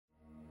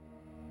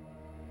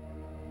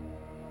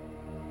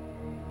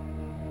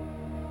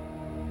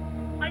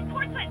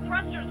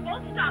thrusters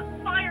won't stop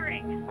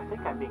firing. I think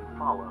I'm being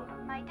followed.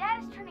 My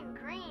dad is turning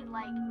green,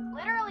 like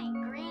literally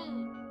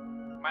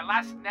green. My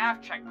last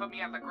nav check put me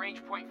at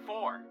Lagrange point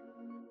 4.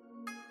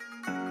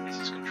 This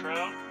is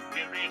Control.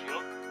 We read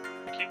you.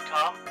 Keep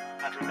calm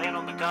and remain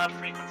on the guard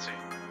frequency.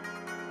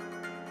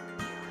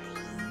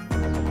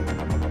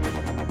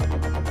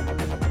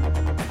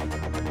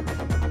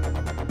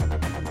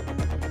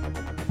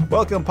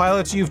 Welcome,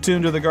 pilots. You've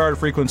tuned to the guard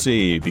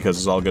frequency. Because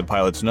as all good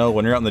pilots know,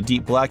 when you're out in the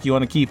deep black, you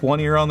want to keep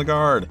one ear on the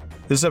guard.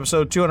 This is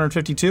episode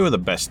 252 of the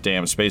best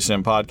damn Space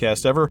Sim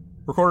podcast ever.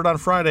 Recorded on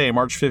Friday,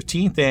 March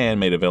 15th, and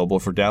made available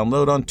for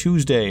download on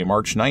Tuesday,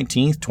 March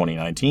 19th,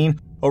 2019,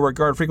 over at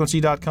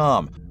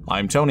guardfrequency.com.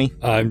 I'm Tony.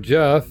 I'm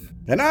Jeff.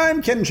 And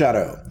I'm Ken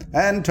Shadow.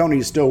 And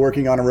Tony's still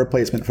working on a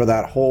replacement for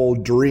that whole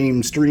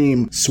Dream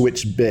Stream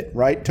switch bit,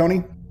 right,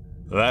 Tony?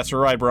 That's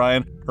right,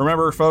 Brian.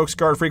 Remember, folks,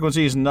 Guard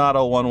Frequency is not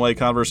a one-way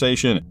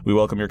conversation. We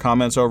welcome your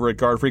comments over at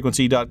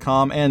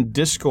guardfrequency.com and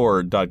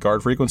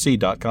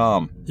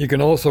discord.guardfrequency.com. You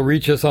can also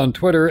reach us on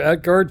Twitter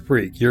at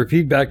GuardFreak. Your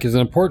feedback is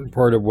an important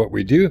part of what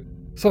we do,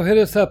 so hit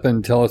us up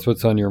and tell us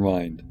what's on your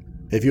mind.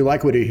 If you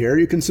like what you hear,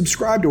 you can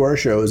subscribe to our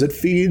shows at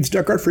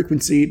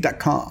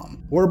feeds.guardfrequency.com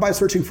or by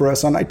searching for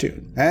us on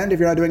iTunes. And if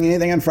you're not doing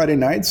anything on Friday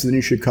nights, then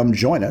you should come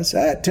join us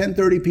at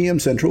 10:30 p.m.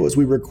 Central as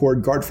we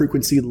record Guard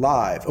Frequency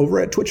live over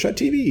at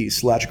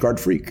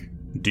twitch.tv/guardfreak.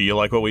 Do you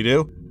like what we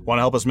do? Want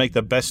to help us make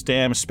the best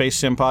damn Space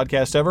Sim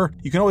podcast ever?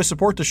 You can always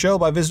support the show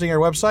by visiting our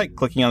website,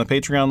 clicking on the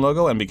Patreon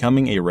logo, and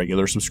becoming a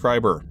regular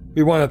subscriber.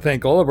 We want to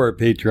thank all of our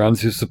Patreons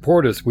who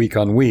support us week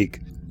on week.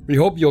 We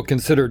hope you'll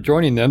consider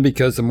joining them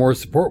because the more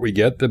support we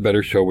get, the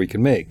better show we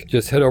can make.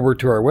 Just head over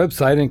to our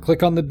website and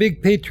click on the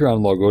big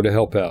Patreon logo to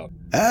help out.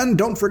 And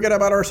don't forget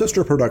about our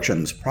sister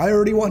productions,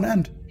 Priority One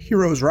and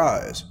Heroes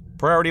Rise.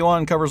 Priority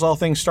One covers all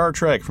things Star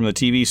Trek, from the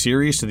TV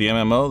series to the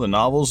MMO, the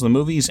novels, the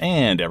movies,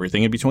 and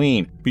everything in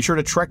between. Be sure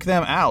to check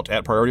them out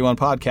at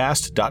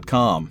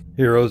PriorityOnePodcast.com.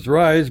 Heroes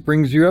Rise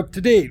brings you up to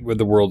date with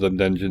the world of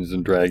Dungeons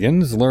 &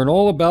 Dragons. Learn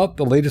all about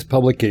the latest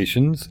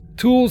publications,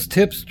 tools,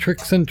 tips,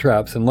 tricks, and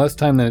traps in less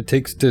time than it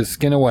takes to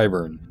skin a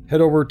wyvern.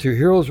 Head over to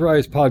Heroes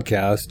Rise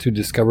Podcast to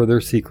discover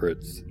their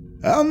secrets.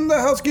 And the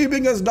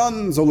housekeeping is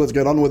done, so let's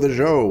get on with the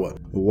show.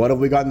 What have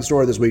we got in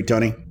store this week,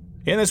 Tony?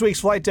 In this week's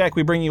Flight Deck,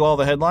 we bring you all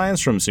the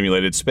headlines from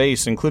simulated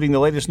space, including the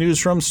latest news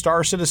from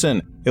Star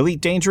Citizen,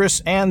 Elite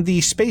Dangerous, and the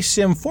space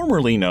sim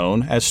formerly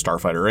known as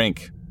Starfighter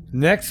Inc.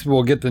 Next,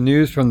 we'll get the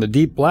news from the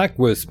Deep Black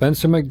with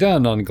Spencer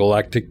McDunn on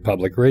Galactic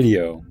Public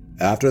Radio.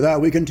 After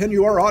that, we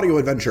continue our audio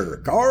adventure,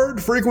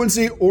 Guard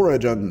Frequency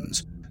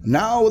Origins.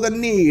 Now with a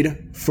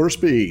need for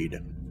speed.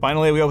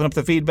 Finally, we open up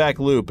the feedback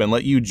loop and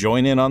let you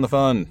join in on the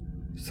fun.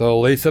 So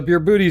lace up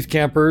your booties,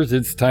 campers.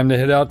 It's time to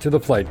head out to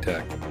the flight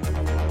deck.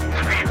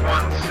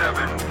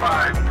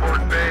 3175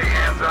 Port Bay,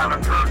 hands on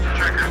approach,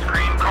 checker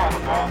screen, call the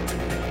ball.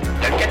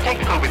 Don't get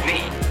technical with me.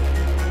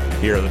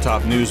 Here are the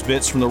top news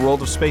bits from the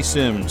world of space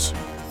sims.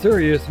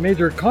 Serious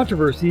major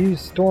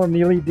controversies storm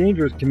the Elite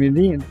Dangerous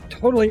community in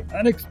totally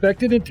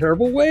unexpected and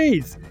terrible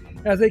ways,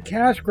 as a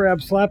cash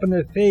grab slap in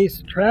the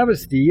face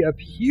travesty of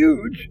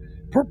huge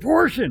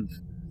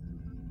proportions.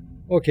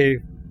 Okay,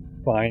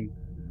 fine.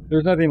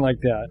 There's nothing like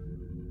that.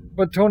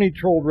 But Tony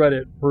trolled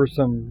Reddit for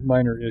some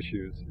minor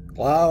issues.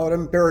 Cloud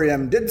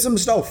Imperium did some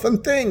stuff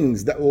and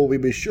things that we'll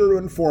be sure to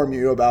inform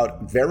you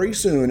about very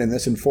soon in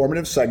this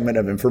informative segment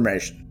of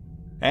information.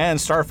 And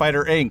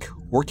Starfighter Inc.,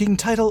 working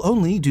title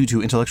only due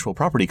to intellectual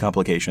property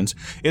complications,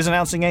 is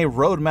announcing a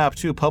roadmap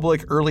to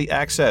public early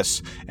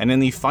access. And in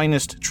the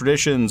finest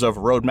traditions of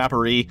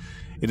roadmappery,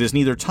 it is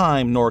neither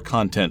time nor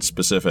content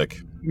specific.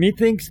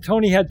 Methinks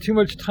Tony had too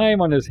much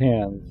time on his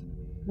hands.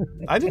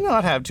 I did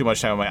not have too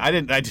much time on my... I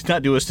did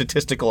not do a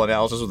statistical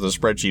analysis with a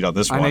spreadsheet on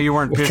this one. I know you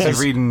weren't busy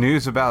reading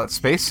news about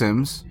space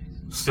sims,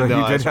 so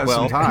you did have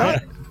some time.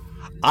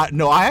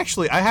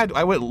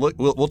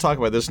 We'll talk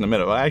about this in a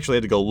minute, but I actually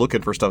had to go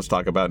looking for stuff to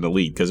talk about in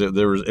Elite, because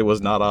it was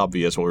not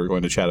obvious what we were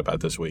going to chat about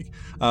this week.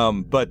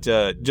 But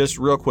just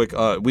real quick,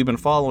 we've been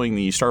following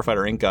the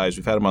Starfighter Inc. guys.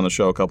 We've had them on the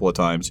show a couple of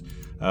times,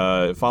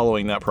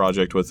 following that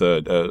project with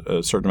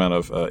a certain amount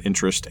of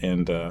interest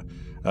and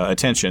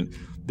attention.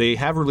 They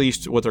have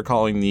released what they're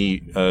calling the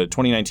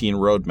 2019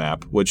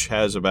 roadmap, which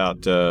has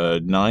about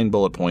 9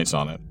 bullet points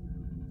on it.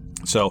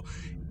 So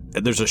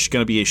there's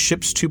going to be a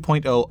Ships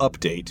 2.0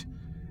 update,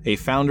 a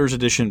Founders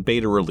Edition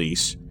beta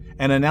release,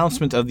 an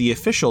announcement of the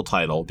official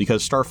title,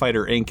 because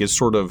Starfighter Inc. is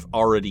sort of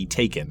already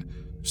taken,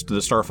 the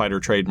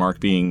Starfighter trademark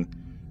being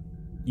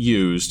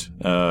used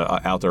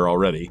out there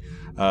already.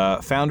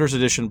 Founders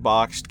Edition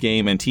boxed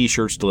game and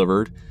t-shirts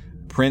delivered,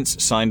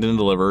 prints signed and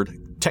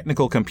delivered,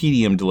 technical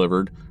compendium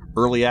delivered,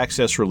 early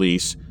access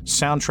release,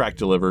 soundtrack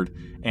delivered,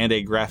 and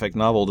a graphic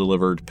novel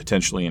delivered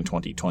potentially in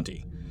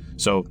 2020.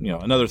 So,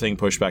 another thing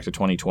pushed back to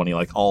 2020,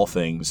 like all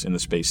things in the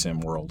space sim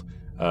world.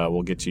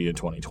 We'll get to you in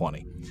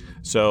 2020.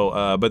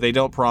 So, but they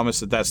don't promise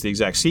that that's the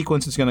exact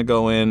sequence it's going to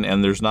go in,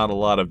 and there's not a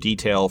lot of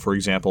detail, for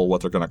example,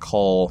 what they're going to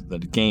call the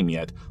game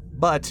yet.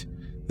 But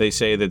they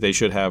say that they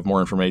should have more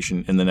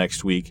information in the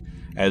next week,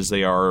 as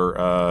they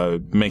are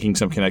making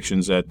some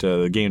connections at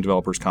the Game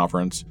Developers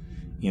Conference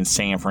in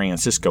San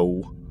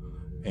Francisco,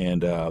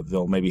 and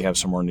they'll maybe have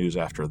some more news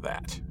after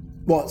that.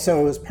 Well,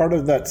 so as part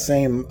of that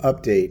same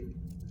update,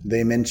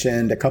 they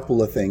mentioned a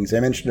couple of things. They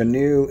mentioned a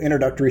new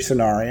introductory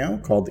scenario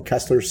called the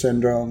Kessler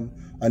Syndrome,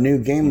 a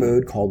new game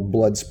mode called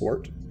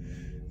Bloodsport.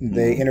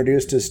 They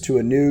introduced us to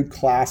a new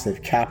class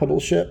of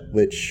capital ship,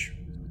 which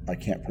I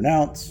can't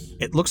pronounce.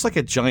 It looks like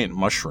a giant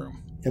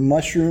mushroom. A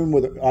mushroom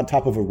on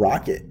top of a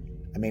rocket.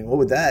 I mean, what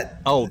would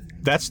that? Oh,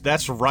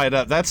 that's right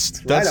up.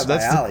 That's right up my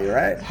alley,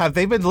 right? Have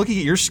they been looking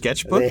at your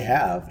sketchbook? They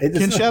have.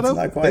 Ken Shadow?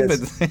 Not quite.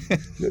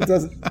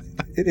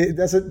 It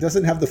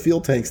doesn't have the fuel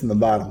tanks in the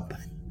bottom.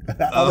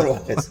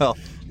 Otherwise, well,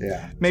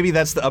 yeah. Maybe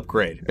that's the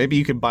upgrade. Maybe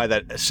you can buy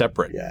that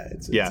separate. Yeah,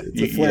 it's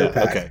a flare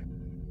pack. Okay.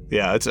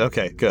 Yeah, it's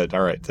okay. Good.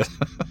 All right.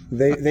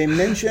 They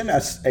mention a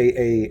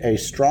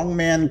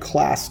strongman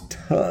class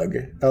tug.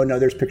 Oh no,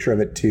 there's a picture of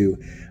it too.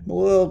 I'm a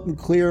little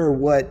unclear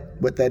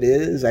what that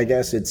is. I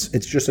guess it's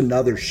just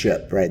another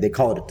ship, right? They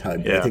call it a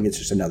tug. But I think it's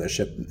just another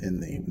ship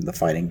in the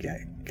fighting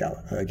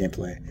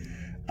gameplay.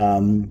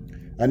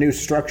 A new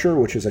structure,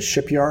 which is a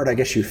shipyard. I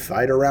guess you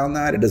fight around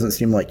that. It doesn't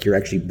seem like you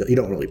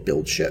don't really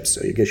build ships,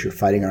 so I guess you're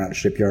fighting around a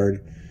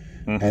shipyard.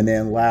 Mm-hmm. And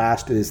then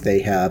last is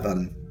they have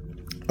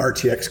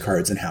RTX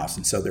cards in house,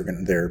 and so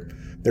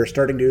they're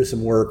starting to do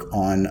some work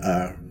on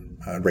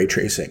ray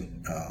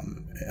tracing.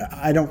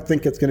 I don't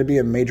think it's going to be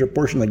a major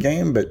portion of the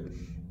game, but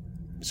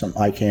some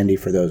eye candy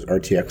for those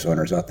RTX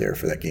owners out there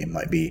for that game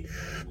might be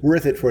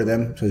worth it for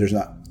them. So there's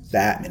not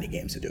that many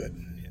games to do it.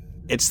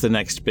 It's the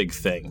next big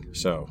thing,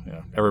 so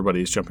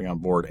everybody's jumping on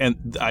board.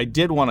 And I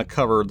did want to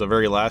cover the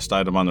very last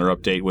item on their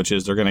update, which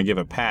is they're going to give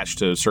a patch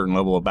to a certain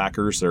level of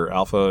backers, their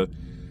Alpha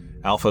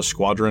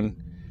Squadron.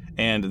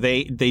 And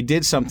they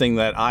did something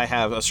that I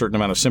have a certain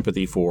amount of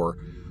sympathy for,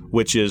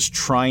 which is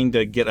trying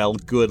to get a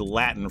good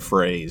Latin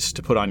phrase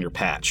to put on your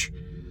patch.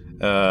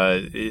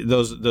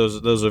 Those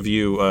of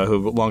you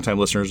who are longtime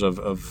listeners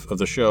of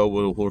the show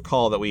will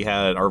recall that we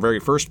had our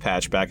very first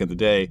patch back in the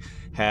day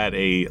had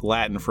a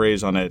Latin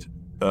phrase on it,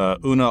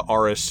 Una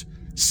Aris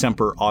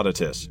Semper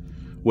Auditus,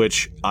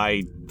 which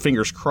I,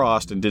 fingers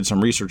crossed, and did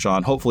some research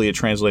on. Hopefully it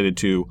translated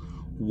to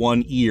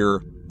one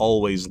ear,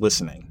 always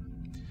listening.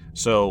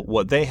 So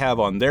what they have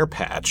on their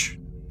patch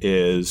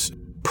is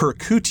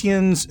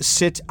percutiens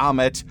sit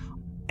amet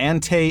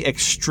ante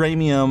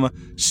extremium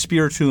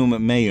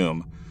spiritum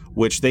meum,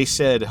 which they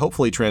said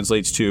hopefully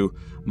translates to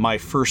my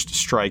first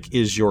strike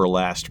is your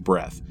last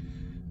breath.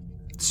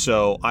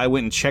 So I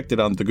went and checked it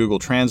on the Google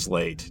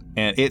Translate,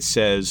 and it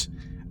says,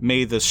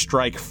 may the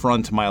strike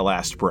front my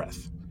last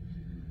breath.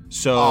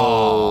 So,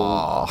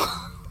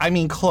 I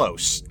mean,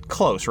 close,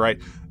 right?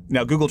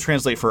 Now, Google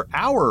Translate for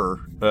our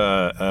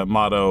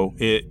motto,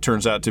 it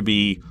turns out to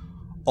be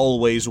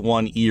always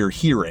one ear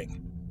hearing,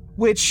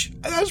 which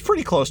that's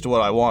pretty close to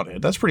what I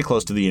wanted. That's pretty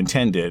close to the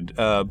intended.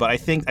 But I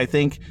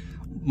think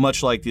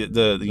much like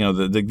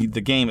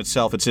the game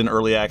itself, it's in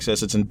early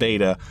access, it's in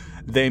beta.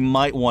 They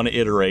might want to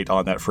iterate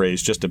on that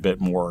phrase just a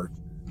bit more.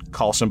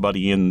 Call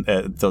somebody in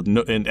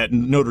at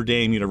Notre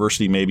Dame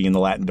University, maybe in the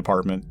Latin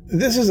department.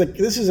 This is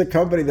a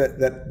company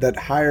that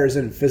hires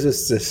in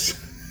physicists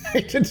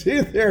to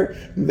do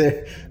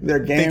their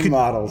game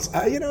models.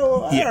 I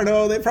don't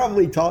know. They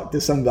probably talked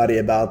to somebody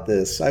about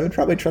this. I would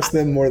probably trust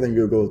them more than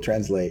Google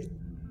Translate.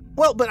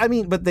 Well, but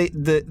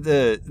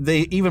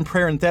they even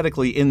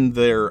parenthetically in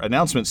their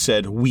announcement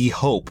said, we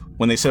hope,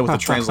 when they said what the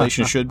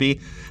translation should be.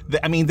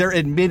 They're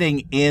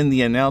admitting in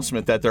the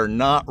announcement that they're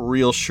not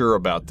real sure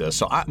about this.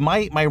 So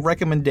my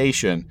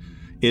recommendation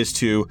is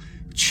to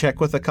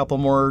check with a couple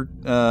more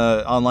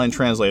online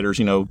translators.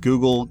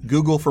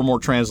 Google for more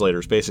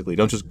translators, basically.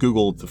 Don't just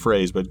Google the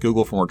phrase, but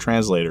Google for more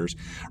translators.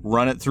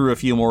 Run it through a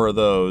few more of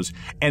those.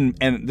 And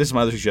this is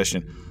my other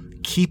suggestion.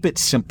 Keep it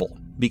simple.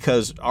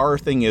 Because our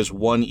thing is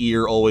one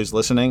ear always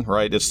listening,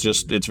 right?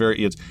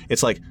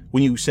 It's like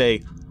when you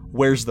say,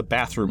 where's the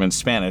bathroom in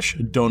Spanish?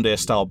 Donde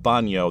está el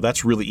baño?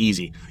 That's really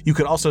easy. You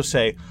could also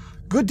say,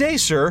 good day,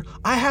 sir.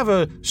 I have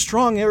a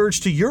strong urge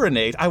to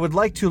urinate. I would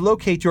like to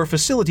locate your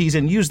facilities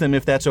and use them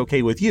if that's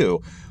okay with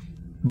you.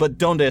 But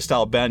donde está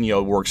el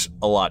baño works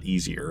a lot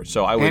easier.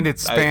 So I would. And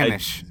it's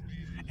Spanish.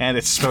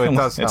 So it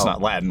does help. It's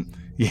not Latin.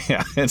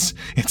 Yeah, it's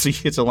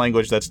a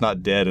language that's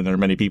not dead, and there are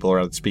many people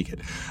around that speak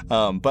it.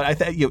 But I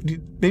think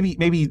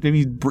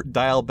maybe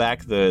dial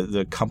back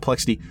the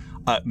complexity.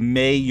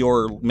 May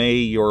your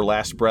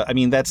last breath. I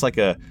mean, that's like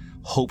a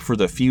hope for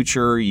the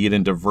future. You get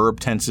into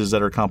verb tenses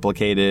that are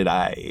complicated.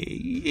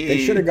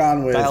 They should have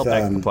gone with dial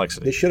back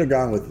complexity. They should have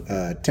gone with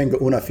 "Tengo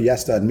una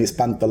fiesta en mis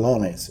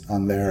pantalones"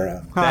 on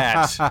their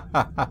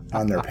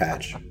on their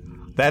patch.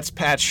 That's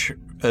patch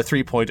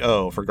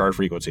 3.0 for guard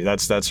frequency.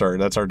 That's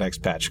our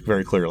next patch,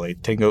 very clearly.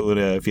 Tengo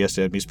una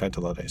fiesta en mis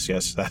pantalones.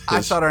 Yes,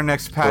 I thought our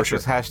next patch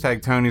was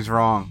hashtag Tony's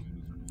wrong.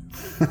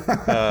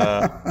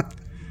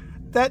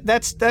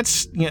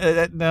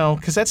 No,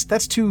 because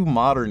that's too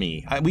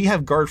modern-y. We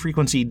have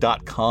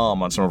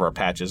guardfrequency.com on some of our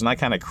patches, and I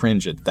kind of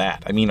cringe at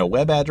that. I mean, a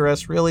web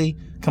address, really?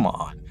 Come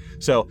on.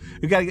 So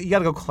you got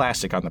to go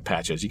classic on the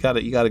patches. You got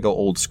to go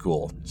old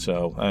school.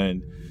 So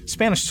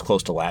Spanish is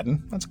close to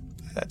Latin.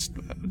 That's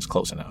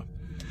close enough.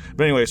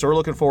 But anyway, so we're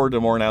looking forward to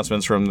more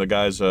announcements from the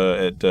guys for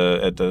the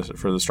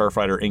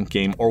Starfighter Inc.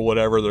 game, or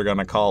whatever they're going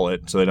to call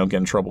it, so they don't get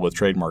in trouble with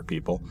trademark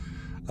people.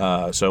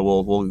 So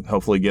we'll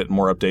hopefully get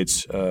more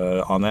updates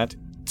on that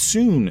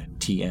soon.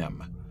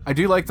 TM. I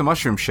do like the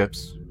mushroom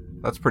ships.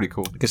 That's pretty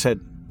cool. Like I said,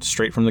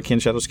 straight from the Kin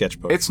Shadow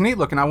sketchbook. It's neat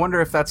looking. I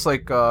wonder if that's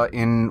like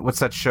in what's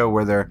that show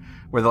where the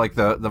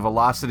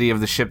velocity of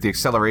the ship, the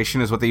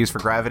acceleration is what they use for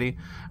gravity.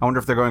 I wonder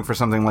if they're going for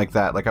something like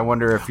that. Like I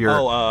wonder if you're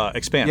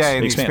Expanse. Yeah,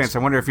 in the Expanse. I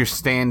wonder if you're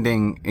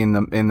standing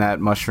in that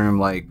mushroom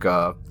like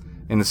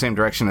in the same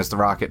direction as the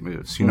rocket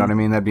moves. You know what I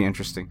mean? That'd be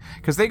interesting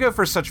because they go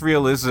for such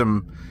realism.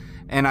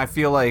 And I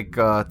feel like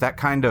that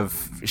kind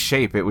of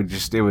shape, it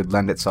would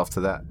lend itself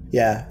to that.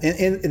 Yeah,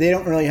 and they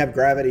don't really have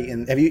gravity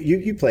in. Have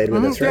you played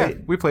with us, right?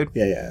 Yeah, we played.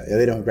 Yeah.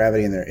 They don't have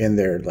gravity in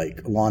their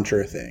like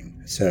launcher thing.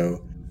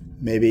 So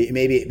maybe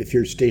if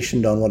you're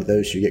stationed on one of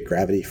those, you get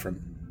gravity from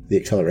the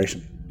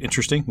acceleration.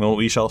 Interesting. Well,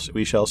 we shall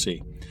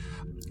see.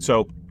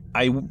 So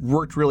I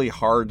worked really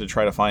hard to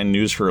try to find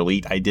news for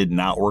Elite. I did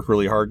not work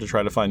really hard to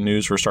try to find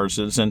news for Star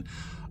Citizen,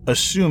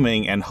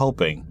 assuming and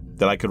hoping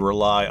that I could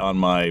rely on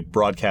my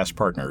broadcast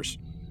partners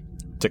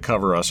to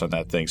cover us on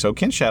that thing. So,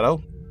 Kin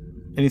Shadow,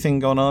 anything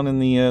going on in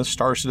the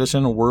Star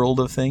Citizen world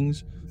of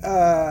things?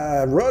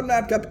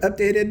 Roadmap got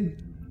updated.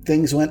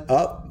 Things went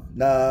up.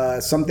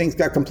 Some things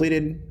got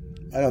completed.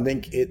 I don't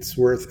think it's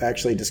worth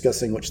actually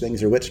discussing which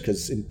things are which,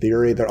 because in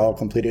theory, they're all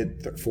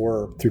completed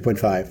for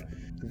 3.5.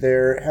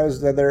 There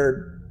has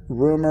another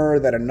rumor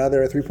that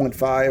another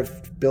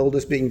 3.5 build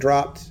is being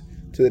dropped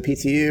to the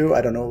PTU.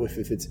 I don't know if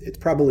it's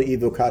probably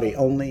Evocati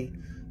only.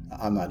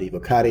 I'm not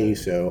Evocati,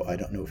 so I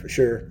don't know for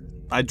sure.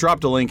 I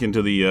dropped a link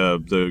into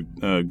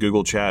the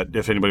Google chat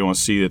if anybody wants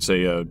to see. It's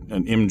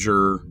an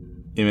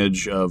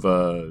image of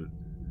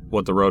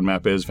what the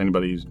roadmap is. If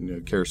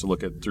anybody cares to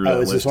look through that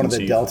list. Is this one of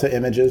the Delta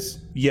images?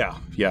 Yeah.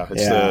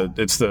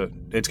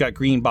 It's got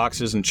green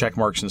boxes and check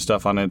marks and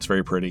stuff on it. It's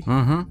very pretty.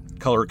 Mm-hmm.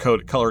 Color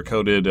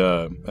coded.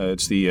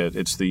 It's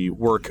the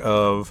work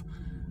of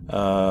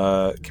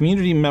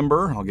community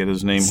member. I'll get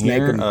his name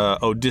here.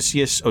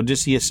 Odysseus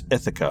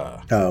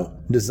Ithaca. Oh,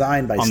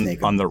 designed by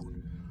Snakem.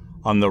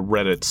 On the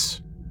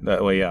Reddits.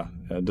 That way, yeah.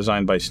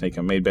 Designed by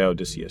Snakem, made by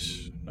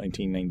Odysseus,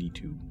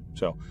 1992.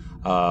 So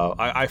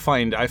I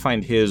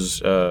find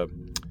his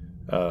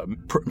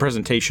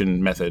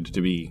presentation method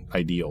to be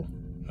ideal.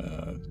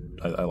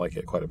 I like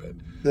it quite a bit.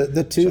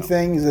 The two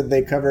things that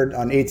they covered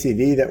on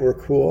ATV that were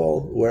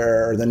cool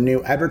were the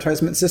new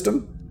advertisement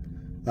system.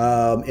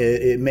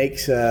 It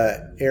makes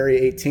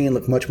Area 18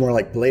 look much more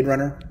like Blade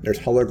Runner. There's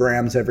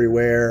holograms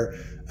everywhere.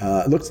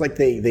 It looks like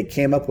they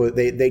came up with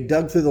they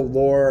dug through the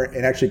lore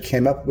and actually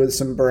came up with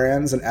some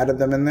brands and added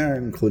them in there,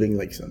 including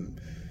like some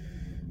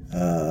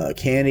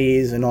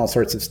candies and all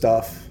sorts of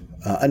stuff.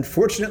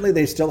 Unfortunately,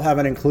 they still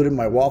haven't included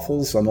my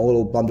waffles, so I'm a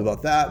little bummed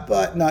about that,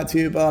 but not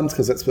too bummed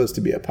because that's supposed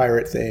to be a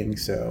pirate thing.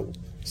 So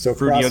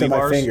crossing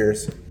my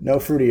fingers. No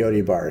Fruity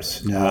Yodi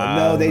bars.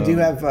 No, they do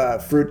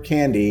have fruit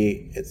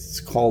candy. It's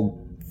called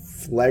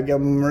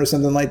Phlegum or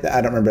something like that.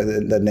 I don't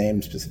remember the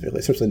name specifically.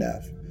 It's supposed to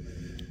Nav.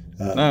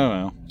 I don't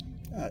know.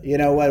 You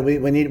know what?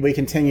 We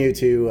continue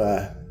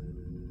to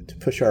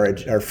push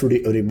our Fruity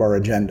Yodi bar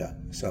agenda.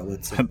 So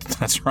let's.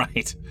 That's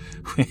right.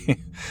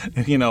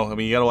 You got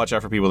to watch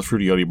out for people with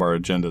Fruity Yodi bar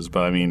agendas,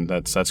 but I mean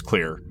that's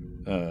clear.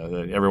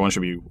 That everyone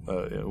should be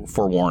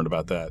forewarned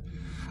about that.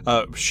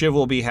 Shiv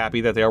will be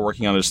happy that they are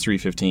working on his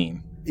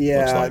 315.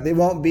 Yeah, they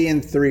won't be in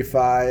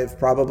 3.5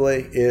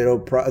 probably.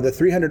 The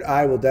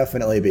 300i will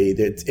definitely be.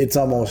 It's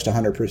almost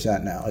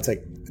 100% now. It's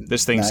like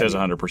this thing 90. Says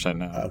 100%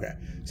 now. Okay,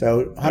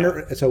 so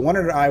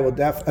 100i will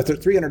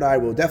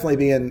 300i will definitely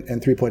be in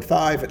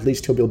 3.5. At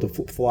least he'll be able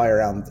to fly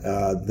around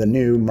the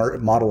new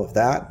model of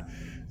that.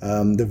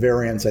 The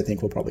variants I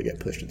think will probably get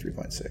pushed to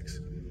 3.6.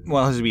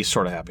 Well, he'll be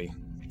sort of happy.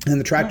 And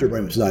the tractor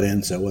beam is not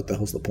in, so what the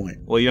hell's the point?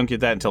 Well, you don't get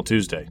that until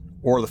Tuesday,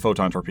 or the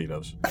photon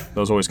torpedoes.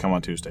 Those always come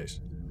on Tuesdays.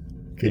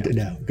 Good to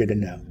know.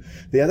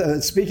 The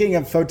other, speaking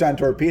of photon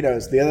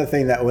torpedoes, the other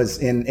thing that was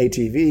in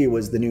ATV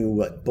was the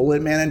new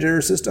bullet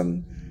manager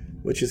system,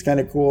 which is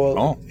kind of cool.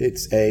 Oh.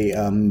 It's a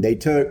they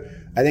took,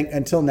 I think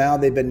until now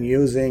they've been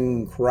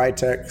using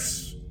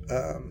Crytek's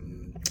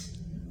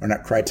or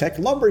not Crytek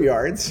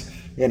lumberyards.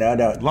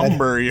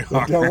 Lumberyards.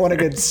 I don't want to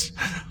get.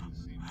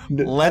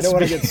 I don't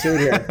want to get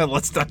sued here.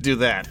 Let's not do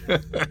that.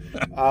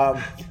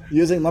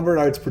 Using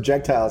Lumberyard's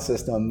projectile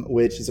system,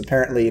 which is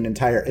apparently an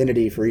entire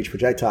entity for each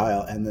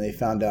projectile, and then they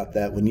found out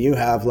that when you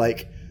have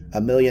like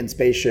 1 million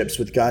spaceships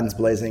with guns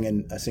blazing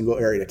in a single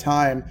area at a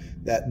time,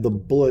 that the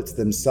bullets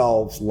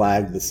themselves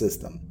lag the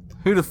system.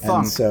 Who'da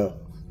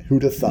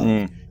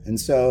thunk? And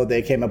so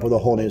they came up with a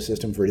whole new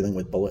system for dealing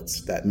with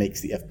bullets that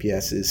makes the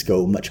FPSs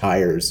go much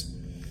higher,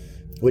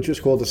 which was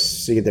cool to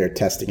see their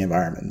testing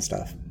environment and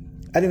stuff.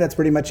 I think that's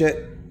pretty much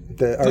it.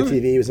 The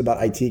RTV was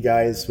about IT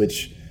guys,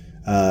 which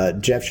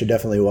Jeff should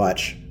definitely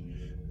watch.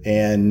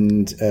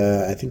 And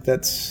I think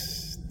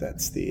that's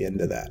the end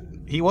of that.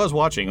 He was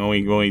watching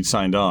when we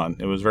signed on.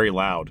 It was very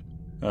loud,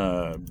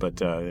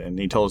 but and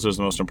he told us it was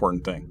the most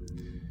important thing.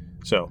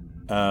 So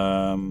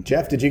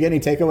Jeff, did you get any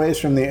takeaways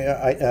from the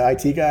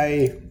IT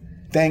guy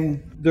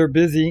thing? They're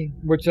busy,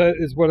 which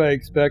is what I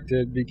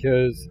expected,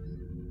 because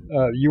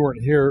you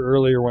weren't here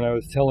earlier when I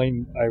was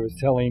telling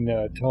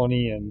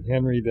Tony and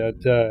Henry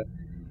that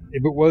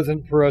if it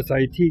wasn't for us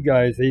IT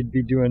guys, they'd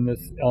be doing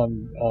this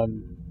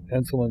on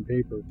pencil and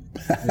paper.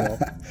 You know?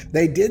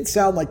 They did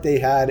sound like they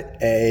had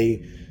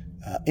a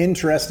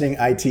interesting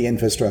IT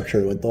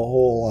infrastructure with the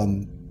whole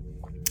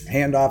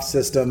handoff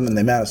system and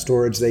the amount of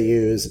storage they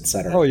use,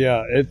 etc. Oh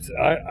yeah,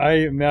 I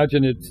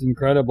imagine it's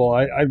incredible.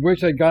 I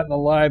wish I'd gotten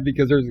alive,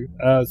 because there's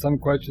some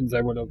questions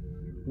I would have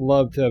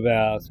loved to have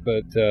asked,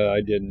 but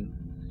I didn't.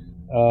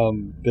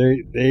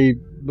 They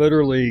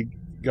literally,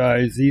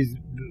 guys, these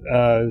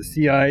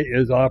CI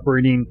is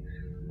operating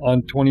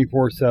on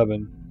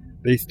 24/7.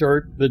 They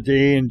start the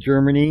day in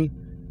Germany,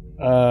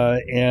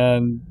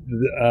 and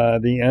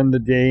they end the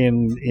day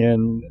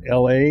in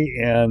LA,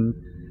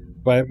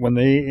 but when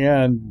they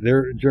end,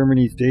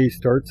 Germany's day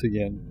starts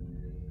again.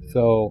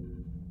 So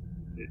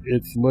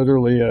it's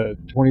literally a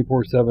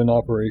 24/7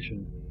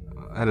 operation.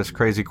 That is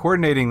crazy.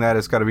 Coordinating that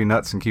has got to be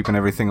nuts, and keeping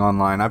everything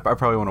online. I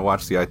probably want to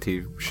watch the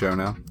IT show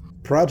now.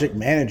 Project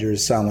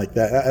managers sound like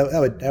that.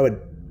 I would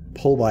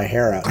pull my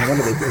hair out. I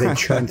wonder if they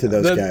churn to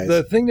those guys.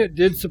 The thing that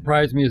did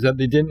surprise me is that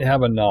they didn't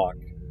have a knock.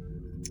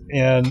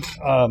 And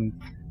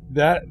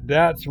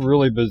that's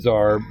really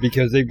bizarre,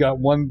 because they've got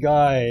one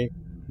guy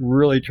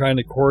really trying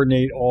to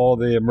coordinate all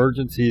the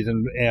emergencies,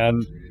 and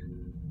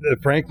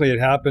frankly, it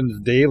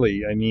happens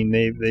daily. I mean,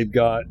 they've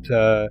got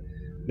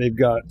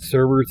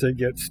servers that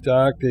get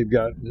stuck. They've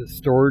got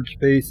storage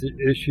space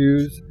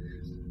issues.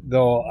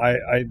 Though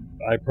I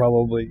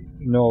probably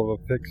know of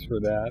a fix for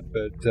that,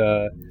 but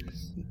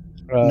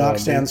NOC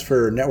stands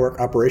for Network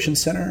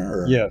Operations Center.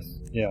 Or? Yes,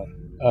 yeah,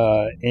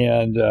 so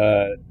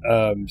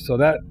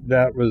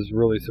that was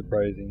really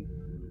surprising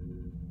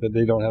that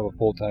they don't have a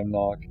full-time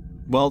NOC.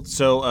 Well,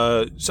 so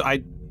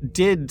I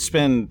did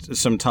spend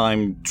some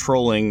time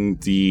trolling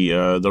the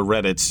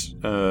Reddits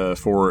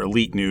for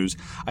Elite News.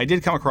 I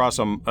did come across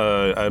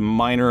a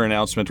minor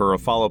announcement, or a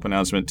follow-up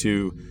announcement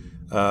to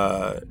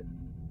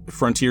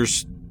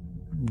Frontier's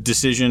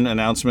decision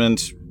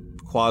announcement,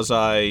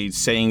 quasi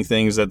saying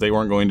things that they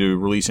weren't going to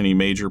release any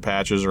major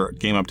patches or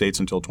game updates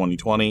until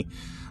 2020.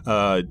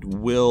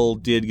 Will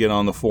did get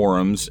on the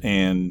forums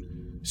and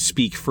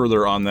speak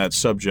further on that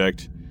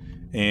subject,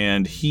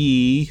 and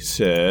he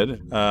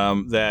said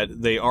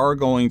that they are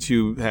going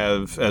to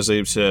have, as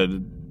they've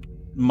said,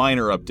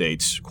 minor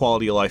updates,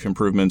 quality of life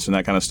improvements, and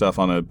that kind of stuff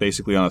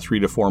basically on a 3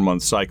 to 4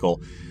 month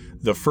cycle.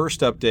 The first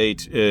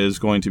update is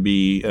going to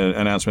be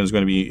announcement is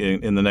going to be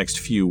in the next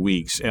few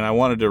weeks, and I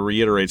wanted to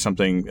reiterate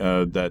something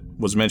that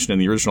was mentioned in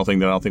the original thing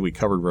that I don't think we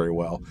covered very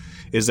well.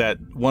 Is that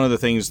one of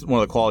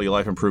the quality of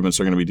life improvements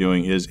they're going to be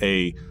doing is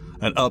an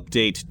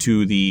update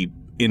to the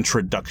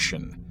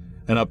introduction,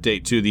 an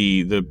update to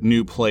the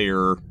new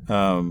player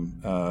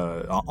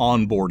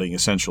onboarding,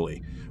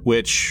 essentially,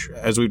 which,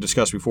 as we've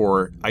discussed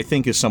before, I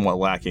think is somewhat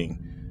lacking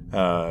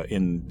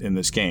in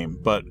this game.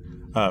 But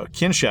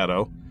Kin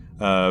Shadow,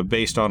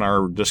 based on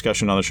our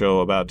discussion on the show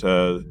about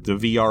the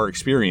VR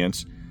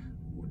experience,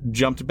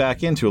 jumped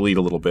back into Elite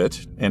a little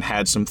bit and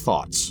had some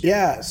thoughts.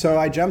 Yeah, so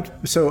I jumped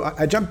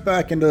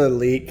back into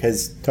Elite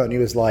because Tony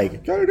was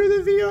like, "Gotta do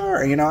the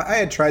VR." You know, I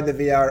had tried the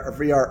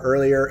VR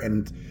earlier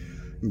and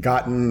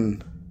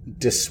gotten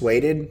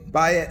dissuaded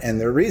by it, and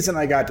the reason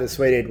I got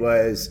dissuaded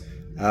was,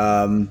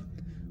 I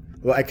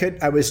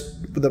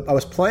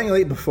was playing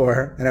Elite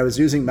before, and I was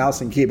using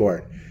mouse and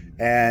keyboard.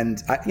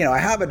 And I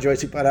have a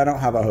joystick, but I don't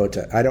have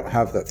I don't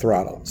have the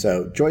throttle.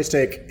 So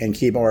joystick and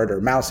keyboard,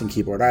 or mouse and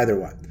keyboard, either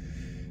one.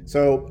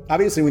 So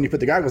obviously, when you put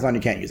the goggles on,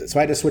 you can't use it. So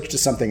I had to switch to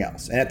something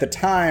else. And at the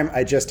time,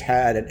 I just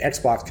had an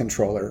Xbox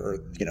controller, or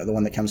the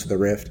one that comes with the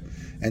Rift.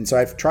 And so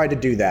I've tried to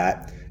do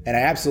that, and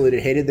I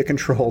absolutely hated the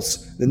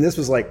controls. And this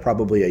was like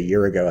probably a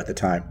year ago at the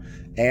time.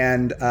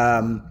 And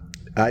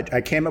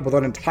I came up with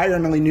an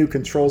entirely new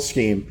control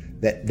scheme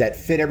that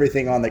fit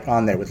everything on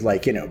there with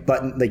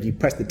button, like you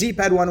press the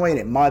D-pad one way and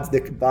it mods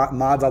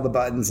all the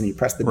buttons, and you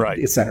press the right,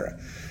 etc.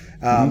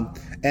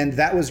 And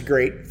that was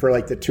great for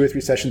like the 2 or 3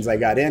 sessions I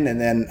got in,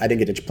 and then I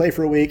didn't get to play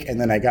for a week, and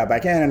then I got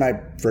back in and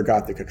I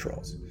forgot the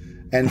controls.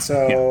 And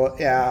so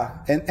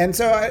and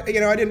so I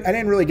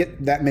didn't really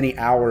get that many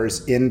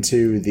hours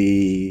into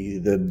the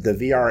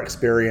VR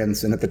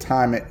experience, and at the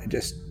time it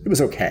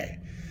was okay.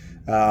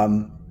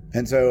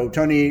 And so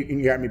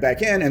Tony got me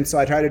back in, and so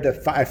I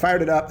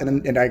fired it up,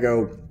 and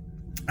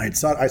I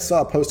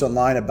saw a post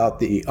online about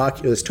the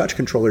Oculus Touch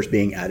controllers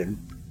being added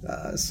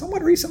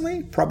somewhat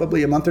recently,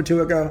 probably a month or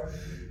 2 ago.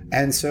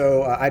 And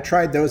so I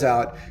tried those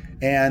out,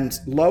 and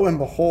lo and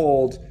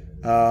behold,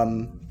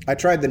 I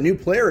tried the new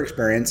player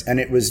experience, and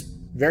it was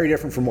very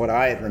different from what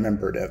I had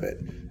remembered of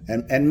it.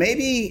 And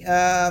maybe,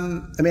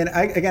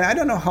 I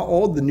don't know how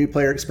old the new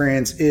player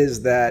experience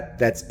is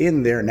that's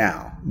in there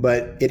now,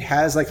 but it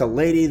has like a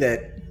lady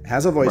that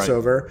has a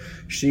voiceover. Right.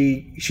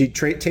 She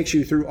takes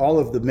you through all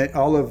of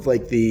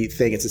like the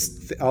thing.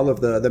 It's all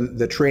of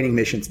the training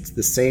missions. It's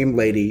the same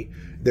lady,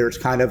 there's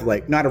kind of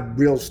like not a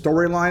real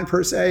storyline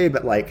per se,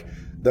 but like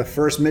the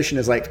first mission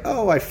is like,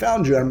 oh, I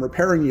found you, I'm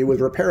repairing you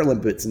with repair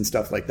limpets and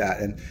stuff like that,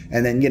 and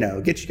then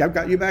I've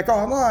got you back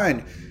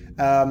online,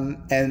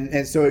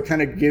 and so it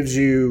kind of gives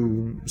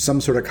you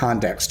some sort of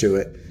context to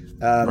it.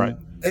 Right.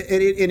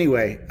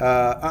 Anyway,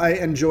 I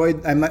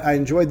enjoyed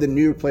the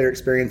new player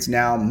experience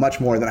now much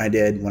more than I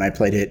did when I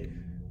played it.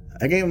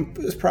 Again,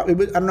 it was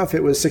probably, I don't know if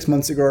it was 6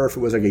 months ago or if it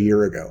was like a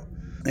year ago.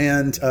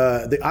 And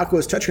the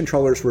Oculus touch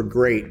controllers were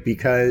great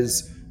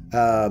because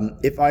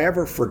if I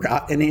ever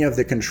forgot any of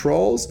the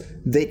controls,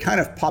 they kind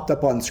of popped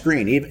up on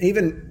screen,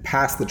 even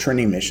past the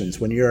training missions.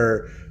 When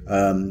you're,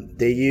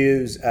 they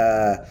use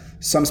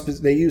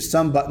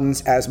some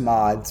buttons as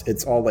mods.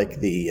 It's all like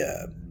the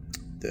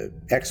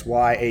X,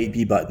 Y, A,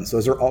 B buttons.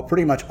 Those are all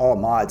pretty much all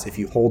mods if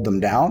you hold them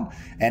down.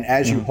 And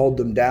as you hold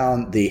them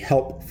down, the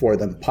help for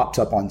them pops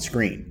up on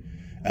screen.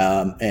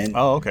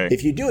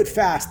 If you do it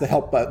fast, the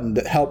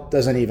help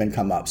doesn't even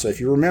come up. So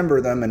if you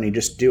remember them and you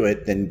just do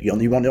it, then you'll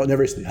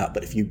never see the help.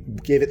 But if you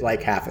give it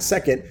like half a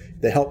second,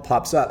 the help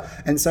pops up.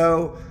 And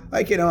so,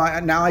 like,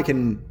 now I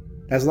can,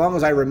 as long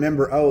as I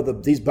remember,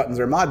 these buttons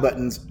are mod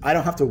buttons, I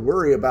don't have to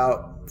worry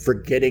about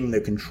forgetting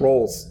the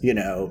controls, when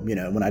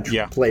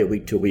I play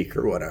week to week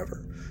or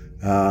whatever.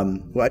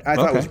 What I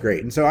thought was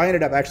great. And so I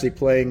ended up actually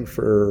playing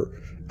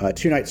for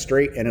 2 nights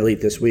straight in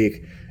Elite this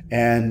week.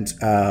 And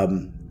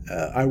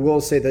I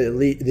will say that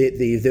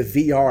the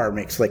VR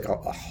makes like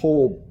a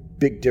whole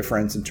big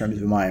difference in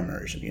terms of my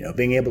immersion.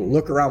 Being able to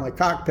look around my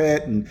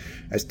cockpit and,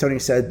 as Tony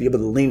said, be able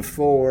to lean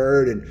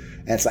forward and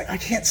it's like, I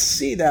can't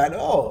see that.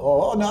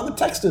 Oh, now the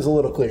text is a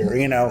little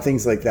clearer.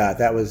 Things like that.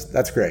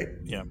 That's great.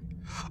 Yeah.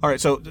 All right,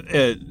 so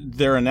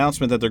their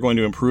announcement that they're going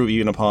to improve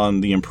even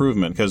upon the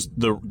improvement, because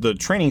the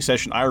training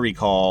session I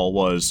recall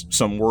was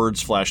some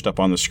words flashed up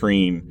on the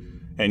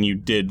screen, and you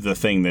did the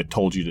thing that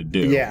told you to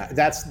do. Yeah,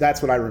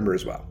 that's what I remember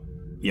as well.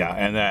 Yeah,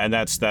 and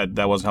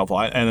that wasn't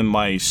helpful. And then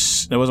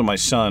it wasn't my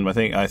son.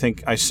 I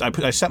think I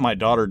sat my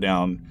daughter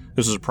down.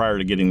 This was prior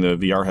to getting the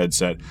VR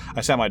headset.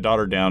 I sat my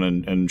daughter down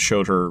and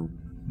showed her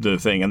the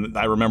thing, and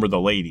I remember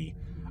the lady.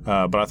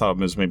 But I thought it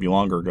was maybe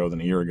longer ago than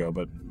a year ago,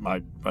 but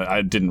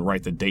I didn't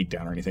write the date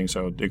down or anything,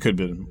 so it could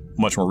have been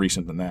much more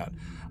recent than that.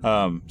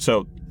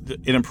 So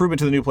an improvement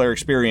to the new player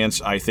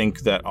experience, I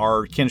think that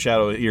our Ken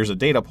Shadow, here's a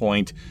data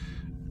point.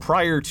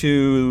 Prior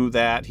to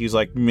that, he's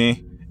like, meh.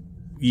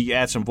 You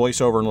add some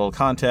voiceover and a little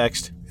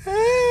context.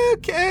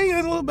 Okay,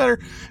 a little better.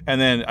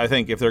 And then I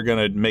think if they're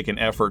going to make an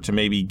effort to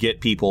maybe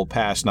get people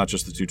past not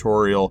just the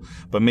tutorial,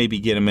 but maybe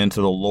get them into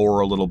the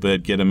lore a little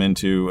bit, get them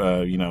into,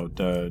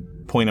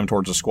 point them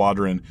towards a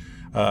squadron,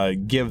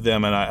 give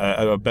them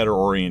a better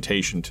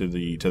orientation to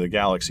the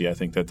galaxy. I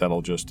think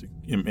that'll just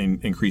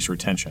increase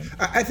retention.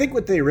 I think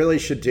what they really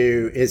should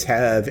do is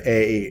have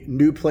a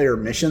new player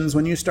missions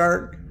when you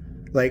start.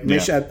 Like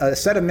a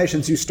set of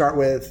missions you start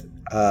with,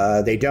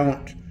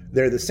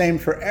 they're the same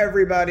for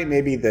everybody.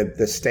 Maybe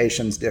the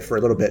stations differ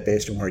a little bit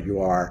based on where you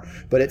are,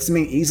 but it's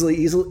something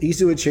easy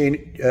to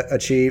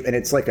achieve, and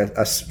it's like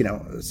a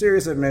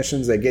series of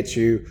missions that get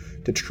you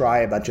to try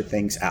a bunch of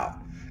things out.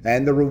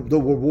 And the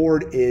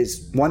reward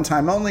is one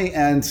time only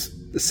and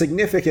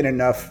significant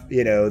enough,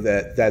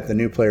 that the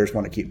new players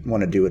want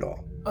to do it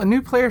all. A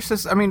new player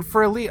says,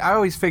 for Elite, I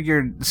always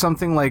figured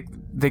something like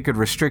they could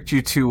restrict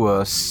you to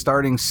a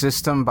starting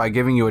system by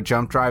giving you a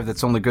jump drive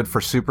that's only good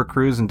for Super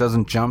Cruise and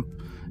doesn't jump.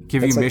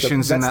 Give you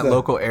missions in that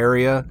local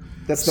area.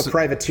 That's the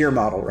privateer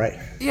model, right?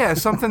 Yeah,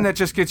 something that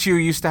just gets you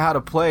used to how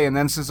to play and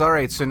then says, all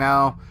right, so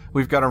now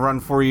we've got to run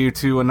for you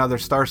to another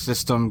star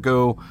system,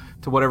 go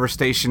to whatever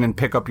station and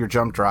pick up your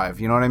jump drive.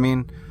 You know what I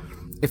mean?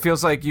 It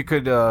feels like you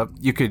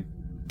could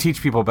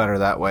teach people better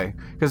that way.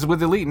 Because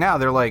with Elite now,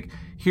 they're like,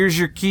 here's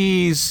your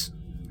keys,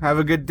 have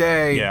a good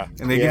day. Yeah.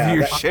 And they give you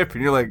your ship,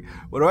 and you're like,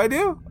 what do I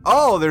do?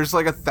 Oh, there's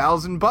like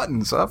 1,000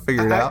 buttons. I'll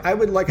figure it out. I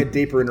would like a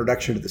deper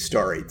introduction to the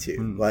story,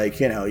 too.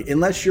 Like,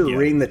 unless you're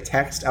reading the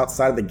text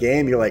outside of the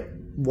game, you're like,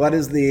 what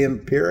is the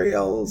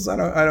Imperials? I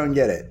don't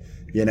get it.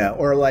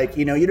 Or like,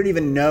 you don't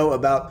even know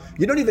about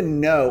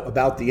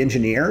the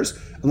engineers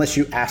unless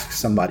you ask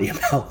somebody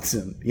about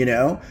them,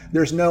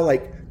 There's no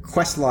like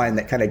quest line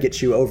that kind of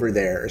gets you over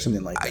there or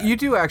something like that. You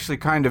do actually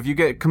you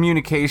get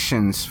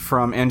communications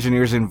from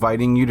engineers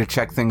inviting you to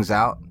check things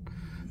out.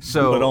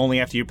 But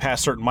only after you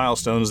pass certain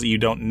milestones that you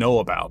don't know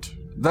about.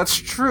 That's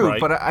true, right?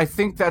 But I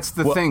think that's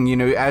the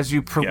thing, as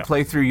you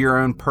play through your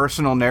own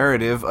personal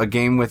narrative, a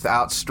game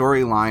without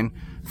storyline,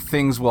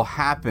 things will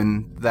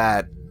happen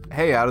that,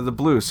 hey, out of the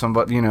blue,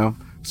 somebody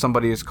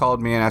has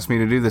called me and asked me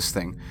to do this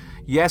thing.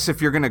 Yes,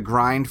 if you're going to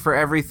grind for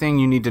everything,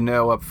 you need to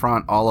know up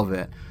front all of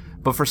it.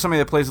 But for somebody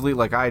that plays Elite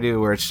like I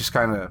do, where it's just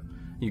kind of,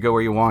 you go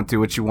where you want,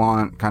 do what you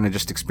want, kind of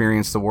just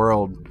experience the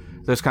world,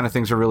 those kind of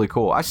things are really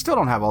cool. I still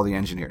don't have all the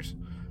engineers,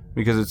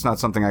 because it's not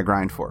something I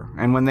grind for.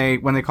 And when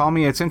they call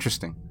me, it's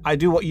interesting. You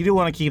do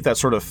want to keep that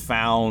sort of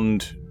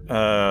found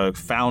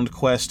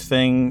quest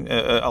thing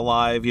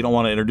alive. You don't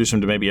want to introduce them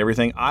to maybe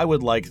everything. I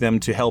would like them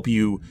to help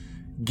you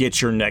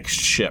get your next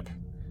ship.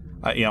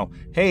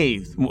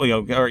 Hey,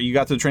 or you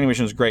got to the training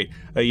missions, great.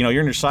 You're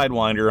in your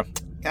Sidewinder.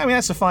 I mean,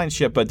 that's a fine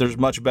ship, but there's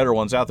much better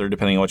ones out there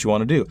depending on what you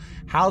want to do.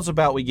 How's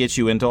about we get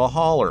you into a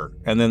hauler?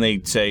 And then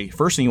they say,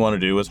 first thing you want to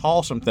do is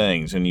haul some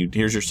things. And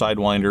here's your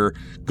Sidewinder.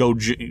 Go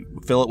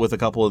fill it with a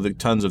couple of the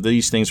tons of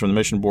these things from the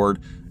mission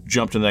board.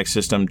 Jump to the next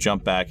system.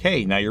 Jump back.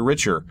 Hey, now you're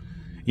richer.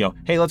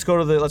 Hey, let's go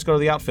to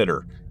the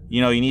outfitter.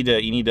 You need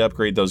to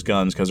upgrade those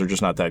guns because they're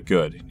just not that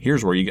good.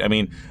 Here's where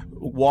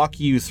walk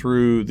you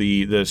through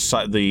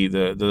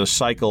the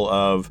cycle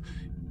of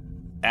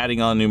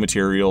adding on new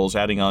materials,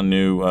 adding on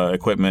new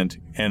equipment,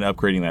 and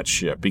upgrading that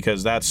ship,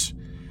 because that's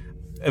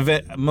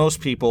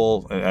most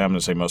people. I'm going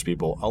to say most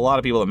people. A lot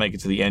of people that make it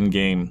to the end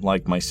game,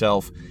 like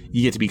myself,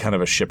 you get to be kind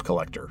of a ship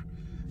collector.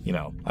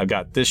 I've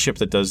got this ship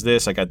that does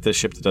this. I got this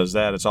ship that does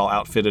that. It's all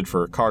outfitted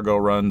for cargo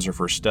runs or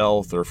for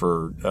stealth or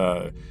for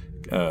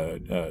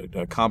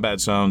combat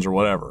zones or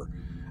whatever.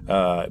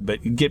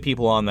 But you get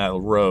people on that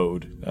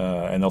road,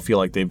 and they'll feel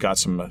like they've got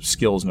some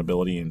skills and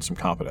ability and some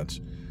competence.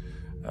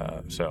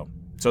 So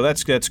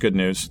that's good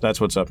news. That's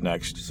what's up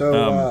next.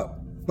 So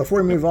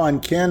before we move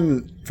on,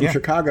 Ken from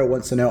Chicago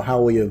wants to know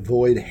how we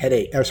avoid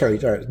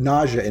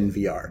nausea in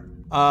VR.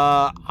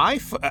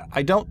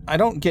 I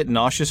don't get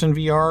nauseous in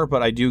VR,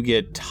 but I do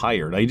get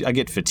tired. I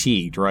get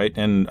fatigued, right?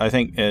 And I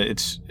think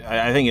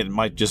it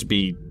might just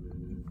be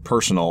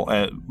personal.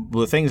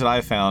 The things that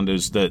I've found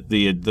is that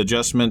the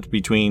adjustment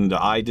between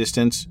the eye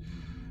distance,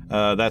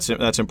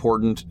 that's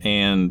important,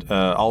 and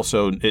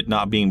also it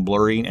not being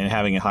blurry and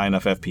having a high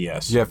enough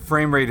FPS. Yeah,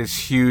 frame rate is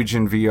huge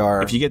in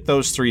VR. If you get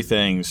those three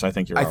things, I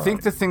think you're all right. I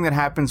think the thing that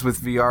happens with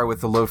VR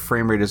with the low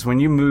frame rate is when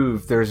you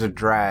move, there's a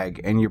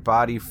drag, and your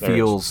body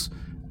feels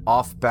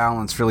off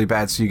balance really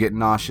bad, so you get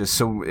nauseous.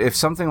 So if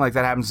something like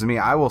that happens to me,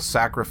 I will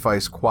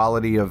sacrifice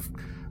quality of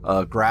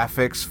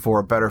graphics for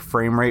a better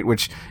frame rate,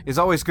 which is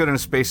always good in a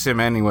space sim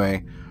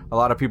anyway. A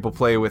lot of people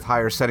play with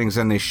higher settings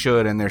than they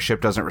should, and their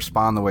ship doesn't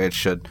respond the way it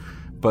should.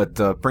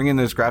 But bringing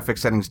those graphic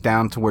settings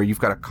down to where you've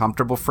got a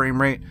comfortable frame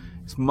rate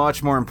is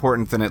much more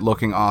important than it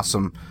looking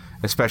awesome,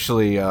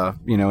 especially in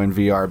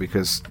VR,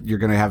 because you're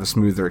going to have a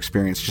smoother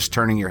experience just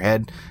turning your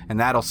head, and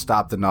that'll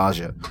stop the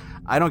nausea.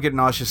 I don't get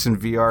nauseous in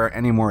VR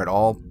anymore at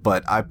all,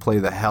 but I play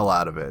the hell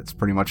out of it. It's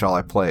pretty much all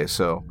I play,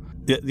 so...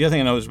 The other thing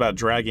I know is about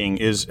dragging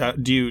is,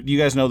 do you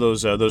guys know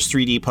those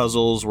 3D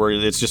puzzles where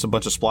it's just a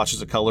bunch of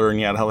splotches of color and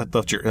you have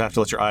to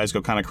let your eyes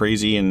go kind of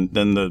crazy, and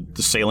then the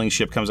sailing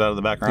ship comes out of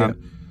the background?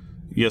 Yeah.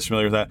 You guys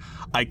familiar with that?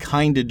 I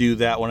kind of do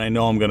that when I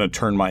know I'm going to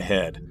turn my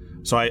head.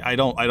 So I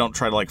don't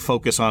try to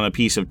focus on a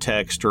piece of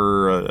text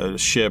or a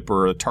ship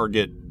or a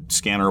target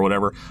scanner or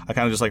whatever. I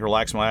kind of just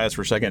relax my eyes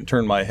for a second,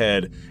 turn my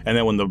head, and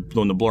then when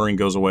the blurring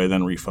goes away,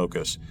 then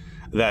refocus.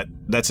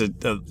 That's a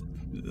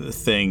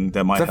thing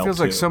that might help. That feels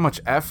like so much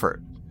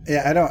effort.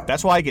 Yeah, I don't.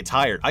 That's why I get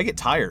tired. I get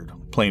tired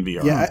playing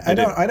VR. Yeah, I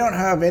don't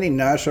have any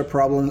nausea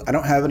problems. I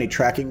don't have any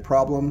tracking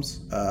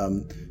problems.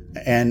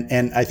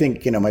 And I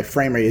think my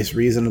frame rate is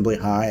reasonably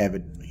high. I have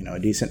a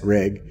decent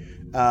rig.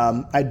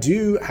 I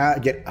do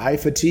get eye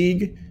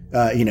fatigue,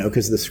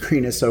 because the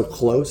screen is so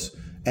close.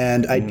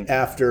 And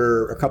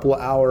after a couple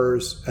of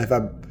hours, if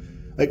I'm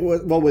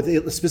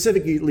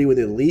specifically with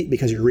Elite,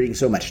 because you're reading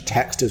so much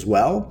text as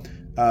well,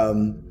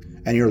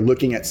 and you're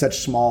looking at such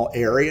small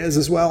areas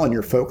as well, and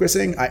you're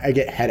focusing, I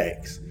get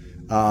headaches.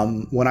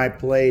 When I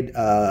played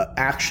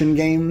action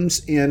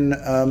games in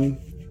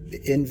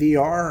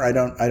VR, I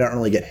don't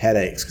really get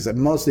headaches because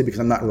I'm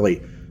not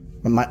really,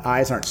 my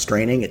eyes aren't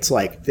straining. It's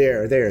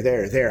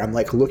there. I'm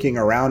looking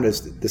around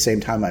at the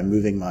same time I'm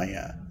moving my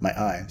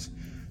eyes.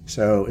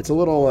 So it's a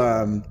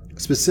little,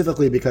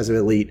 specifically because of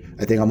Elite,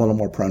 I think I'm a little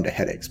more prone to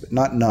headaches, but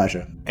not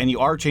nausea. And you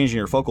are changing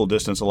your focal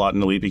distance a lot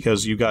in Elite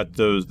because you got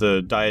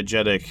the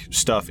diegetic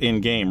stuff in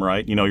game,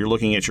 right? You're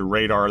looking at your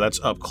radar, that's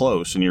up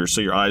close, and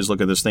so your eyes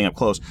look at this thing up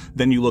close.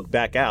 Then you look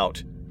back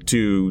out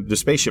to the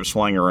spaceships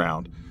flying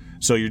around.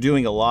 So you're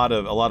doing a lot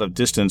of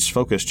distance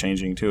focus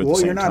changing too.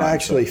 Well, you're not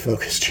actually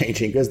focus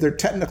changing because they're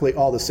technically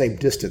all the same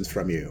distance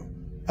from you,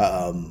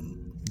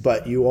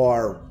 but you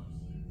are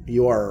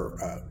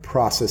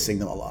processing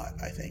them a lot.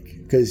 I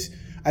think because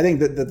I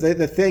think that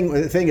the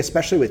thing,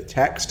 especially with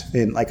text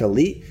in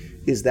Elite,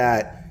 is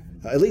that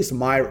at least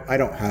I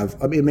don't have.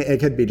 I mean, it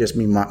could be just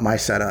me, my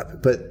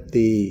setup, but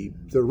the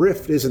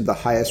Rift isn't the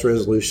highest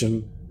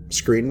resolution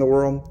screen in the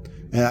world,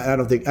 and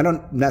I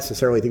don't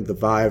necessarily think the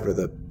Vive or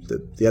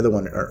the other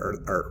one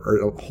are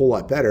a whole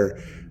lot better,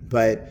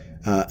 but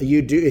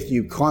you do, if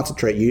you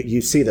concentrate,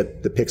 you see the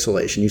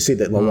pixelation, you see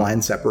the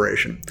line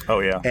separation.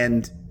 Oh yeah.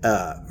 And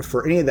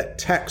for any of that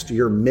text,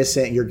 you're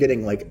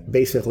getting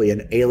basically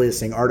an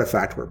aliasing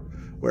artifact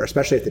where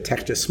especially if the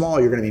text is small,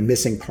 you're going to be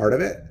missing part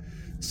of it.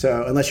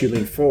 So unless you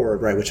lean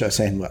forward, right, which I was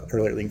saying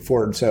earlier, lean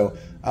forward. So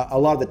a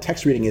lot of the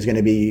text reading is going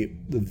to be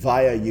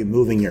via you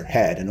moving your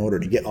head in order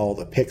to get all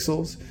the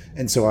pixels.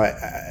 And so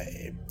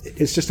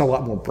it's just a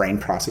lot more brain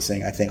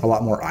processing, I think, a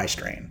lot more eye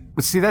strain.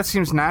 But see, that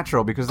seems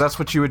natural because that's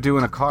what you would do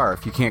in a car.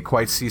 If you can't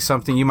quite see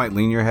something, you might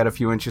lean your head a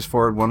few inches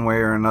forward one way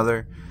or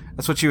another.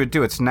 That's what you would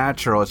do. It's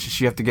natural. It's just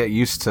you have to get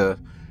used to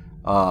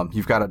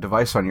you've got a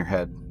device on your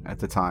head at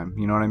the time.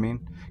 You know what I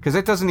mean? because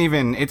it doesn't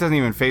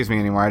even faze me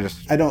anymore.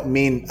 I don't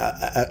mean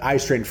eye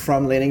strain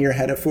from leaning your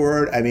head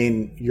forward. I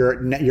mean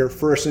your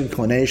first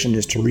inclination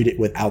is to read it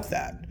without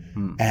that,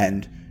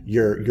 and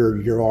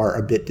you are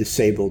a bit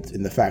disabled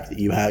in the fact that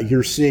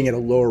you're seeing at a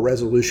lower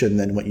resolution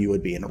than what you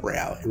would be in a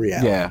reality.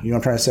 Yeah. You know what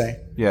I'm trying to say?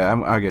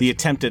 Yeah, I get the you.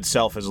 attempt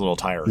itself is a little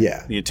tiring.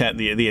 Yeah. The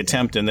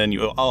attempt, and then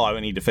I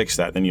need to fix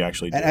that. Then you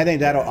actually do. And I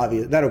think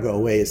that'll go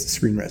away as the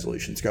screen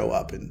resolutions go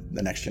up in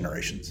the next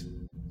generations.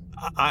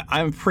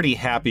 I'm pretty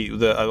happy.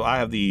 I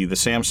have the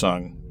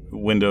Samsung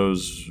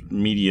Windows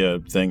Media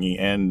thingy,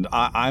 and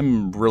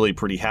I'm really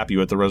pretty happy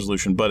with the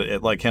resolution.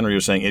 But like Henry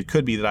was saying, it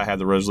could be that I had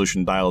the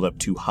resolution dialed up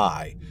too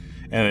high.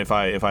 And if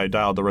I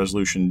dialed the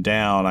resolution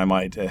down, I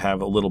might have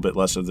a little bit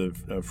less of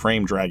the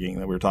frame dragging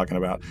that we were talking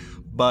about.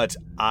 But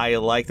I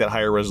like that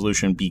higher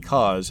resolution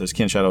because, as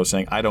Ken Shadow was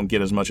saying, I don't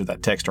get as much of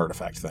that text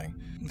artifact thing.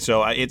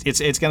 So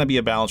it's going to be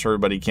a balance where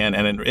everybody can,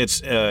 and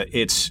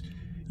it's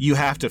you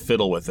have to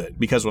fiddle with it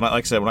because when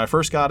I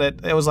first got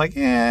it, it was like,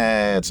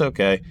 it's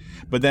okay.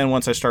 But then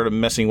once I started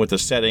messing with the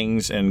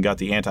settings and got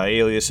the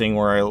anti-aliasing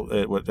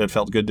where it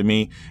felt good to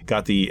me,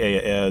 got the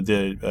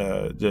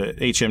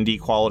HMD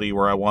quality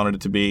where I wanted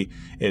it to be,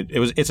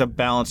 it's a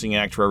balancing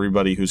act for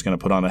everybody who's going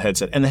to put on a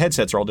headset, and the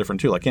headsets are all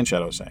different too, like Ken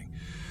Shadow was saying.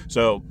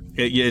 So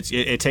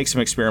it takes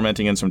some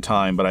experimenting and some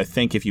time, but I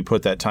think if you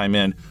put that time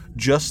in,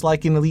 just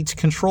like in Elite's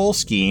control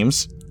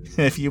schemes,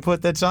 if you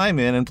put the time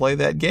in and play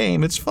that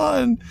game, it's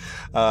fun.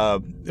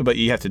 But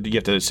you have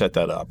to set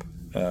that up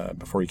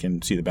before you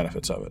can see the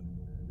benefits of it.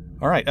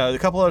 All right, a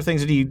couple other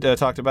things that he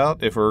talked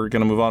about, if we're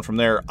going to move on from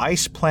there.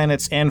 Ice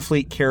planets and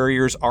fleet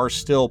carriers are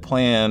still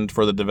planned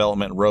for the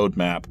development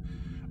roadmap,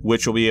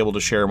 which we'll be able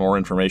to share more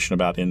information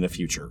about in the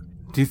future.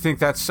 Do you think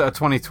that's a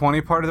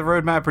 2020 part of the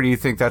roadmap, or do you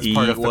think that's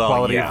part of the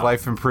quality of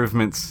life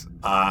improvements? The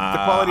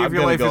quality of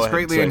your life is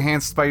greatly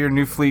enhanced by your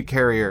new fleet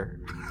carrier.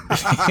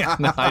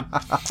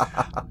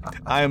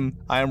 I'm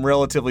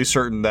relatively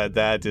certain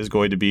that is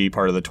going to be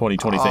part of the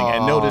 2020 thing.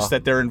 And notice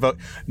that they're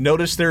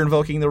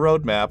invoking the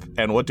roadmap.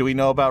 And what do we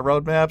know about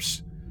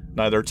roadmaps?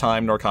 Neither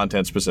time nor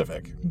content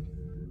specific.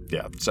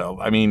 Yeah. So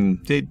I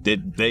mean,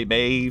 they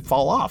may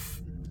fall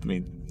off. I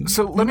mean.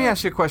 So let me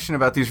ask you a question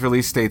about these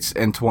release dates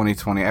in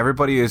 2020.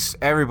 Everybody is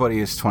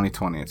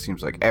 2020. It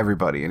seems like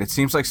everybody, and it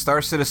seems like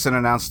Star Citizen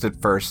announced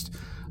it first.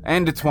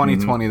 End of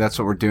 2020, that's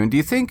what we're doing. Do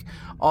you think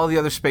all the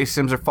other space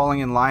sims are falling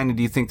in line, and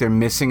do you think they're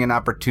missing an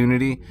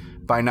opportunity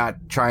by not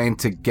trying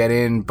to get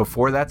in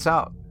before that's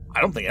out?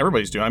 I don't think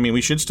everybody's doing. I mean,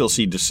 we should still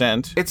see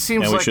Descent. It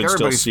seems like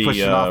everybody's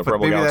pushing off, but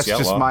maybe that's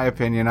just my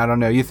opinion. I don't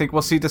know. You think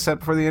we'll see Descent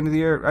before the end of the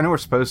year? I know we're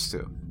supposed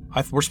to.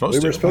 We're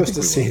supposed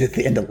to see it at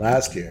the end of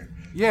last year.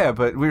 Yeah,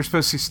 but we were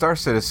supposed to see Star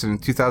Citizen in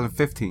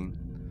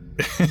 2015.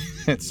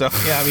 So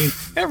yeah, I mean,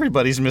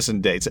 everybody's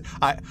missing dates.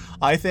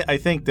 I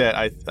think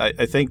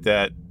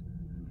that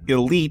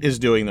Elite is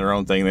doing their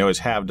own thing. They always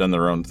have done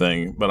their own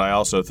thing, but I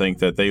also think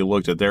that they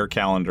looked at their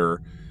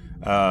calendar,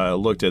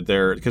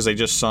 because they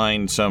just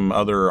signed some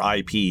other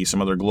IP,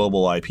 some other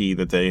global IP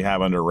that they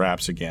have under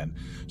wraps again.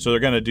 So they're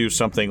going to do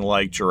something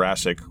like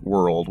Jurassic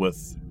World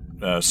with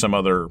some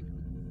other,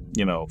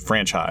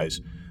 franchise.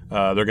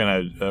 They're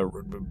going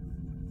to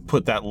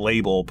put that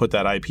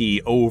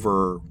IP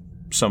over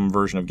some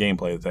version of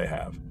gameplay that they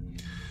have.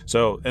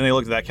 So, and they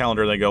look at that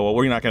calendar and they go, well,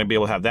 we're not going to be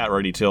able to have that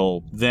ready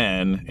till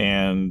then,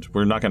 and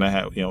we're not going to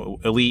have,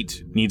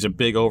 Elite needs a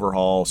big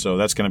overhaul, so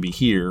that's going to be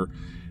here.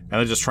 And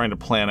they're just trying to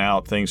plan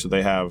out things so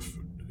they have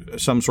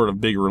some sort of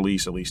big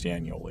release at least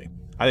annually.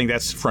 I think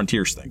that's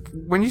Frontier's thing.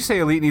 When you say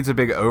Elite needs a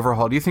big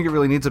overhaul, do you think it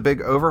really needs a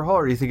big overhaul,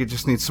 or do you think it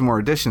just needs some more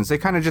additions? They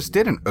kind of just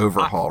did an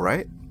overhaul,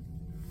 right?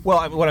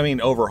 Well, what I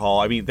mean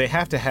overhaul, they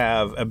have to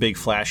have a big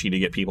flashy to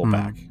get people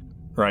back,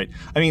 right?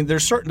 I mean,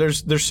 there's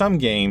some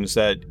games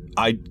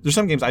I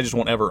just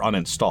won't ever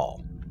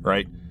uninstall,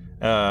 right?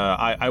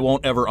 I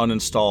won't ever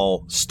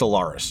uninstall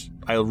Stellaris.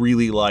 I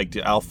really liked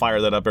it. I'll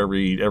fire that up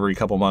every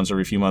couple months,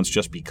 every few months,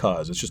 just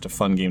because it's just a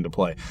fun game to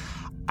play.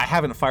 I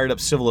haven't fired up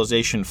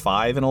Civilization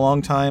 5 in a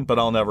long time, but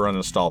I'll never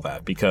uninstall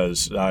that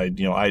because I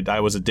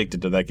was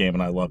addicted to that game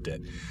and I loved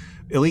it.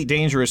 Elite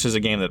Dangerous is a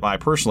game that I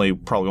personally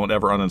probably won't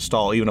ever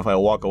uninstall, even if I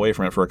walk away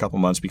from it for a couple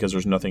months because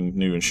there's nothing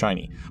new and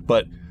shiny.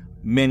 But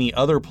many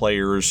other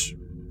players,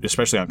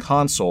 especially on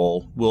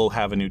console, will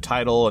have a new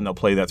title and they'll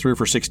play that through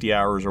for 60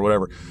 hours or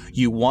whatever.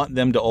 You want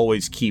them to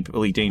always keep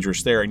Elite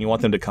Dangerous there and you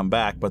want them to come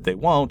back, but they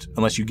won't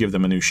unless you give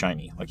them a new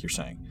shiny, like you're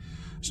saying.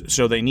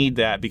 So they need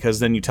that because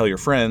then you tell your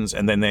friends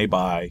and then they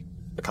buy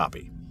a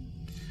copy.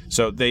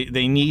 So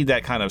they need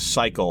that kind of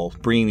cycle,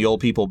 bringing the old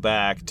people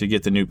back to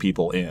get the new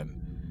people in.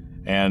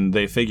 And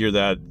they figure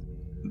that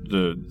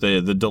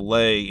the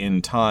delay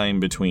in time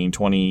between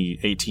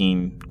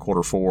 2018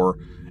 quarter 4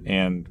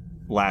 and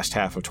last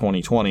half of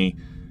 2020,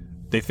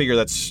 they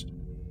figure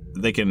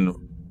they can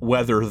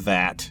weather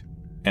that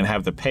and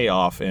have the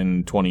payoff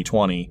in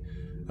 2020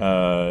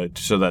 so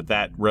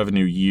that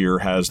revenue year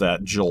has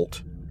that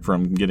jolt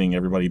from getting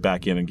everybody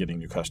back in and getting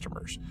new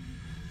customers.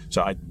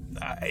 So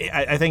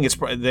I think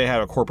they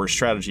have a corporate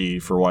strategy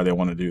for why they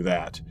want to do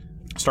that.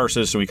 Star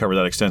Citizen, we covered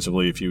that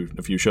extensively a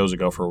few shows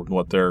ago for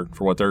what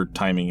their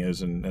timing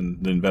is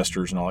and the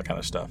investors and all that kind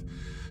of stuff.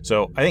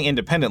 So I think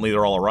independently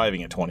they're all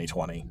arriving at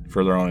 2020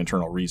 for their own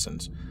internal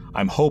reasons.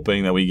 I'm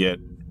hoping that we get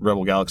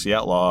Rebel Galaxy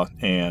Outlaw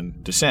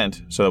and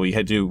Descent so that we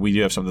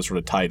do have something to sort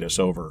of tide us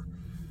over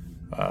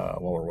while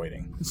we're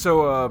waiting.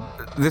 So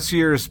this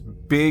year's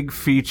big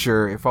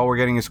feature, if all we're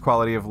getting is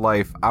quality of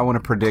life, I want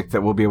to predict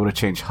that we'll be able to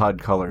change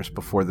HUD colors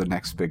before the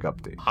next big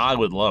update. I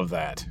would love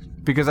that.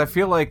 Because I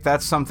feel like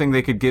that's something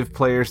they could give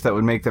players that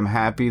would make them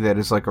happy, that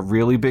is like a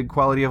really big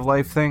quality of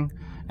life thing.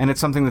 And it's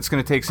something that's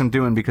going to take some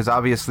doing because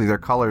obviously their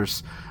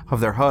colors of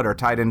their HUD are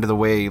tied into the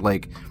way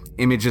like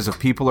images of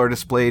people are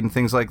displayed and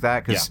things like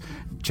that. Because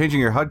changing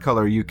your HUD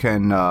color, you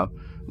can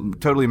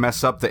totally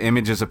mess up the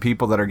images of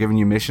people that are giving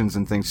you missions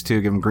and things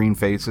too, give them green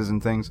faces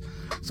and things.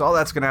 So all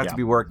that's going to have to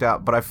be worked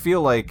out. But I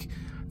feel like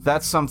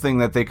that's something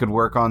that they could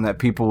work on that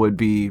people would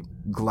be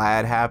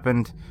glad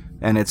happened.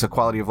 And it's a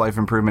quality of life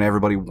improvement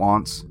everybody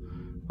wants.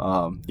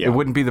 It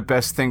wouldn't be the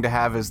best thing to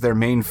have as their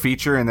main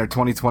feature in their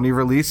 2020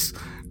 release,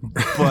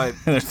 but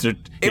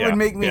it would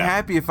make me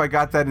happy if I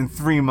got that in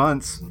 3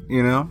 months,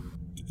 you know?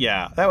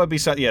 Yeah, that would be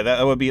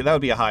that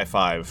would be a high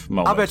five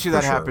moment. I'll bet you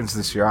that happens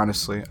this year,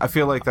 honestly. I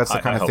feel like that's the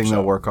kind of thing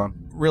they'll work on.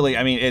 Really,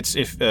 I mean, it's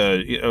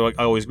we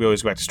always go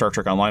back to Star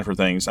Trek Online for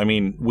things. I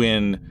mean,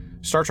 when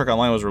Star Trek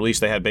Online was released,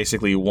 they had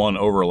basically one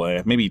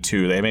overlay, maybe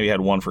two. They maybe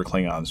had one for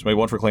Klingons, maybe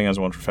one for Klingons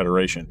and one for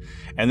Federation.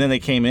 And then they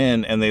came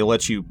in and they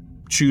let you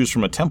choose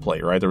from a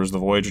template, right? There was the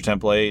Voyager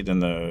template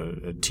and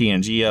the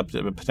TNG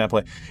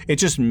template. It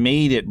just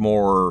made it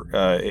more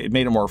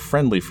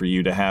friendly for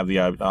you to have the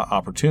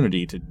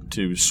opportunity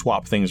to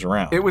swap things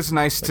around. It was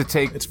nice to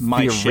take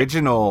the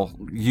original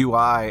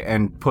UI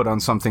and put on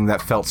something that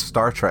felt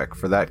Star Trek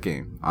for that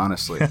game,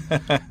 honestly.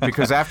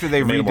 Because after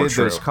they redid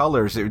those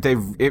colors,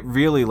 it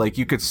really, like,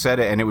 you could set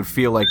it and it would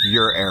feel like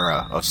your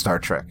era of Star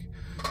Trek.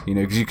 You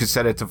know, because you could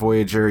set it to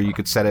Voyager, you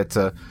could set it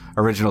to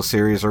original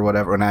series or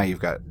whatever. Now you've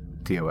got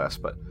TOS,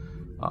 but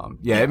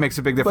it makes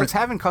a big difference.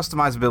 Having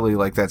customizability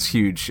like that's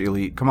huge,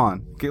 Elite. Come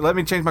on, let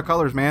me change my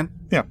colors, man.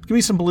 Yeah, give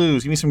me some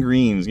blues, give me some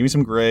greens, give me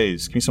some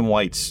grays, give me some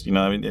whites. You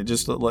know, I mean,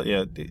 just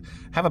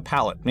have a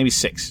palette, maybe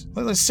six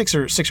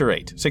or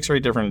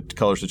eight different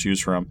colors to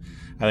choose from.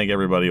 I think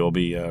everybody will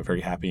be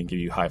very happy and give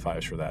you high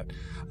fives for that.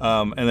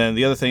 And then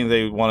the other thing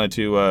they wanted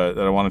to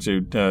that I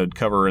wanted to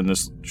cover in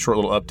this short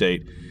little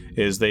update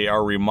is they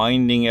are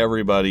reminding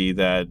everybody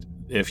that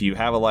if you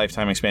have a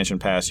lifetime expansion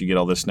pass, you get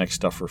all this next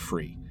stuff for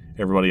free.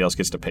 Everybody else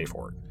gets to pay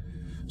for it.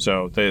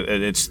 So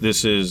this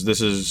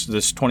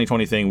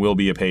 2020 thing will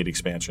be a paid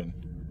expansion,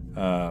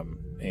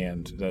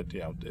 and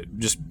that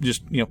just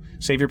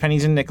save your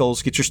pennies and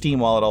nickels, get your Steam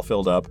wallet all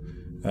filled up,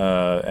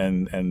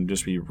 and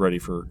just be ready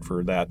for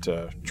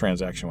that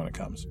transaction when it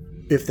comes.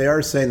 If they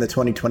are saying the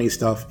 2020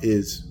 stuff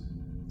is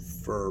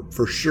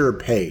for sure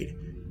paid,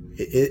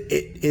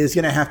 it is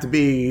going to have to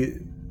be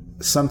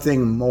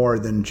something more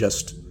than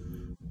just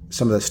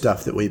some of the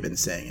stuff that we've been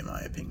saying, in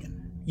my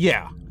opinion.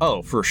 Yeah.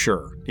 Oh, for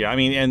sure. Yeah. I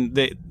mean,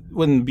 and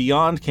when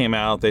Beyond came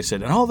out, they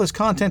said, and all this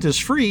content is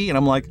free. And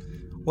I'm like,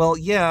 well,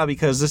 yeah,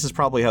 because this is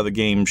probably how the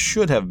game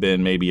should have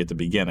been maybe at the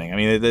beginning. I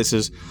mean, this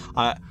is,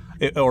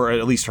 or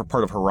at least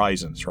part of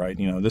Horizons, right?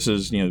 You know, this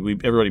is,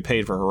 everybody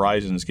paid for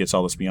Horizons gets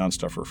all this Beyond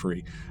stuff for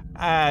free.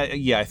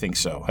 Yeah, I think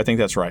so. I think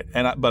that's right.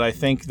 But I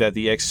think that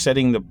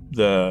setting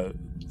the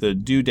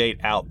due date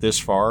out this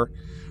far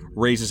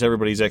raises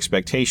everybody's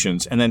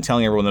expectations, and then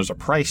telling everyone there's a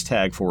price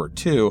tag for it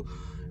too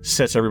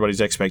sets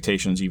everybody's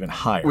expectations even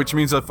higher. Which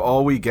means if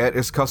all we get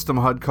is custom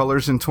HUD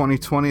colors in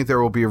 2020,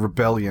 there will be a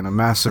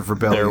massive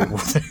rebellion.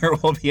 There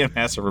will be a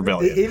massive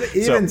rebellion.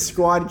 Even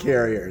squad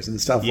carriers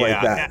and stuff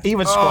like that.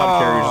 Even squad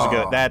carriers is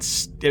good.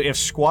 That's if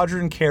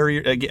squadron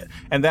carrier,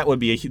 and that would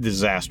be a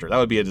disaster. That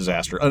would be a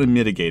disaster,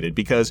 unmitigated,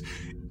 because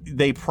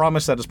they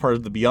promised that as part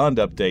of the Beyond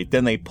update,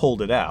 then they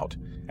pulled it out.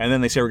 And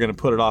then they say we're going to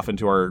put it off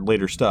into our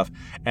later stuff.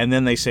 And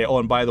then they say, oh,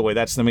 and by the way,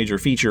 that's the major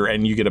feature,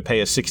 and you get to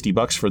pay us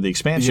 $60 for the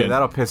expansion. Yeah,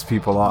 that'll piss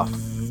people off.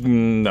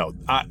 No,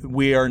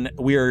 we are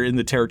in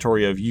the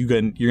territory of you're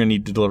going to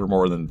need to deliver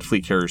more than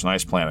fleet carriers and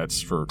ice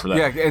planets for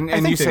that. Yeah,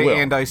 and you say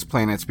and ice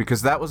planets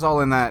because that was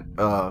all in that.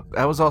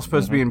 That was all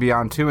supposed to be in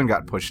Beyond 2 and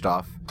got pushed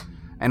off.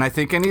 And I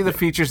think any of the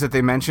features that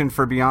they mentioned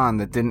for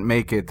Beyond that didn't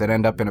make it, that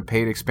end up in a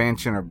paid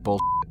expansion, are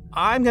bullshit.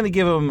 I'm going to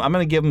give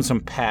them some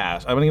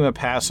pass. I'm going to give them a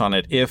pass on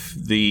it if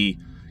the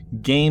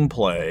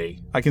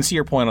gameplay, I can see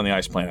your point on the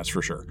ice planets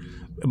for sure,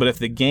 but if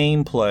the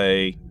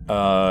gameplay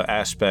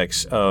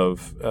aspects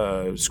of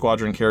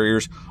squadron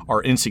carriers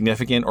are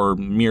insignificant or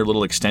mere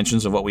little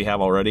extensions of what we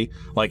have already,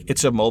 like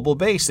it's a mobile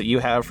base that you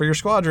have for your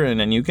squadron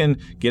and you can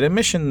get a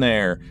mission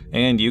there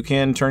and you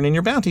can turn in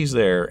your bounties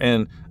there,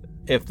 and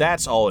if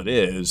that's all it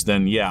is,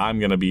 then yeah, I'm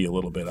going to be a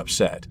little bit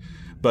upset.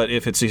 But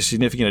if it's a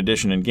significant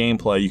addition in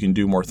gameplay, you can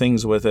do more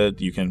things with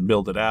it, you can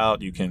build it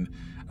out, you can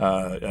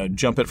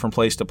jump it from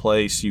place to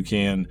place. You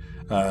can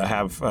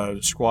have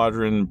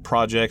squadron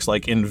projects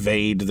like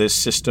invade this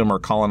system or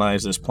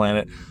colonize this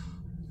planet.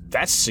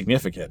 That's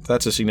significant.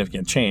 That's a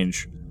significant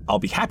change. I'll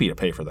be happy to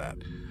pay for that.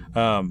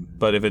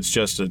 But if it's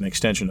just an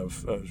extension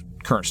of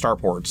current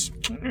starports,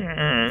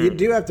 you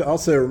do have to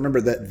also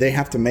remember that they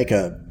have to make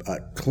a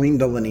clean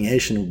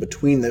delineation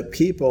between the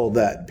people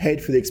that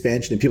paid for the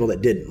expansion and people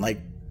that didn't, like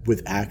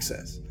with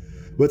access.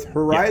 With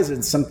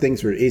Horizon, some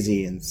things were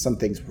easy and some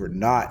things were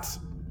not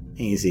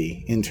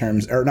easy in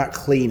terms, or not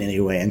clean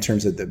anyway, in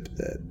terms of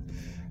the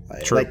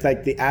like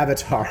the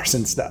avatars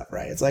and stuff,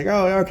 right? It's like,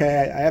 oh,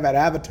 okay, I have an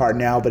avatar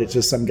now, but it's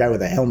just some guy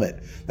with a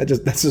helmet.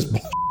 That's just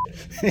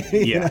bullshit.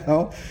 You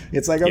know?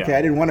 It's like, okay,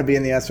 I didn't want to be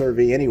in the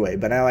SRV anyway,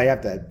 but now I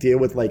have to deal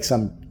with like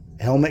some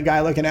helmet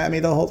guy looking at me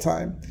the whole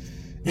time.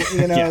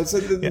 You know,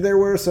 there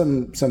were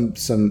some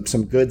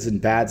goods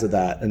and bads of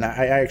that, and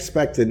I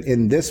expect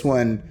in this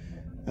one,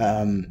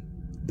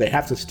 they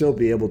have to still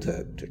be able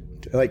to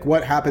like,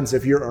 what happens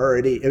if you're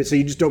already, so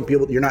you just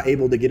you're not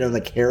able to get on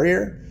the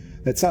carrier?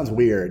 That sounds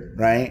weird,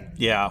 right?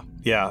 Yeah,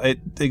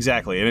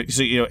 exactly. And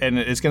and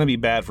it's going to be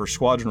bad for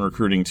squadron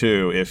recruiting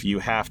too if you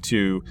have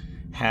to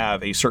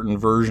have a certain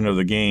version of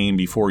the game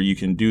before you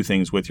can do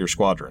things with your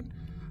squadron.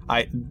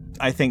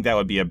 I think that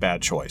would be a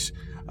bad choice.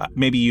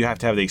 Maybe you have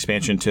to have the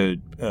expansion to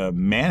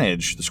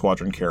manage the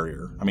squadron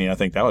carrier. I mean, I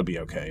think that would be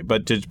okay.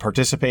 But to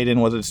participate in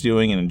what it's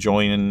doing and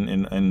join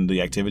in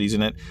the activities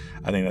in it,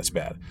 I think that's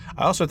bad.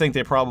 I also think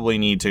they probably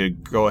need to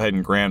go ahead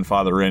and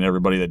grandfather in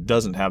everybody that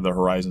doesn't have the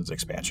Horizons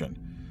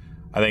expansion.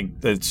 I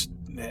think that's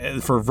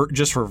for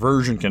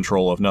version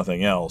control, if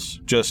nothing else.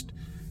 Just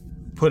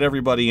put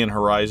everybody in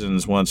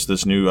Horizons once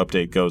this new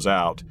update goes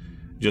out.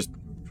 Just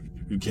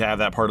have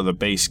that part of the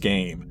base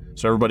game,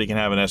 so everybody can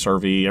have an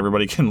SRV.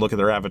 Everybody can look at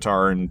their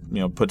avatar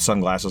and put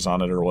sunglasses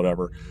on it or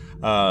whatever,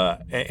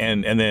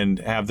 and then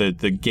have the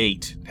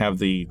gate, have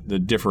the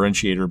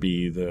differentiator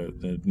be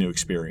the new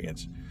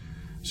experience.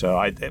 So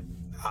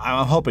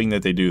I'm hoping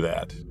that they do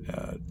that,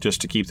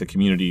 just to keep the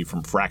community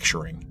from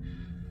fracturing.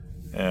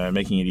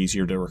 Making it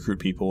easier to recruit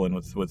people and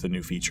with the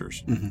new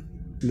features.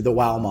 Mm-hmm. The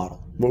WoW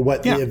model.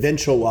 The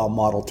eventual WoW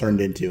model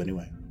turned into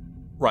anyway.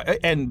 Right.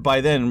 And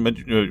by then,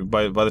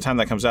 by the time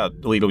that comes out,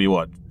 Elite will be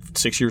what?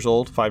 6 years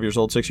old? 5 years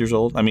old? 6 years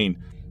old? I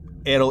mean,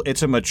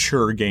 it's a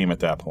mature game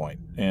at that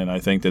point. And I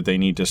think that they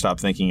need to stop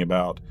thinking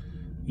about,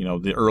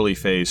 the early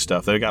phase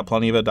stuff. They've got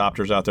plenty of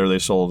adopters out there. They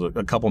sold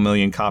a couple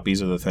million copies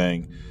of the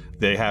thing.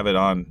 They have it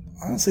on.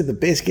 Honestly, the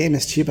base game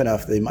is cheap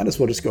enough. They might as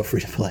well just go free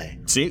to play.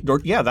 See,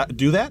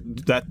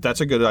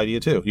 that's a good idea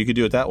too. You could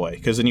do it that way,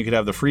 because then you could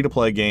have the free to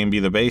play game be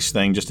the base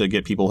thing just to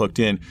get people hooked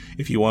in.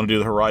 If you want to do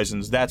the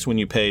Horizons, that's when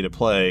you pay to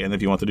play, and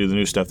if you want to do the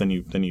new stuff, then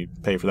you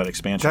pay for that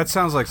expansion. That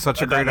sounds like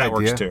such a great idea.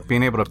 Works too.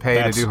 Being able to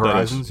pay to do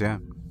Horizons,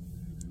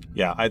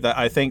 yeah.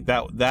 I think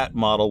that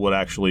model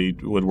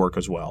would work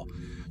as well.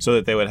 So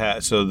that they would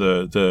have,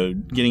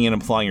 the getting in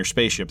and flying your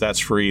spaceship, that's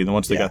free. And then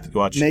once they got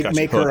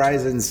make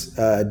Horizons,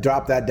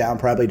 drop that down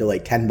probably to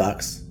like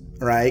 $10,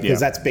 right?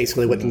 Because that's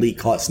basically what Elite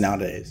costs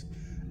nowadays.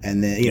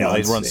 And then they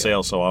run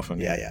sales so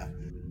often. Yeah.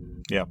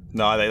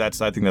 No, I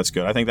think that's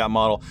good. I think that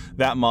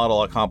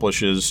model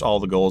accomplishes all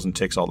the goals and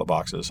ticks all the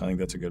boxes. I think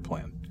that's a good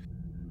plan.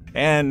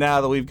 And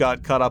now that we've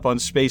got caught up on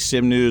space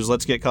sim news,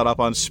 let's get caught up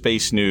on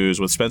space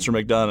news with Spencer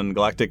McDunn and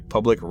Galactic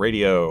Public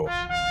Radio.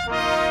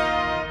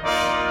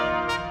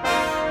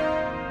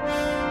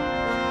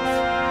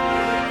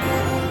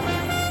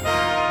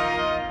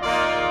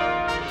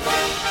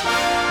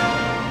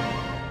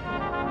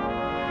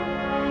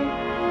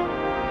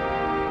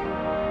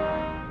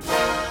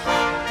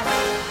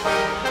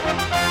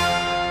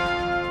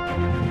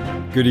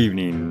 Good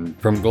evening.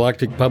 From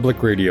Galactic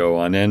Public Radio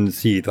on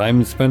NSEATH,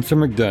 I'm Spencer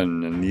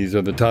McDunn, and these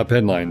are the top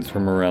headlines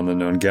from around the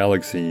known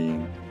galaxy.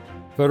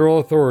 Federal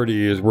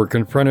authorities were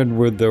confronted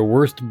with the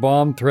worst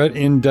bomb threat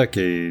in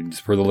decades.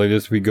 For the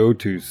latest, we go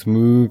to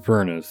Smooth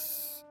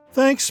Furnace.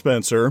 Thanks,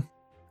 Spencer.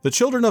 The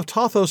children of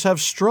Tothos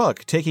have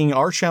struck, taking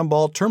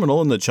Archambault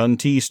Terminal in the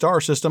Chun-Ti star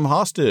system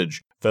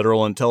hostage.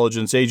 Federal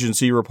Intelligence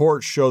Agency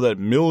reports show that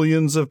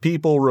millions of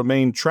people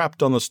remain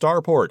trapped on the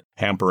starport,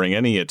 hampering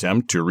any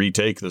attempt to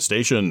retake the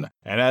station.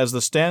 And as the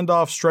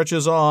standoff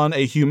stretches on,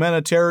 a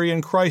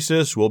humanitarian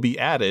crisis will be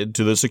added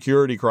to the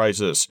security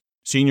crisis.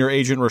 Senior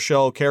Agent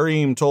Rochelle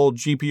Karim told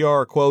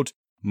GPR, quote,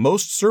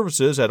 "Most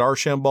services at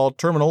Archambault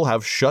Terminal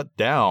have shut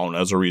down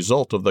as a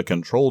result of the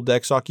control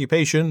deck's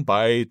occupation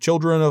by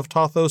Children of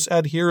Tothos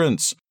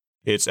adherents.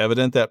 It's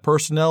evident that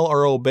personnel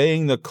are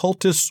obeying the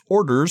cultists'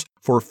 orders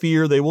for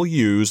fear they will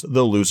use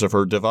the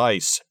Lucifer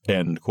device."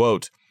 End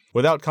quote.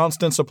 Without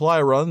constant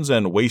supply runs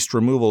and waste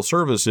removal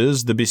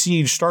services, the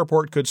besieged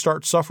starport could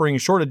start suffering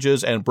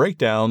shortages and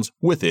breakdowns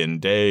within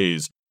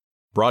days.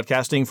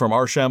 Broadcasting from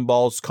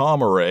Archambault's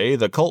comm array,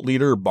 the cult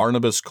leader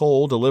Barnabas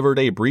Cole delivered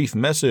a brief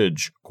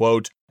message.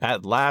 Quote,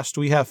 "At last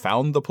we have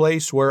found the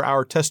place where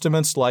our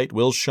testament's light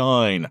will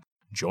shine.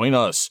 Join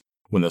us.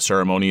 When the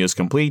ceremony is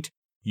complete,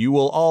 you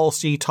will all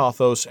see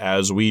Tothos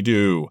as we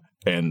do."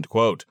 End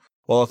quote.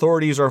 While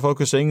authorities are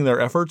focusing their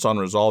efforts on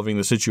resolving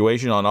the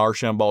situation on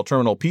Archambault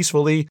Terminal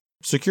peacefully,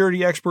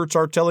 security experts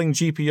are telling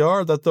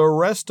GPR that the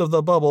rest of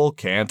the bubble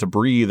can't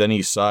breathe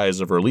any sighs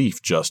of relief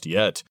just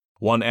yet.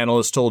 One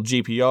analyst told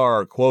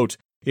GPR, quote,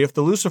 if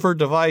the Lucifer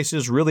device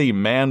is really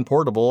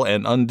man-portable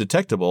and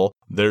undetectable,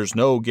 there's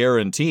no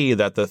guarantee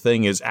that the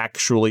thing is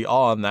actually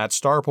on that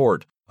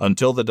starport.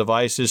 Until the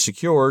device is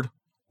secured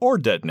or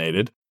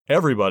detonated,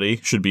 everybody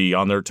should be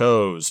on their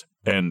toes.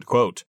 End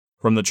quote.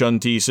 From the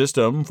Chun-Ti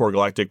system for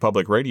Galactic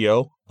Public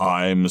Radio,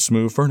 I'm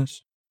Smooth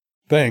Furnace.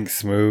 Thanks,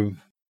 Smooth.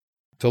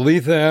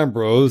 Talitha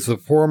Ambrose, the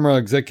former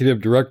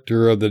executive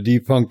director of the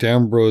defunct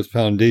Ambrose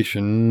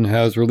Foundation,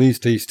 has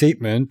released a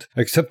statement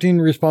accepting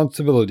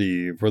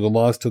responsibility for the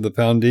loss of the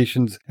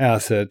Foundation's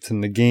assets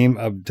in the game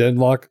of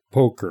deadlock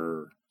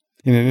poker.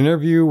 In an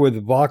interview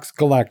with Vox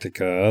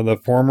Galactica, the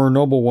former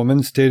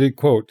noblewoman stated,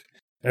 quote,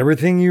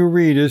 "Everything you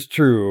read is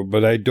true,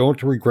 but I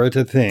don't regret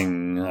a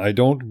thing. I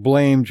don't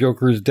blame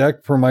Joker's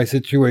deck for my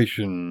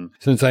situation,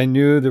 since I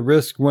knew the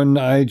risk when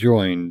I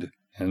joined."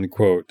 End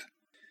quote.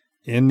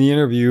 In the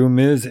interview,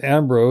 Ms.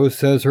 Ambrose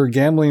says her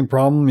gambling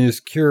problem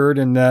is cured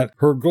and that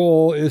her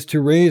goal is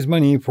to raise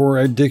money for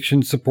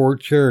addiction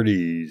support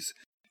charities.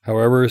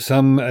 However,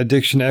 some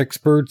addiction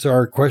experts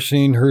are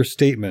questioning her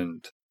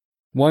statement.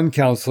 One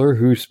counselor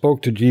who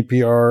spoke to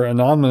GPR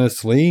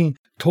anonymously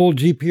told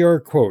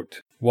GPR,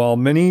 quote, "While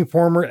many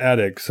former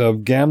addicts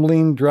of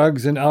gambling,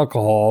 drugs, and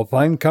alcohol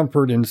find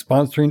comfort in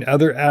sponsoring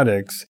other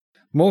addicts,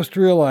 most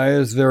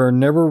realize they're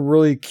never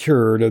really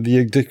cured of the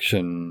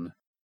addiction.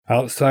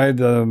 Outside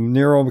the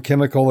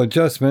neurochemical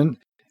adjustment,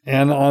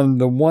 and on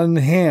the one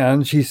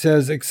hand, she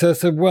says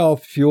excessive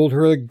wealth fueled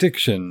her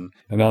addiction,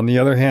 and on the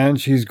other hand,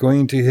 she's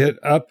going to hit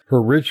up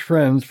her rich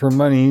friends for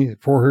money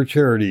for her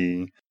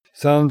charity.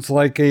 Sounds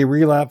like a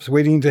relapse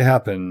waiting to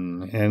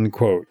happen." End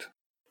quote.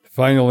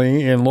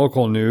 Finally, in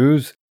local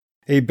news,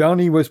 a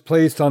bounty was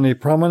placed on a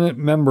prominent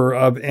member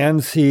of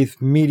Anseath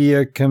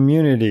media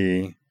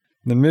community.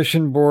 The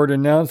mission board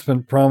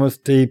announcement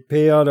promised a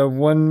payout of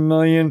 1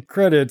 million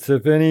credits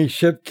if any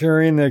ship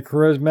carrying the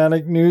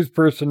charismatic news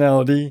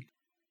personality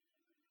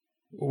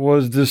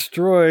was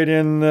destroyed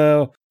in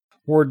the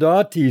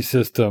Wardati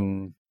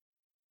system.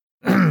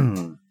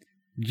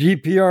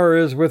 GPR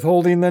is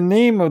withholding the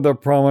name of the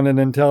prominent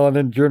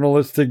intelligent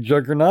journalistic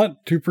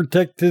juggernaut to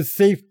protect his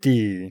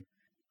safety.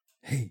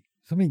 Hey,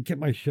 somebody get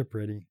my ship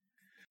ready.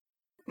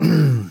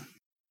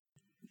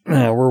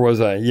 Where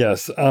was I?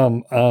 Yes.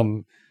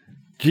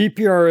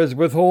 GPR is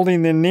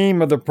withholding the name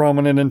of the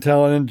prominent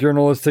intelligent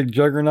journalistic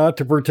juggernaut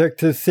to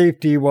protect his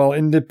safety while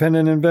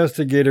independent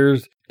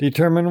investigators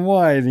determine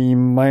why the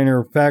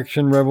minor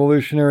faction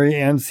revolutionary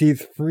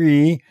Anseath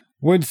Free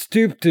would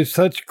stoop to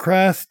such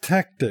crass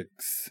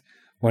tactics.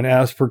 When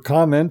asked for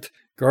comment,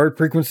 Guard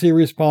Frequency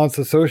Response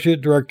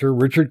Associate Director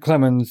Richard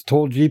Clemens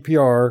told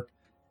GPR,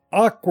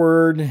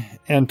 "Awkward,"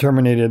 and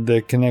terminated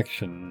the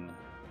connection.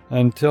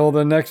 Until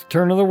the next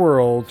turn of the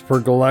world for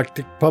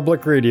Galactic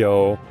Public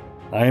Radio,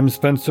 I am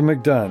Spencer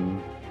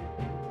McDunn.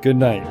 Good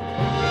night.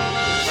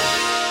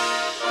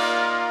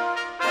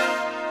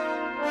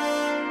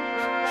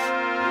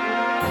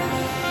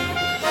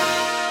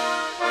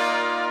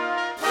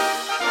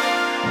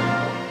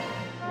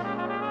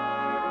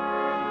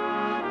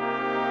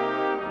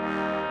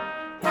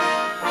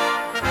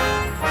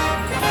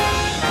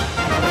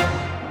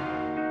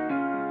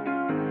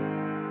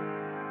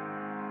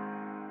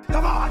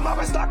 Come on,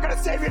 Mama's not gonna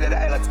save you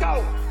today. Let's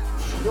go.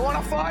 You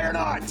wanna fly or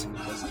not?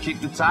 Let's kick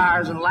the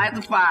tires and light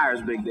the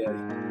fires, Big Daddy.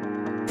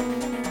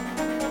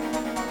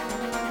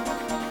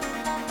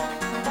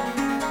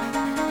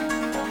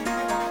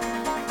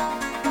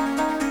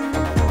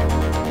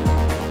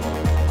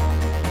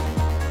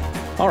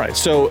 All right,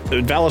 so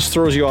Valis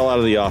throws you all out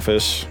of the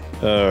office.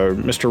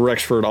 Mr.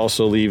 Rexford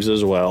also leaves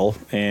as well,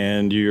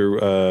 and you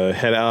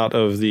head out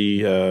of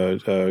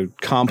the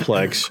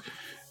complex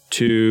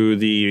to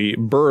the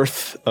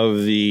berth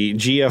of the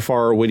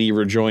GFR Witty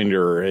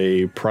Rejoinder,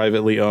 a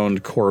privately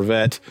owned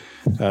Corvette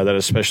that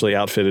is specially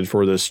outfitted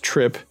for this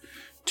trip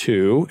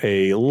to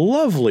a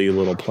lovely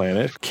little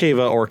planet,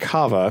 Kava or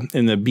Kava,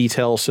 in the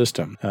Betel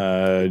system.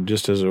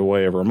 Just as a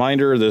way of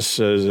reminder, this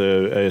is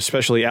a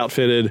specially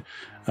outfitted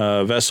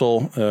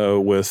vessel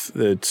with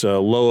its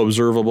low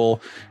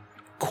observable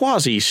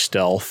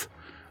quasi-stealth,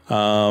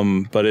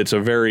 but it's a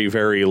very,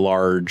 very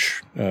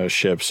large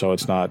ship, so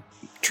it's not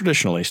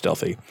traditionally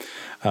stealthy,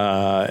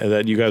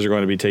 that you guys are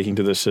going to be taking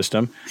to this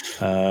system,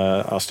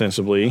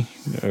 ostensibly,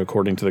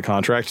 according to the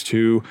contract,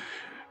 to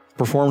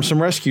perform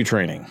some rescue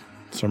training,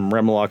 some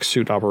Remlock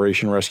suit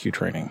operation rescue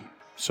training.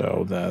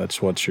 So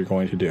that's what you're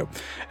going to do.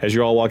 As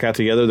you all walk out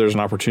together, there's an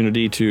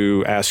opportunity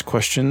to ask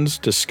questions,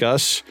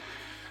 discuss,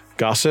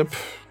 gossip,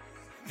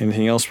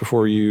 anything else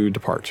before you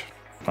depart.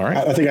 All right.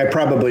 I think I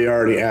probably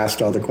already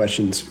asked all the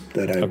questions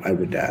that I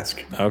would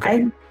ask.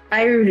 Okay.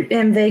 I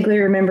am vaguely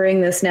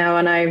remembering this now,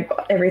 and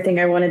everything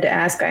I wanted to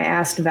ask, I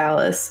asked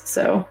Valis.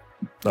 So,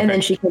 okay. And then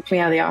she kicked me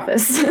out of the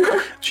office.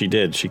 She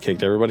did. She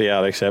kicked everybody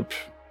out except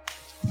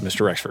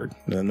Mr. Rexford.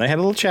 And then they had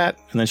a little chat,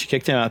 and then she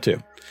kicked him out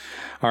too.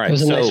 All right. It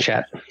was a nice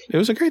chat. It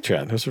was a great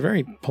chat. It was a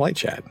very polite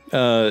chat.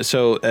 All right.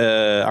 So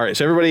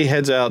everybody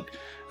heads out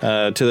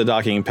to the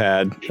docking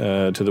pad,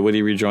 to the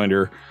Witty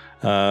Rejoinder.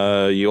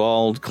 You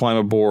all climb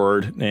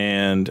aboard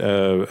and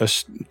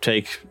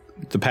take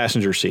the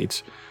passenger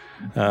seats.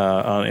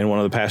 in one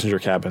of the passenger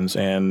cabins,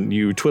 and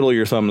you twiddle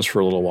your thumbs for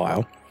a little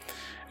while.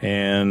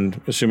 And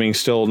assuming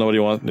still if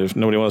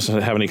nobody wants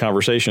to have any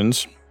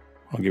conversations,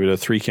 I'll give it a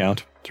 3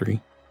 count. 3.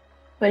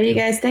 What do you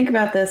guys think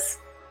about this?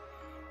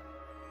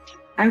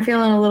 I'm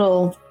feeling a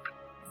little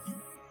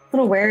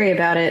wary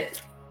about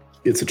it.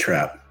 It's a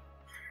trap.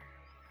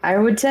 I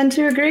would tend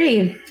to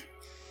agree.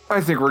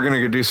 I think we're going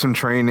to go do some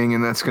training,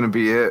 and that's going to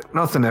be it.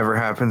 Nothing ever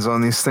happens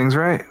on these things,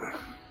 right?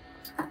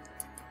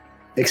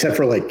 Except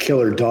for like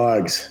killer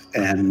dogs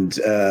and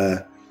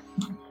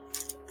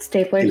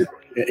Staplers.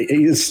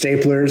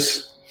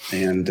 Staplers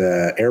and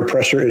air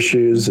pressure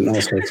issues and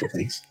all sorts of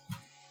things.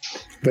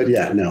 But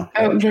yeah, no.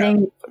 Oh,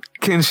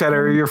 Kin Shadow,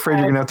 are you afraid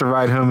you're going to have to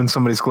ride home in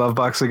somebody's glove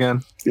box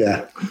again?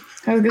 Yeah.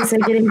 I was going to say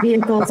getting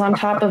vehicles on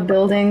top of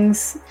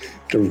buildings.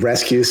 To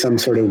rescue some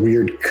sort of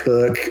weird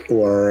cook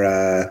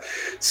or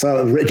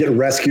get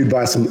rescued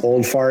by some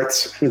old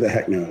farts. Who the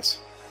heck knows?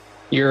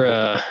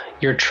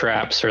 Your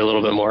traps are a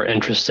little bit more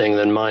interesting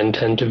than mine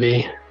tend to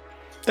be.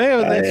 They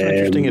have some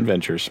interesting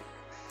adventures.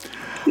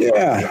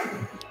 Yeah.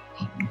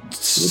 I'm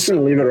just going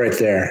to leave it right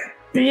there.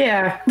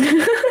 Yeah.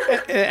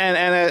 and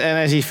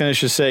as he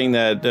finishes saying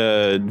that,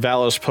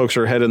 Valis pokes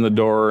her head in the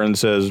door and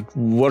says,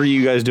 "What are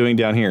you guys doing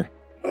down here?"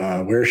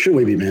 Where should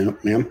we be,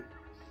 ma'am?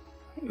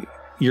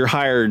 You're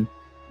hired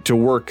to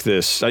work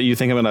this. You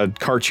think I'm going to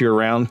cart you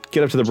around?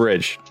 Get up to the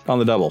bridge on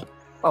the double.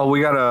 Oh,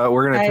 we're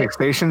going to take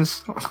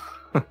stations?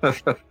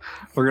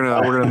 we're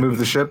gonna move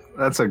the ship?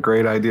 That's a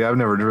great idea. I've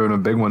never driven a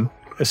big one.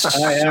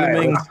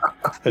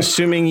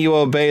 Assuming you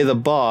obey the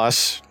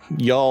boss,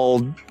 y'all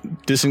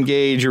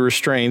disengage your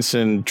restraints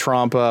and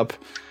tromp up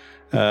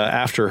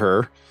after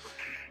her,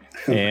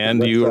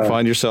 and you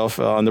find yourself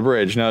on the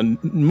bridge. Now,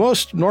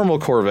 most normal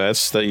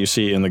Corvettes that you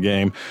see in the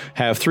game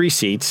have 3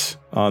 seats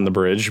on the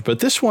bridge, but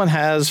this one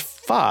has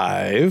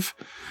 5.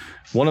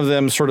 One of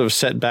them sort of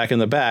set back in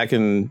the back,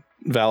 and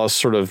Valis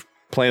sort of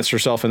plants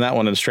herself in that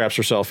one and straps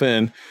herself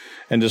in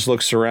and just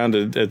looks around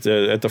at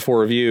the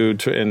 4 of you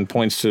and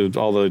points to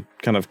all the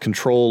kind of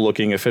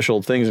control-looking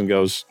official things and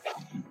goes,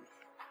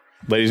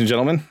 "Ladies and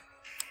gentlemen,"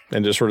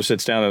 and just sort of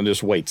sits down and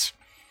just waits.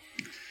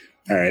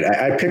 All right,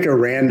 I pick a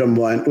random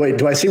one. Wait,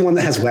 do I see one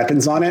that has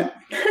weapons on it?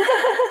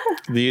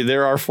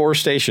 There are 4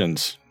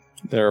 stations.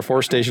 There are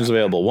 4 stations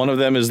available. One of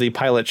them is the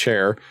pilot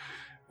chair,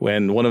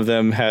 when one of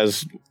them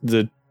has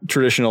the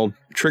traditional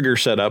trigger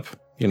setup,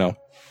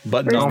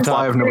 button on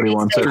top. If nobody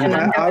wants it.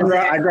 I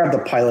grab the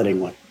piloting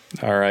one.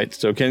 All right,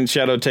 so Kin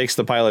Shadow takes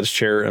the pilot's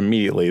chair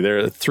immediately. There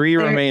are 3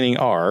 remaining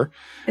are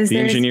the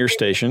engineer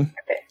station,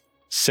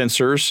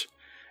 sensors,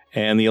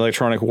 and the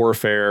electronic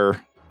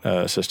warfare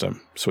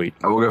system suite.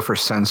 I will go for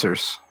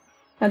sensors.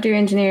 I'll do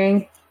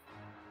engineering.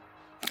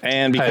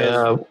 And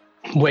because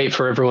wait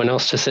for everyone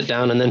else to sit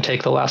down and then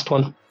take the last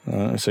one.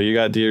 So you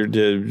got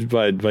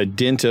by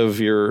dint of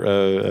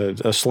your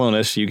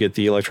slowness, you get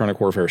the electronic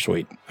warfare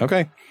suite.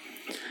 Okay.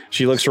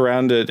 She looks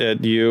around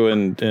at you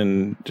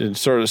and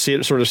sort of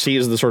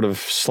sees the sort of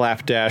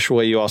slapdash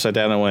way you all sat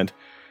down and went,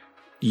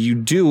 "You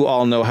do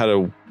all know how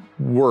to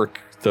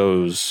work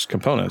those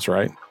components,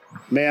 right?"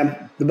 Ma'am,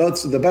 the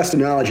best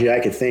analogy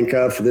I could think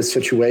of for this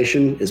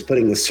situation is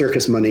putting the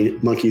circus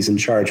monkeys in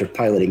charge of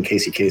piloting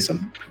Casey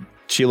Kasem.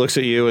 She looks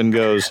at you and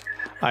goes,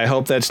 "I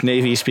hope that's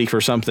Navy speak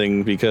for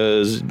something,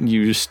 because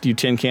you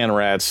tin can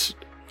rats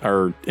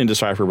are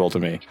indecipherable to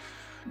me."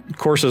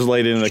 Course is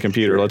laid in the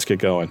computer. Let's get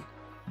going.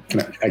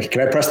 Can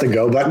I press the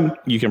go button?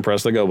 You can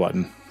press the go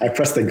button. I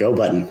press the go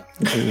button.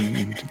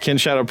 Kin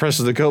Shadow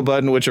presses the go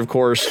button, which of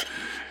course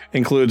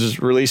includes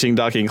releasing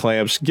docking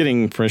clamps,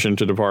 getting permission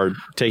to depart,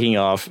 taking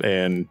off,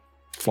 and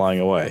flying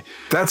away.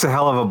 That's a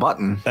hell of a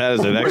button. That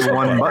is an excellent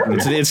one button.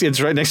 It's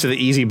right next to the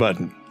easy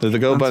button. The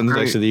go button's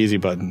next to the easy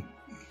button.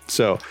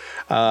 So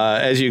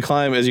as you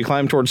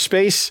climb towards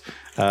space,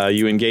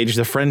 you engage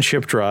the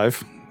friendship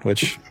drive,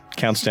 which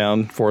counts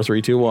down 4,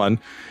 3, 2, 1.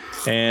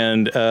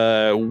 And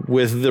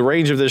with the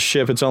range of this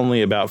ship, it's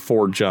only about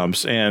 4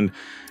 jumps. And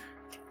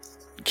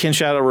Kin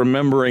Shadow,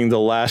 remembering the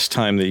last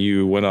time that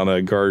you went on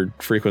a guard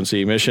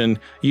frequency mission,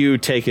 you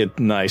take it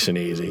nice and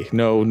easy.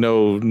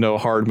 No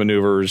hard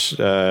maneuvers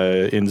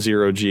in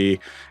 0G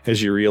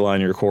as you realign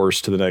your course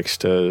to the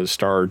next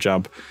star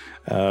jump.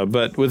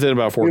 But within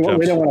about 4 jumps.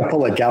 We don't want to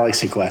pull a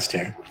Galaxy Quest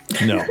here.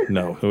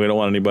 No. We don't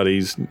want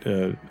anybody's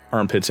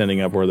armpits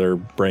ending up where their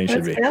brain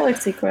should be.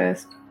 Galaxy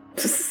Quest.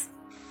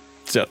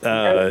 So,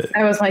 that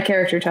was my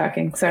character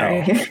talking.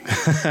 Sorry.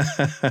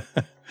 Oh.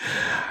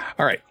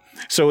 All right.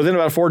 So within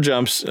about 4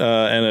 jumps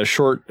and a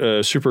short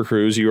super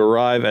cruise, you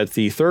arrive at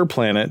the 3rd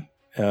planet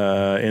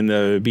in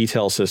the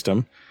BTEL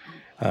system.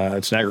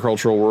 It's an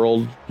agricultural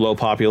world, low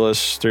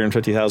populace,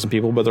 350,000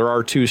 people, but there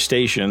are 2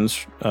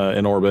 stations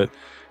in orbit,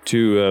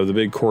 2 of the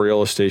big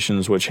Coriolis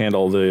stations, which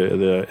handle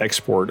the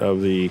export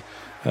of the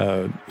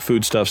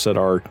foodstuffs that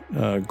are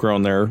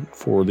grown there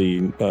for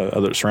the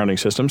other surrounding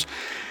systems.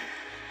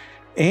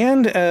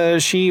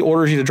 And she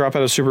orders you to drop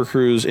out of Super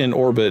Cruise in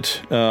orbit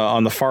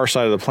on the far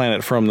side of the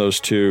planet from those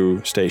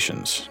 2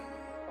 stations.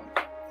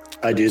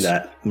 I do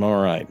that.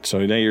 All right.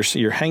 So now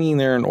you're hanging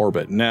there in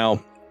orbit.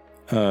 Now,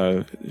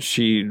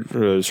 She you're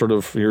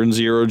in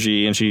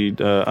 0G, and she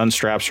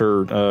unstraps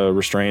her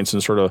restraints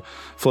and sort of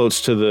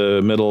floats to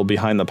the middle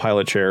behind the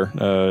pilot chair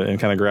and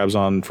kind of grabs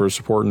on for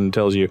support and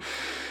tells you,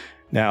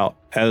 now,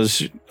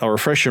 as I'll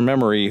refresh your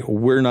memory,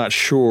 we're not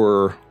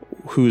sure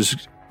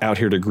who's out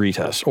here to greet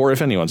us, or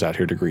if anyone's out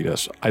here to greet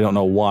us. I don't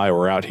know why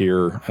we're out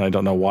here, and I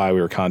don't know why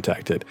we were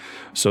contacted.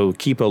 So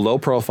keep a low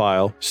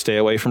profile, stay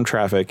away from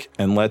traffic,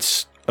 and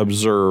let's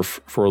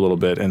observe for a little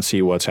bit and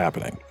see what's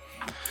happening.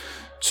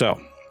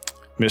 So,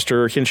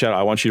 Mr. Kinshaw,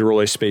 I want you to roll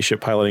a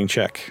spaceship piloting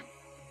check.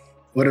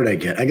 What did I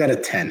get? I got a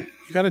 10.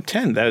 You got a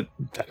 10. That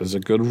is a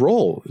good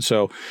roll.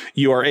 So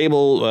you are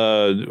able,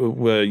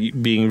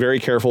 being very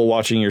careful,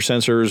 watching your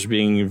sensors,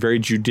 being very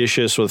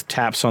judicious with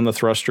taps on the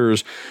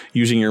thrusters,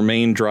 using your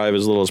main drive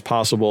as little as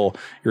possible.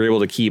 You're able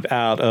to keep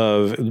out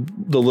of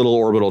the little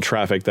orbital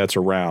traffic that's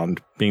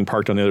around, being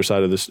parked on the other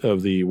side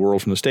of the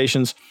world from the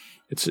stations.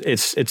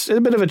 It's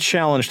a bit of a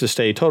challenge to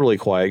stay totally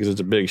quiet because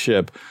it's a big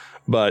ship,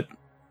 but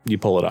you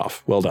pull it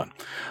off. Well done.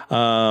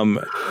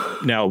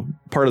 Now,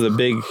 part of the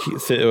big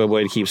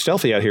way to keep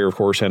stealthy out here, of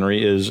course,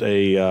 Henry, is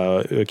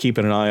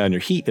keeping an eye on your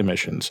heat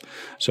emissions.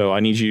 So I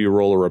need you to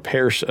roll a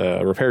repair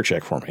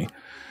check for me.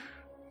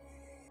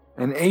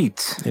 An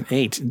 8. An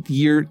 8.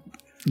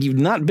 You've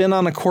not been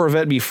on a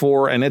Corvette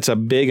before, and it's a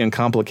big and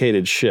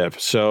complicated ship.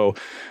 So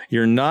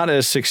you're not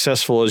as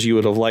successful as you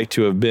would have liked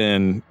to have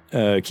been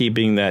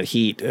keeping that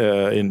heat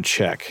in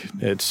check.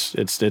 It's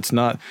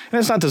not, and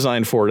it's not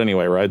designed for it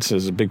anyway, right?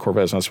 It's a big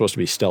Corvette. It's not supposed to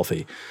be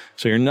stealthy.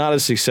 So you're not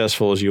as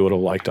successful as you would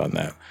have liked on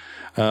that.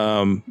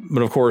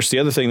 But of course, the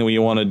other thing that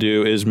you want to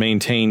do is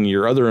maintain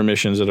your other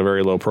emissions at a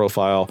very low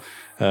profile.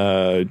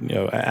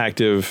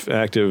 Active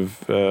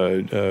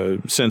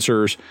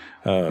sensors,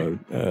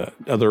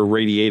 other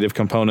radiative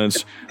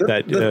components.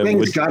 The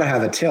thing's got to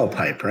have a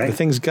tailpipe, right? The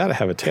thing's got to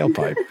have a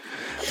tailpipe.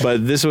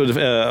 But this would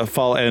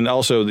fall, and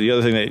also the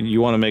other thing that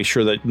you want to make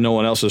sure that no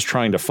one else is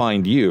trying to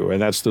find you,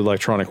 and that's the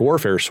electronic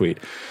warfare suite.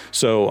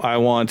 So I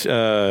want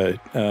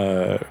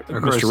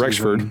Mr.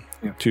 Rexford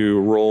to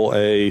roll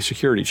a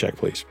security check,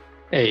 please.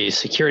 A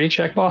security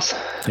check, boss?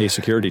 A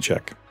security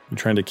check. I'm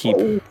trying to keep...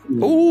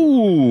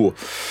 Ooh!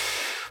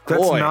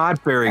 That's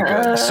not very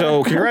good.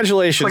 So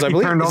congratulations. Like I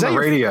believe turned on the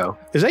radio.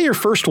 Is that your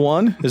first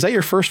one? It's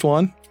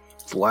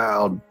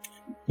loud.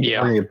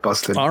 Yeah. I get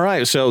busted. All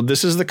right. So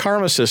this is the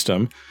karma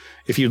system.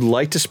 If you'd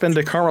like to spend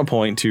a karma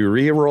point to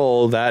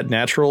re-roll that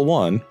natural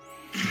one,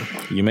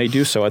 you may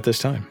do so at this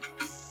time.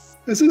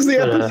 This is the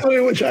episode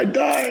in which I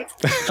die.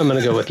 I'm going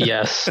to go with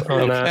yes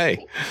on that.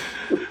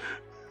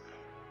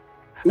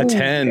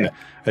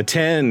 A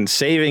 10,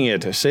 saving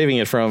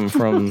it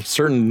from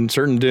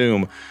certain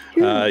doom.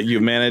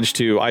 You've managed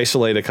to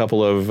isolate a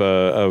couple of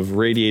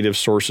radiative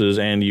sources,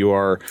 and you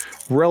are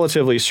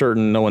relatively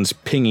certain no one's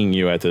pinging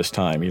you at this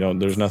time.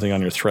 There's nothing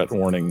on your threat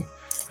warning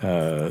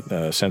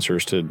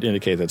sensors to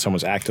indicate that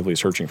someone's actively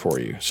searching for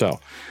you. So,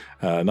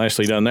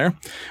 nicely done there.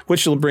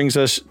 Which brings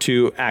us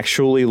to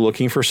actually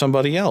looking for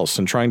somebody else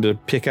and trying to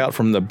pick out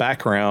from the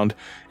background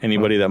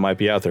anybody that might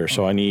be out there.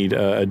 So I need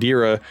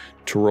Adira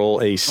to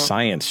roll a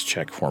science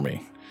check for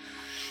me.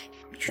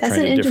 That's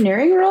an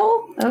engineering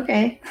roll?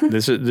 Okay.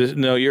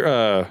 No,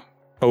 you're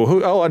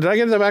did I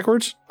get that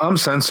backwards? I'm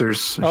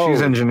sensors.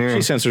 She's engineering.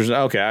 She's sensors.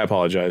 Okay, I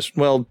apologize.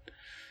 Well,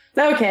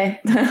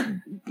 okay.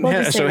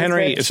 So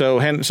Henry,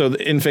 so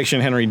in fiction,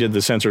 Henry did the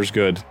sensors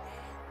good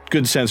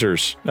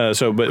sensors. Go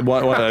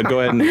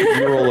ahead and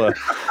roll a.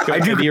 I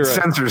do good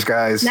sensors,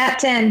 guys. Nat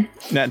 10.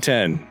 Nat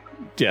 10.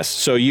 Yes.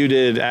 So you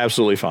did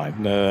absolutely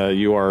fine.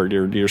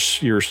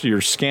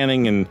 You're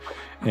scanning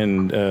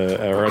and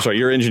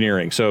you're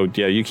engineering. So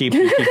yeah, you keep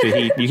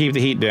the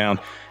heat down.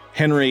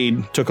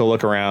 Henry took a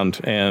look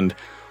around, and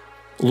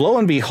lo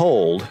and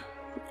behold,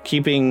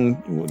 you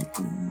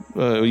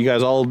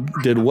guys all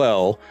did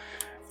well,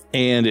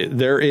 and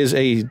there is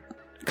a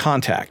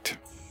contact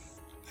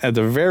at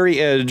the very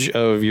edge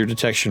of your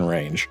detection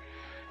range,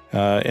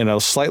 in a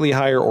slightly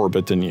higher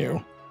orbit than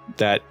you,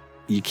 that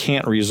you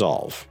can't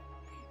resolve,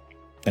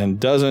 and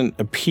doesn't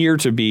appear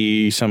to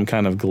be some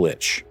kind of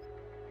glitch.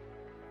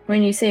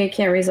 When you say you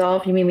can't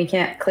resolve, you mean we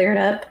can't clear it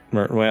up?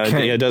 Well,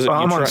 it doesn't.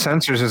 I'm on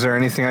sensors. Is there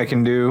anything I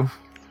can do?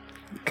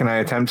 Can I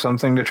attempt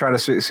something to try to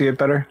see it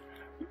better?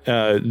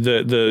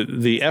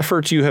 The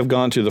efforts you have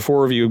gone to, the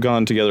four of you have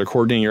gone together,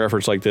 coordinating your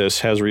efforts like this,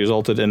 has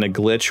resulted in a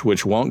glitch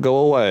which won't go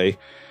away,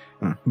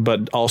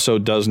 but also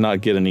does not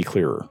get any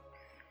clearer.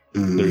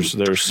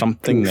 There's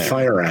something there.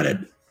 Fire at it.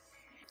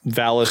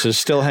 Valis is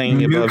still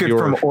hanging above your...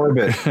 from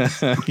orbit.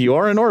 You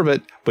are in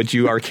orbit, but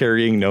you are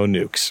carrying no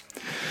nukes.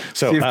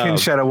 So, see if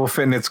Kinshetta will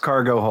fit in its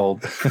cargo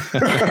hold.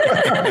 Scan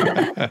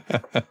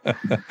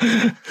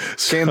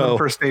them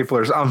for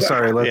staplers. I'm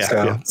sorry, let's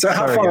go. Yeah. So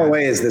how far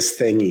away is this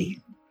thingy?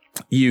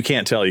 You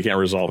can't tell. You can't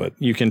resolve it.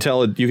 You can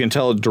tell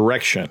a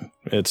direction.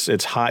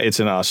 It's high.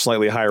 It's in a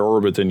slightly higher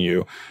orbit than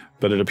you,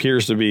 but it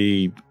appears to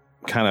be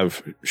kind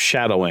of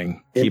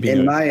shadowing.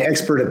 In my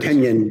expert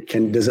opinion,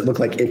 does it look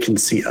like it can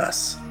see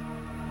us?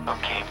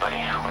 Okay, buddy,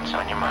 what's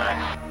on your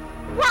mind?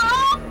 We're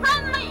all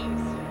friendlies!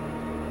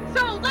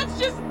 So let's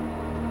just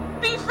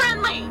be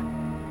friendly!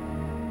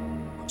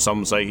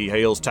 Some say he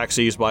hails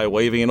taxis by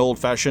waving an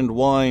old-fashioned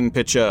wine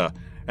pitcher,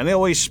 and they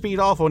always speed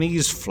off when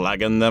he's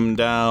flagging them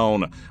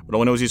down. But no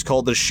one knows he's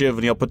called the Shiv,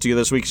 and he'll put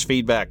together this week's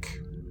feedback.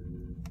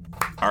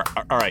 All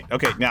right.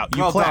 Okay, now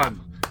you Well clap.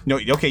 done. No,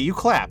 okay, you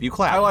clap.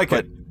 I like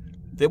it.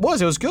 It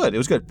was good.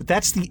 But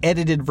that's the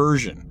edited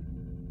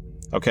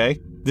version. Okay?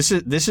 This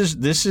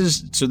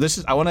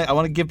is I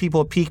want to give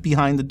people a peek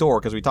behind the door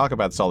because we talk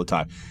about this all the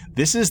time.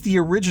 This is the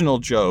original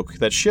joke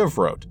that Shiv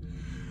wrote.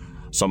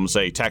 Some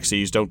say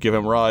taxis don't give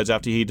him rides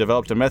after he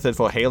developed a method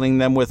for hailing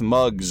them with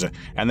mugs,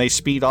 and they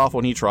speed off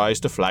when he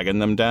tries to flagging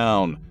them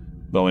down.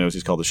 No one knows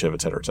he's called the Shiv,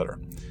 etc., etc.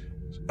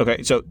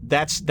 Okay, so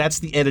that's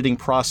the editing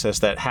process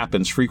that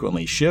happens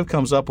frequently. Shiv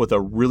comes up with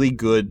a really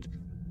good,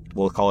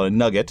 we'll call it a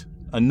nugget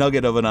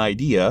of an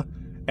idea,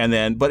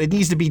 but it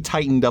needs to be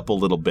tightened up a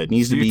little bit. It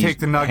needs to be You take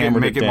the nugget and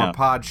make it down. more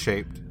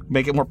pod-shaped.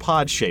 Make it more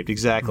pod-shaped,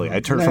 exactly. I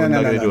turn No, from a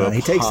no, nugget no, into no. a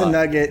He takes the pod.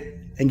 nugget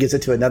and gives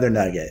it to another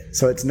nugget.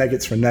 So it's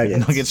nuggets for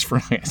nuggets. Nuggets for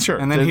nuggets, sure.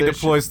 And then he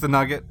deploys the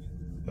nugget.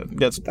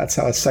 That's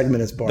how a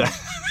segment is born.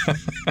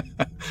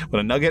 When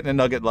a nugget and a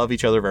nugget love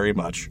each other very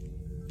much.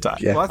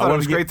 Well, I thought it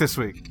was great this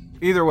week.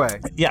 Either way.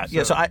 Yeah.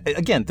 So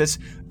again, this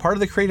part of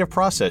the creative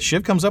process.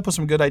 Shiv comes up with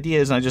some good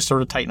ideas, and I just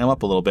sort of tighten them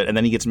up a little bit, and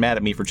then he gets mad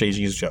at me for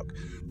changing his joke.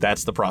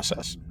 That's the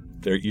process.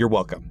 You're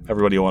welcome.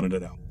 Everybody wanted to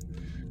know.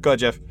 Go ahead,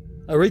 Jeff.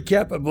 A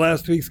recap of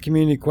last week's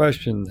community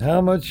questions.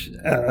 How much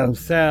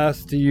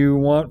SaaS do you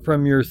want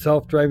from your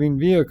self-driving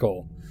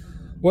vehicle?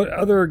 What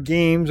other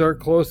games are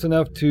close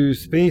enough to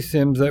space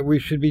sims that we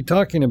should be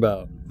talking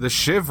about? The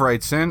Shiv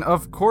writes in,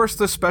 of course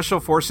the Special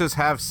Forces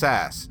have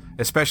SAS,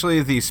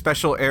 especially the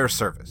Special Air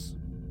Service.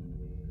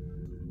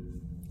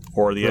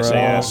 Or the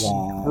SAS.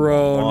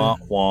 Grown.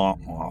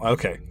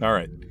 Okay, all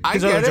right. I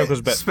His get other it. joke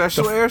was better.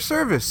 Special Air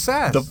Service,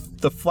 SAS.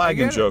 The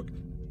flagon joke.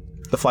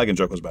 The flagon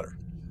joke was better.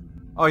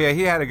 Oh yeah,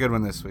 he had a good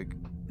one this week.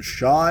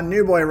 Sean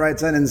Newboy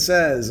writes in and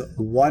says,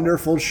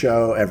 wonderful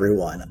show,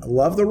 everyone.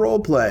 Love the role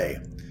play.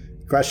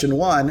 Question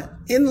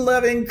 1, in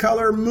living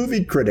color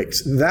movie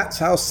critics. That's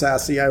how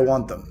sassy I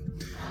want them.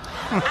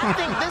 I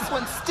think this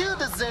one still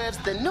deserves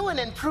the new and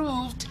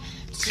improved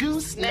 2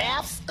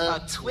 snaps,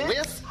 a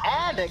twist,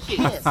 and a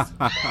kiss.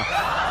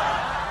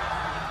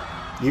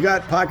 You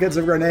got pockets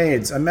of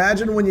grenades.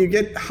 Imagine when you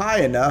get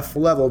high enough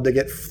level to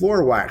get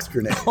floor wax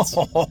grenades.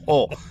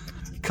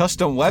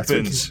 Custom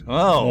weapons.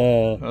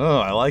 Oh,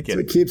 I like it. So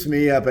it keeps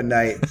me up at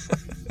night.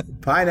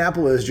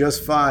 Pineapple is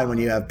just fine when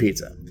you have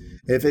pizza.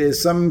 If it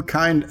is some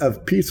kind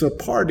of pizza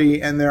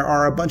party and there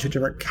are a bunch of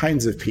different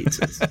kinds of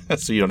pizzas.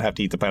 So you don't have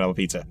to eat the pineapple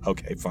pizza.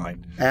 Okay,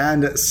 fine.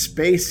 And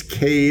Space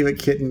Cave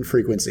Kitten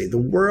Frequency, the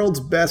world's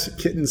best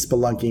kitten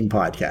spelunking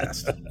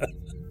podcast.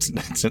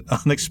 It's an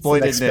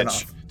unexploited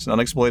niche. It's an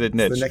unexploited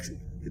niche.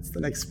 It's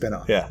the next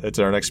spinoff. Yeah, it's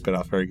our next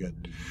spinoff. Very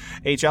good.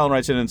 H. Allen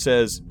writes in and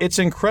says, it's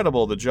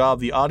incredible the job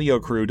the audio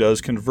crew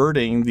does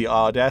converting the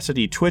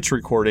Audacity Twitch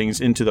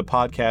recordings into the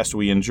podcast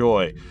we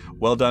enjoy.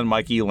 Well done,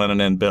 Mikey, Lennon,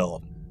 and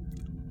Bill.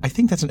 I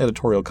think that's an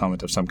editorial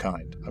comment of some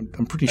kind.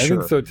 I'm pretty sure. I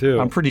think so,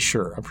 too. I'm pretty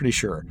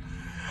sure.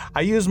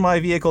 I use my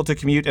vehicle to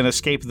commute and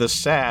escape the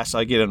sass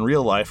I get in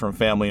real life from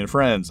family and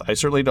friends. I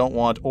certainly don't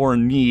want or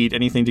need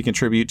anything to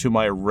contribute to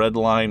my red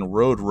line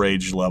road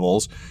rage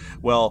levels.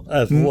 Well,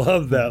 I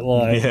love that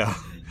line. Yeah.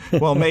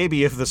 Well,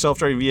 maybe if the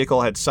self-driving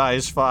vehicle had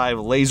size 5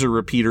 laser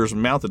repeaters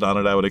mounted on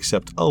it, I would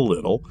accept a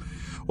little.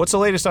 What's the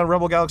latest on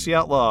Rebel Galaxy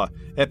Outlaw?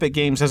 Epic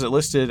Games has it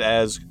listed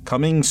as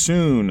coming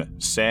soon,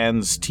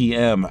 sans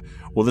TM.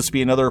 Will this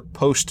be another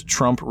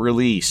post-Trump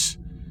release?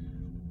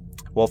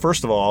 Well,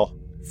 first of all,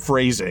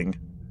 phrasing.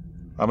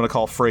 I'm going to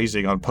call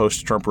phrasing on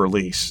post-Trump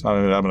release.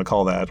 I'm going to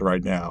call that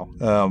right now.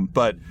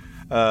 But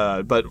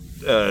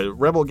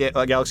Rebel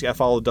Galaxy, I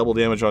follow Double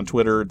Damage on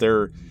Twitter.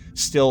 They're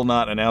still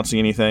not announcing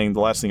anything. The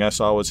last thing I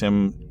saw was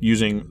him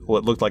using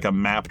what looked like a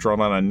map drawn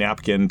on a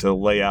napkin to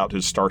lay out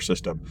his star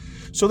system.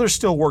 So there's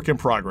still work in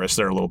progress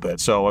there a little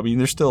bit. So, I mean,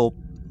 there's still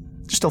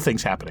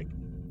things happening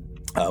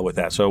with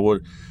that. So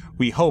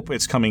we hope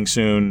it's coming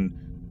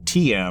soon,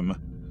 TM,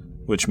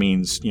 which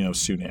means,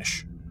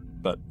 soonish.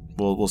 But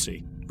we'll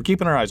see. We're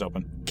keeping our eyes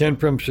open. Ken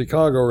from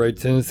Chicago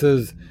writes in and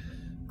says,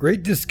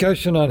 great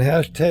discussion on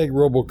hashtag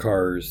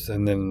robocars,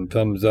 and then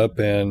thumbs up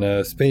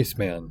and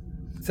Spaceman.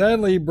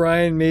 Sadly,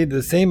 Brian made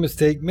the same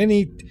mistake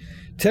many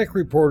tech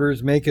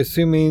reporters make,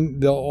 assuming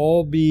they'll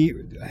all be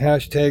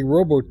hashtag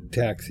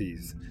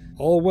robotaxis.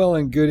 All well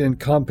and good in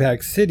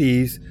compact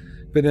cities,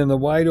 but in the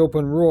wide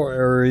open rural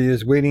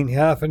areas, waiting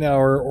half an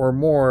hour or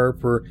more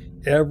for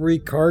every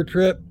car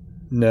trip?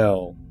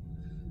 No.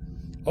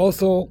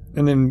 Also,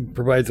 and then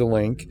provides a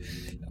link,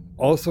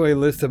 also a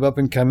list of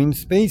up-and-coming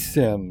space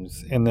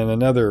sims, and then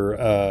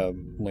another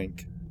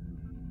link.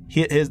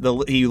 He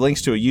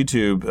links to a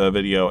YouTube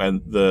video,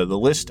 and the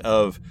list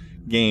of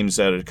games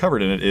that are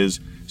covered in it is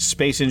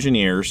Space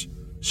Engineers,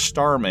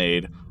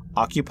 StarMade,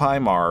 Occupy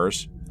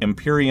Mars,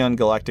 Empyrean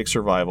Galactic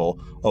Survival,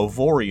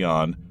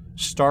 Ovorion,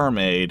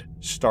 StarMade,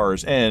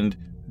 Star's End,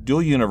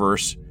 Dual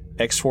Universe,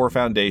 X4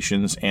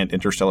 Foundations, and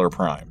Interstellar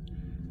Prime.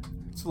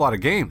 It's a lot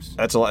of games.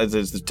 That's a lot.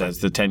 It's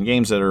the 10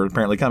 games that are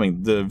apparently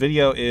coming. The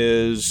video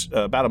is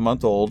about a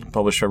month old,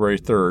 published February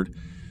 3rd.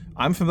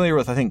 I'm familiar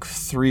with, I think,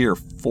 3 or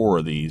 4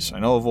 of these. I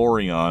know of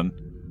Orion.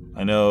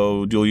 I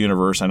know Dual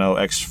Universe. I know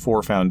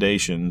X4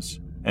 Foundations.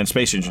 And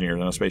Space Engineers.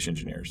 I know Space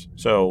Engineers.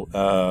 So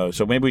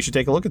maybe we should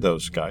take a look at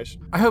those, guys.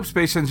 I hope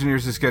Space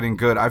Engineers is getting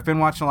good. I've been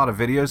watching a lot of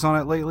videos on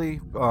it lately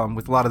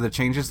with a lot of the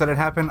changes that had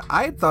happened.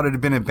 I thought it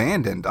had been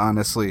abandoned,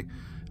 honestly.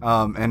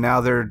 And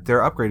now they're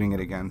upgrading it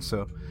again.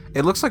 So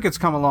it looks like it's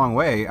come a long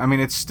way. I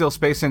mean, it's still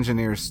Space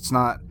Engineers. It's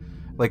not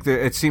like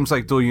it seems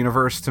like Dual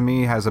Universe to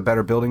me has a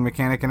better building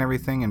mechanic and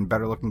everything, and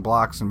better looking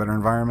blocks and better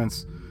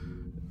environments.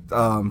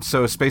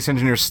 So Space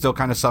Engineers still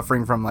kind of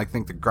suffering from, like, I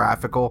think the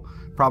graphical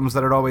problems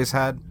that it always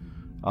had.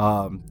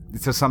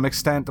 To some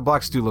extent, the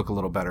blocks do look a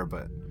little better,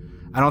 but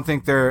I don't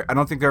think they're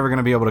ever going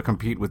to be able to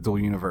compete with Dual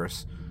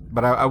Universe.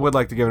 But I would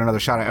like to give it another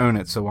shot. I own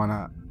it, so why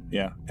not?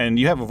 Yeah, and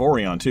you have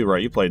Avorion too,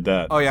 right? You played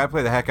that. Oh yeah, I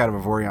played the heck out of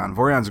Avorion.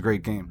 Avorion's a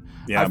great game.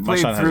 Yeah, I've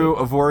played through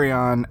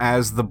Avorion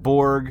as the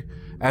Borg,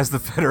 as the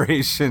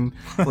Federation.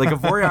 Like,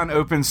 Avorion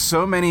opens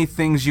so many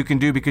things you can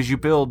do because you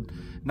build.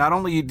 Not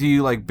only do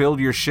you like build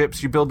your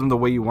ships, you build them the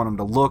way you want them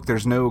to look.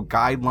 There's no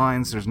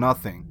guidelines. There's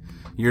nothing.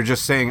 You're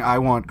just saying, I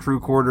want crew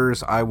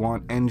quarters, I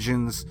want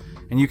engines,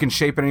 and you can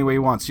shape it any way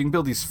you want. So you can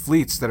build these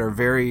fleets that are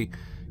very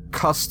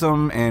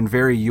custom and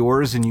very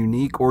yours and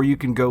unique, or you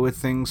can go with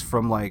things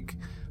from, like,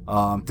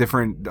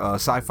 different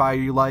sci-fi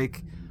you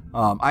like.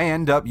 I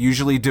end up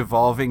usually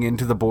devolving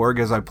into the Borg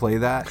as I play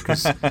that,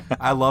 because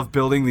I love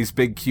building these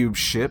big cube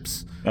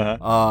ships.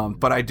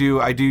 But I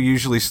do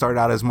usually start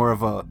out as more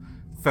of a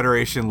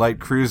Federation light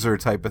cruiser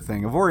type of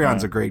thing.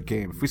 Avorion's a great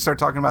game. If we start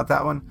talking about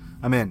that one,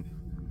 I'm in.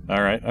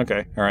 All right.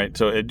 Okay. All right.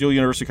 So Dual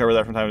Universe, we cover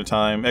that from time to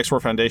time.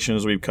 X4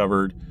 Foundations, we've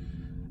covered.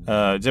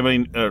 Is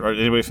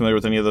anybody familiar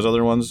with any of those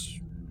other ones?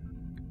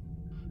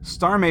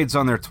 StarMade's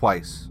on there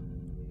twice.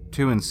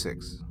 2 and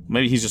 6.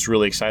 Maybe he's just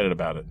really excited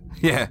about it.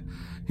 Yeah.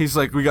 He's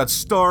like, we got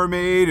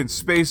StarMade and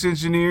Space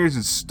Engineers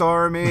and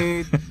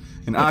StarMade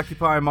and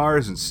Occupy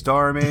Mars and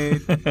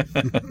StarMade.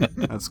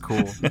 That's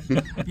cool.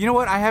 You know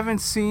what? I haven't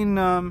seen...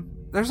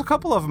 there's a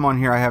couple of them on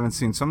here I haven't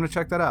seen, so I'm going to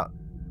check that out.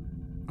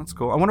 That's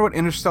cool. I wonder what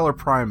Interstellar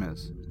Prime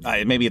is.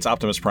 Maybe it's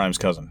Optimus Prime's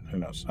cousin. Who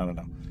knows? I don't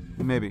know.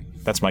 Maybe.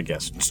 That's my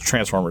guess. It's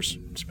Transformers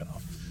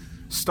spinoff.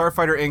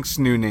 Starfighter Inc.'s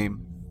new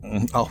name.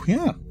 Oh,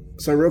 yeah.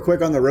 So real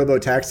quick on the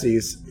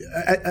robo-taxis,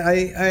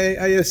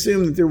 I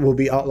assume that there will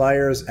be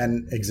outliers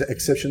and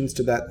exceptions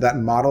to that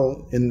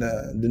model in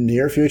the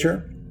near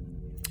future.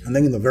 I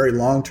think in the very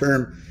long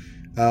term,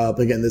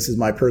 again, this is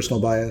my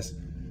personal bias,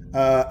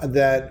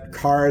 that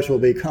cars will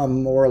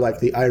become more like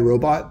the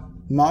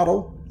iRobot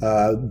model,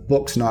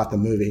 books, not the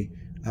movie,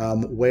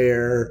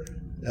 where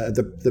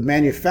the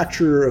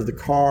manufacturer of the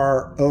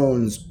car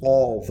owns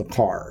all the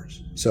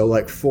cars. So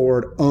like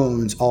Ford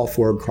owns all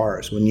Ford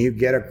cars. When you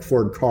get a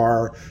Ford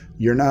car,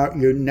 you're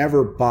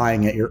never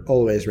buying it, you're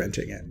always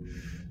renting it.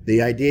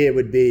 The idea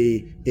would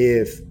be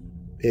if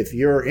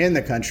you're in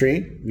the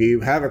country,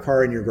 you have a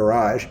car in your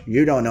garage,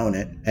 you don't own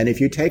it, and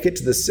if you take it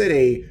to the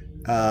city,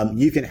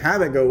 you can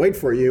have it go wait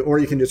for you, or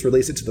you can just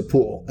release it to the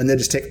pool and then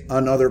just take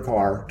another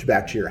car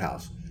back to your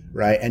house,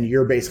 right? And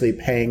you're basically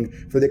paying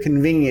for the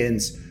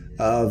convenience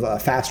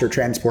of faster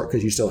transport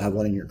because you still have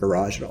one in your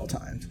garage at all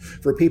times.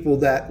 For people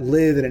that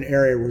live in an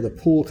area where the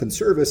pool can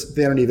service,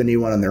 they don't even need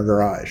one in their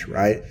garage,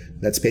 right?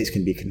 That space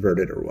can be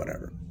converted or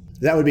whatever.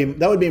 That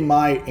would be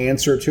my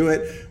answer to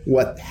it.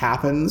 What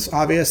happens,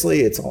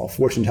 obviously, it's all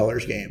fortune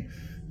teller's game,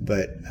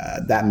 but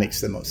that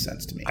makes the most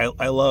sense to me.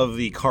 I love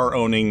the car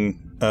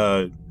owning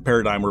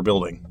paradigm we're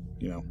building.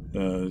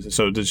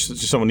 So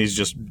someone needs to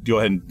just go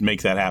ahead and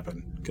make that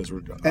happen because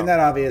we're. And that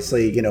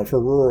obviously,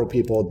 for rural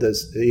people,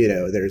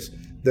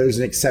 there's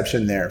an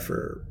exception there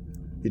for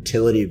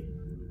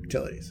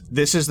utilities.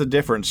 This is the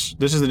difference.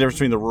 This is the difference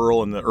between the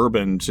rural and the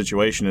urban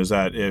situation, is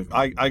that if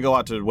I go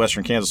out to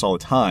western Kansas all the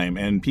time,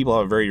 and people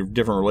have a very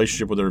different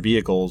relationship with their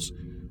vehicles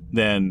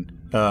than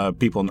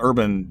people in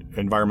urban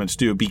environments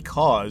do,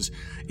 because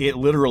it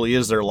literally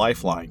is their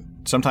lifeline.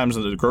 Sometimes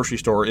the grocery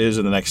store is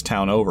in the next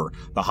town over.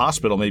 The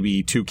hospital may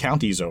be 2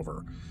 counties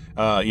over.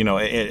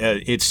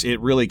 It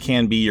really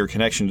can be your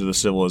connection to the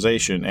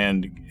civilization,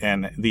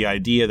 and the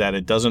idea that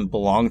it doesn't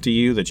belong to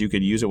you, that you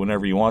could use it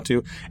whenever you want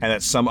to, and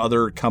that some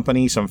other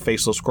company, some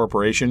faceless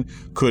corporation,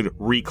 could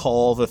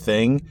recall the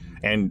thing,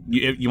 and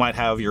you might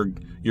have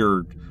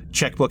your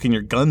checkbook and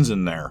your guns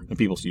in there, and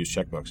people use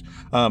checkbooks.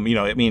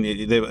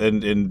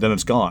 And then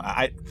it's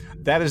gone.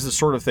 That is the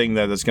sort of thing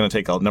that's going to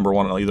take, number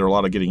one, either a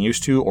lot of getting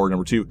used to, or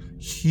number two,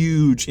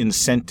 huge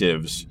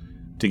incentives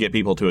to get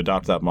people to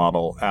adopt that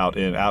model out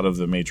of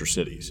the major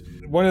cities.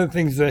 One of the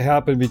things that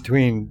happened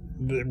between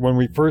when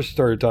we first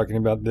started talking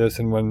about this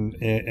and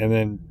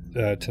then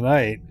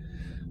tonight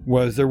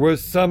was there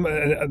was an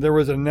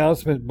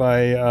announcement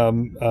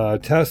by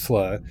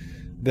Tesla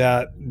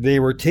that they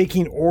were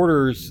taking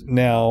orders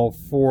now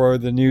for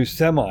the new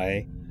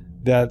semi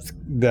that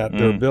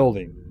they're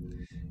building,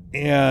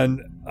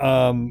 and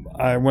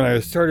when I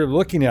started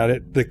looking at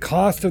it, the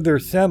cost of their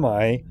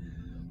semi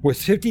was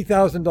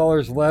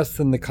 $50,000 less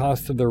than the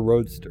cost of their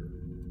Roadster.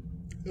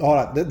 Hold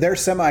on. Their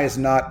Semi is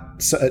not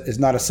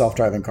a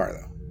self-driving car,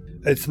 though.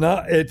 It's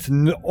not. It's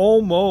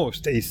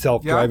almost a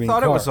self-driving car.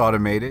 I thought it was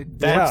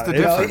automated. What's the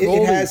difference?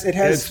 difference?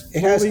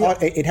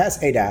 It has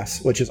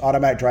ADAS, which is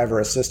automatic driver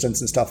assistance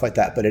and stuff like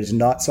that, but it is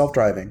not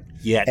self-driving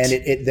yet. And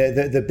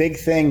the big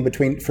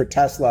thing for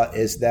Tesla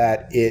is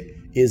that it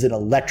is an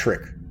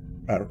electric.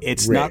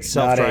 It's rig, not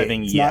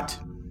self-driving yet.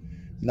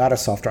 Not a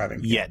self-driving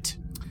yet.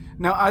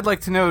 Now, I'd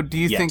like to know: do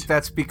you think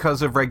that's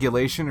because of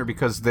regulation or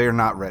because they're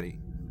not ready?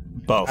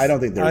 Both. I don't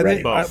think they're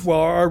ready.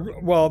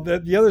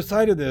 The other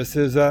side of this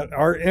is that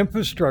our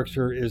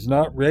infrastructure is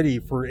not ready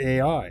for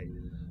AI.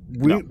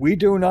 We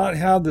do not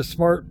have the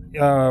smart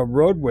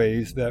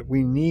roadways that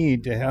we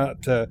need to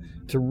have to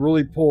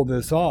really pull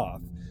this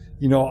off.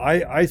 You know,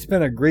 I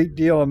spent a great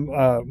deal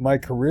of my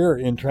career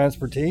in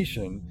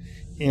transportation,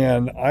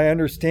 and I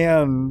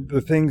understand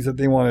the things that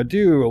they want to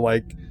do,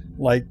 like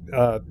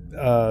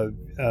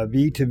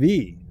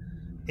V2V.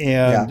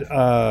 And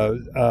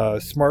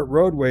smart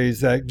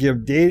roadways that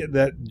give data,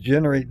 that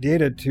generate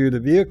data to the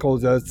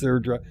vehicles as they're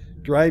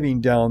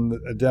driving down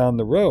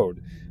the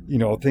road. You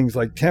know, things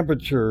like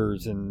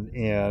temperatures and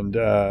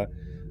the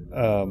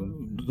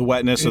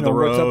wetness of the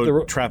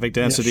road, traffic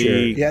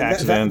density,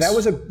 accidents.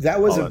 That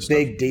was a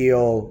big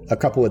deal a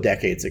couple of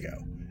decades ago,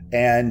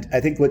 and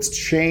I think what's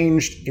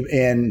changed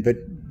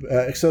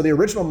so the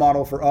original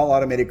model for all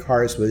automated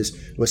cars was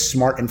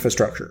smart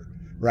infrastructure.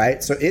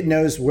 Right? So it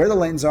knows where the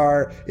lanes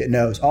are, it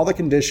knows all the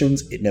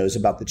conditions, it knows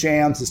about the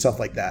jams and stuff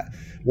like that.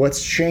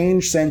 What's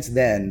changed since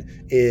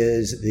then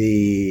is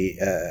the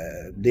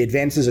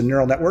advances in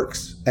neural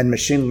networks and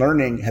machine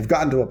learning have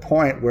gotten to a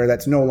point where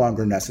that's no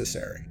longer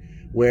necessary,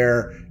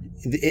 where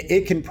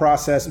it can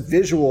process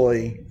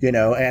visually,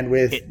 and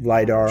with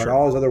LiDAR and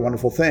all those other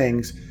wonderful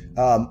things,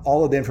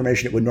 all of the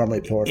information it would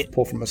normally pull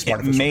from a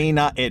smart infrastructure.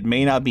 It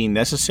may not be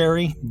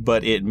necessary,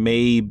 but it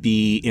may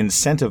be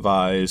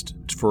incentivized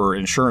for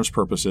insurance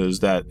purposes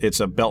that it's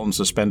a belt and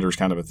suspenders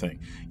kind of a thing.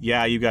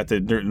 Yeah, you got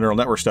the neural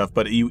network stuff,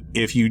 but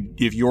if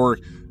your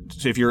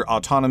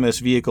autonomous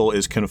vehicle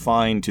is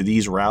confined to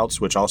these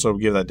routes, which also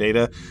give that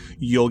data,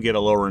 you'll get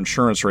a lower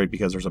insurance rate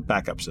because there's a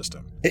backup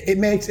system. It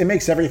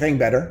makes everything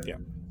better. Yeah,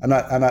 I'm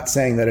not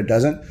saying that it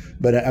doesn't,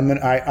 but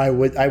I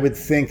would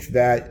think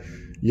that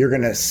you're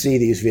going to see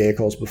these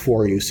vehicles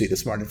before you see the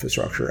smart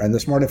infrastructure, and the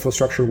smart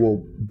infrastructure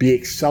will be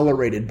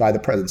accelerated by the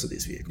presence of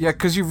these vehicles. Yeah,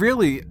 because you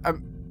really,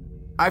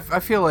 I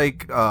feel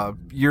like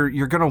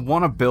you're going to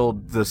want to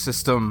build the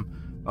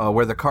system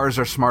where the cars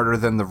are smarter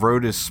than the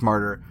road is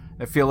smarter.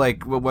 I feel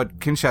like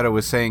what Kinshadow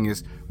was saying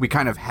is we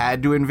kind of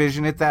had to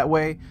envision it that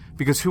way,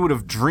 because who would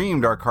have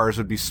dreamed our cars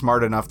would be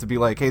smart enough to be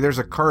like, hey, there's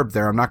a curb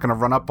there, I'm not going to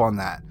run up on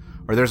that,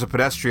 or there's a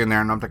pedestrian there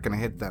and I'm not going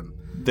to hit them.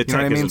 The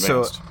tech is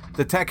advanced. So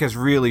the tech has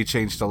really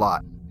changed a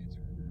lot.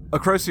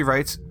 Akrosi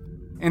writes,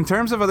 in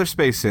terms of other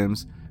space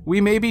sims,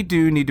 we maybe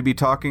do need to be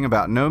talking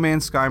about No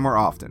Man's Sky more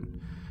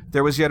often.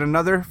 There was yet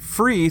another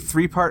free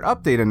 3-part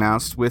update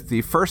announced, with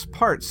the first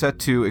part set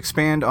to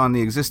expand on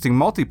the existing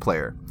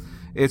multiplayer.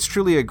 It's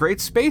truly a great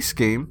space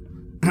game.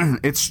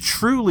 It's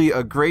truly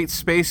a great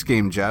space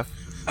game, Jeff.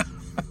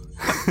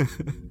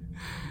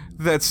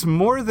 That's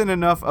more than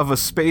enough of a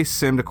space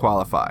sim to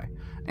qualify,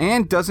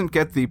 and doesn't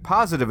get the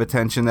positive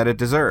attention that it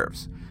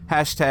deserves.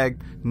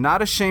 Hashtag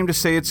not ashamed to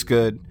say it's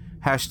good.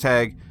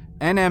 Hashtag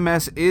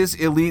NMS is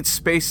Elite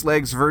Space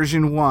Legs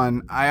version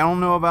 1. I don't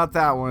know about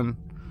that one.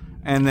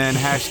 And then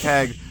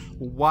hashtag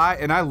why,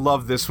 and I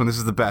love this one, this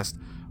is the best.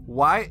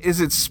 Why is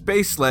it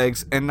Space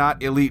Legs and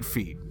not Elite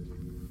Feet?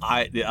 100%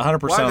 on the last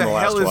one. Why the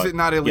hell is it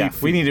not Elite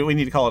Feet? We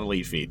need to call it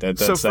Elite Feet. That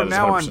is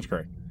 100%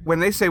 correct. When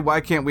they say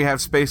why can't we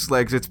have Space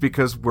Legs, it's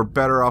because we're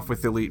better off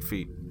with Elite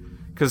Feet.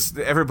 Because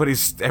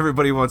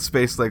everybody wants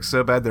Space Legs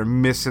so bad they're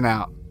missing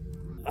out.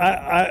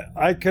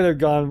 I could have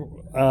gone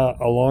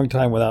a long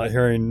time without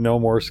hearing No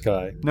More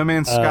Sky. No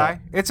Man's Sky?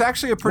 It's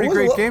actually a pretty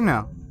great game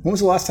now. When was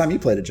the last time you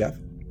played it, Jeff?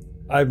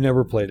 I've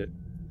never played it.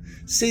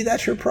 See,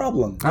 that's your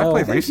problem. I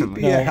played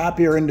recently. You'd be a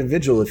happier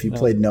individual if you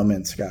played No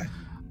Man's Sky.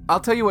 I'll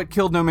tell you what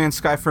killed No Man's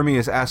Sky for me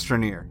is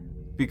Astroneer.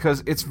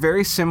 Because it's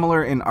very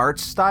similar in art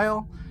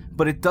style,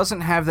 but it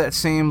doesn't have that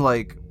same,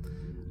 like...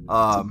 it's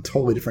a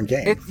totally different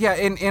game.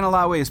 In a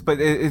lot of ways, but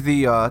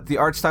the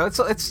art style,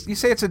 it's you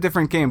say it's a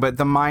different game, but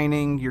the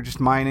mining, you're just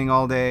mining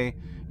all day,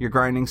 you're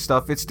grinding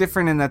stuff. It's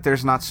different in that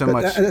there's not so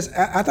much.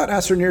 I thought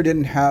Astroneer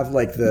didn't have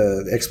like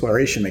the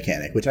exploration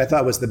mechanic, which I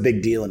thought was the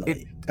big deal in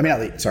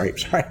Elite. Sorry,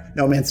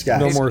 No Man's Sky.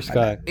 No More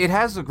Sky. It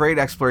has a great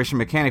exploration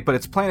mechanic, but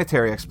it's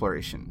planetary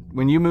exploration.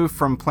 When you move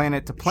from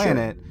planet to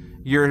planet,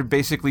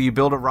 you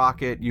build a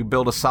rocket, you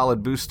build a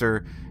solid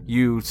booster,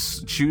 you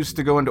choose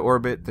to go into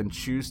orbit, then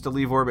choose to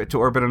leave orbit to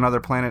orbit another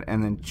planet,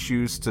 and then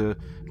choose to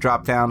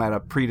drop down at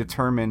a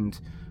predetermined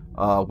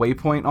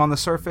waypoint on the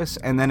surface,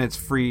 and then it's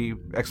free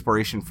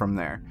exploration from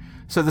there.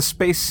 So the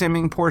space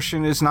simming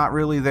portion is not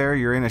really there.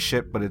 You're in a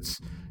ship, but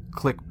it's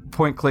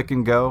point, click,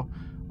 and go.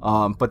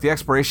 But the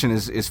exploration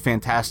is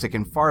fantastic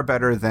and far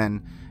better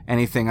than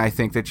anything I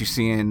think that you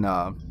see in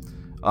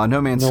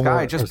No Man's No Sky,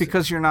 more- just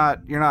because you're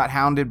not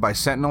hounded by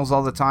sentinels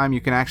all the time,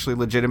 you can actually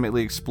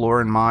legitimately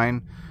explore and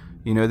mine.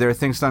 You know, there are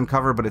things to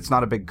uncover, but it's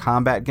not a big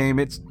combat game.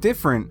 It's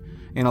different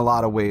in a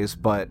lot of ways,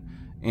 but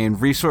in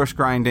resource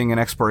grinding and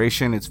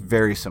exploration, it's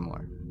very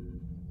similar.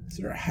 Is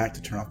there a hack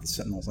to turn off the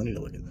sentinels? I need to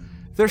look at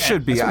that. There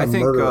should be. I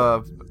think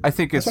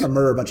it's want to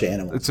murder a bunch of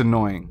animals. It's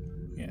annoying.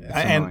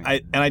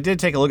 I did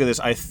take a look at this.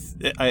 I'm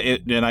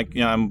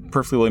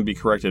perfectly willing to be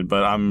corrected,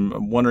 but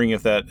I'm wondering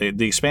if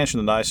the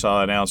expansion that I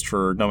saw announced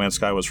for No Man's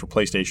Sky was for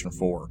PlayStation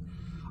 4.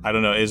 I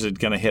don't know. Is it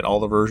going to hit all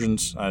the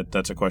versions?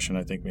 That's a question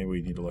I think maybe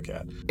we need to look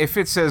at. If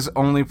it says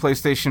only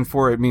PlayStation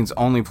 4, it means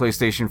only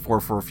PlayStation 4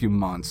 for a few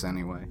months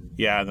anyway.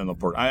 Yeah, then they'll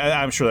port.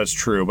 I'm sure that's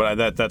true,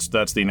 but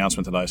that's the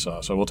announcement that I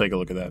saw. So we'll take a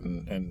look at that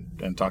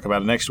and talk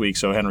about it next week,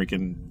 so Henry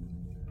can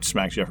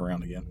smack Jeff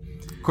around again.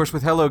 Of course,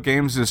 with Hello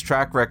Games'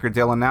 track record,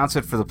 they'll announce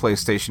it for the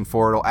PlayStation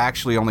 4. It'll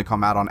actually only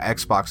come out on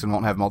Xbox and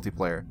won't have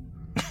multiplayer.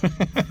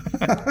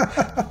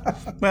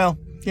 Well,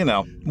 you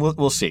know,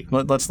 we'll see.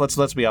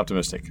 Let's be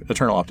optimistic.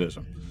 Eternal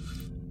optimism.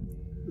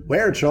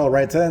 Weretroll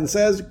writes in and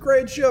says,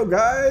 "Great show,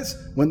 guys.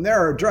 When there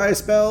are dry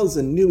spells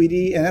and new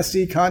ED and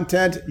SC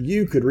content,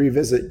 you could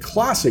revisit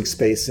classic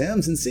space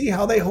sims and see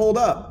how they hold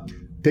up.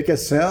 Pick a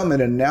sim and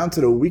announce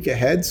it a week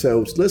ahead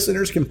so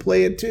listeners can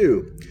play it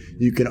too.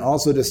 You can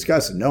also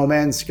discuss No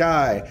Man's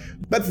Sky,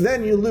 but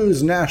then you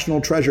lose national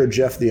treasure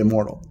Jeff the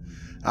Immortal.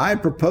 I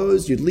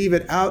propose you leave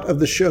it out of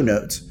the show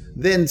notes,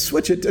 then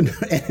switch it to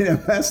an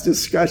MS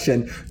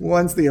discussion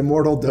once the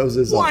Immortal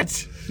dozes off."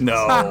 What?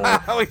 No.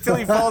 Wait till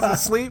he falls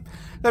asleep?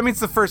 That means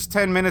the first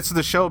 10 minutes of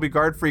the show will be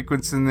guard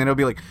frequency, and then it'll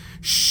be like,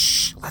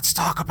 shh, let's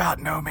talk about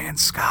No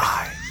Man's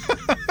Sky.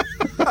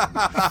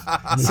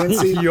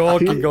 You all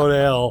can go to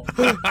hell.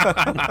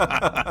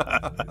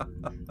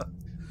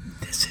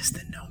 This is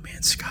the No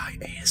Man's Sky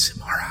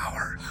ASMR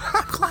hour.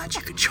 I'm glad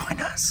you could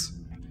join us.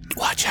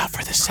 Watch out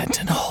for the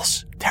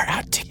sentinels. They're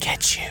out to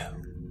get you.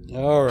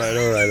 All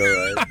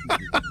right.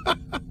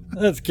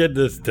 Let's get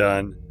this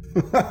done.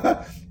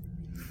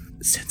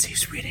 Since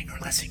he's reading or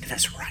listening to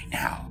this right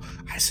now,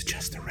 I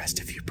suggest the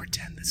rest of you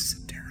pretend this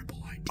is a terrible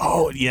idea.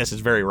 Oh, yes,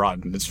 it's very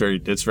rotten. It's very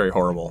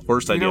horrible.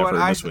 Worst idea for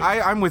this week.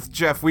 I'm with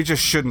Jeff. We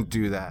just shouldn't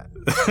do that.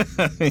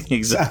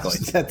 Exactly.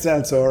 That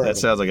sounds horrible. That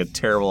sounds like a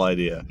terrible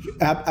idea.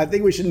 I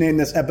think we should name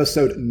this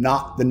episode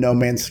not the No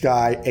Man's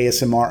Sky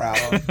ASMR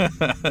hour.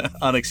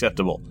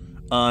 Unacceptable.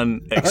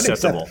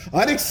 Unacceptable.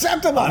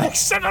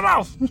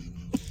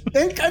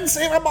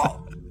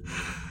 Inconceivable.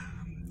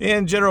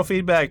 In general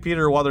feedback,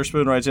 Peter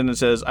Wotherspoon writes in and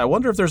says, "I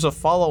wonder if there's a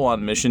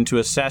follow-on mission to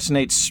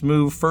assassinate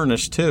Smooth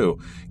Furnace too.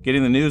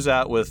 Getting the news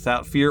out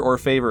without fear or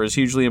favor is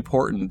hugely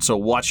important, so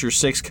watch your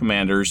six,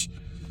 commanders."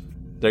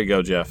 There you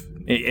go, Jeff.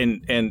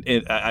 And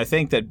I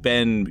think that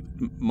Ben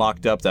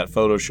mocked up that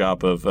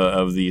Photoshop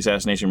of the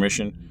assassination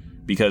mission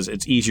because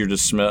it's easier to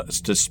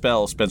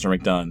spell Spencer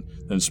McDunn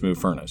than Smooth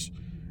Furnace.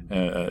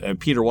 And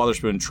Peter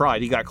Wotherspoon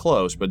tried. He got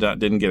close, but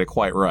didn't get it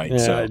quite right. Yeah,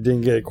 so I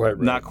didn't get it quite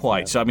right. Not quite.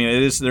 Yeah. So, I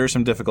mean, there's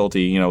some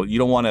difficulty. You know, you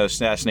don't want to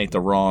assassinate the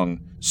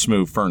wrong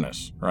Smooth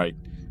Furnace, right?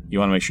 You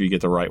want to make sure you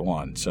get the right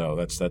one. So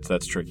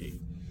that's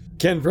tricky.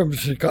 Ken from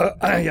Chicago.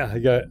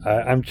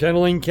 I'm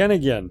channeling Ken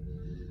again.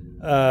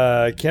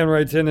 Ken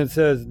writes in and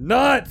says,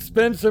 "Not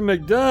Spencer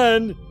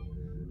McDunn.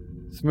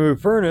 Smooth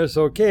Furnace,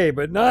 okay,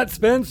 but not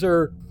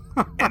Spencer."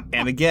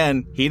 And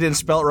again, he didn't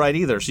spell it right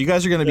either. So you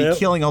guys are going to be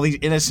killing all these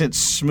innocent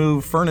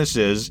Smooth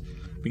Furnaces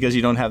because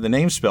you don't have the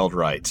name spelled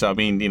right. So I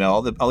mean, you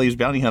know, all these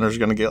bounty hunters are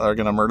going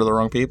to murder the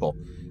wrong people.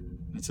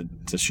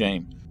 It's a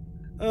shame.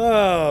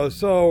 Oh,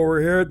 so we're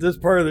here at this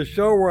part of the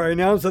show where I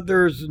announce that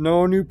there's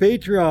no new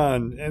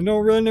Patreon and no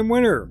random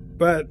winner.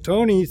 But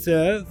Tony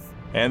says...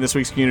 And this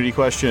week's community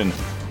question: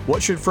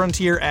 what should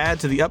Frontier add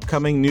to the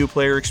upcoming new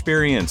player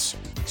experience?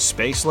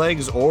 Space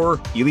legs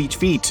or elite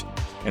feet?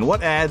 And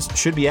what ads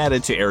should be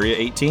added to Area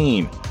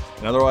 18?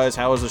 And otherwise,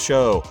 how is the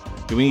show?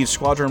 Do we need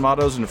squadron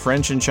mottos in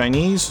French and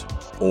Chinese?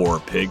 Or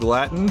Pig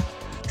Latin?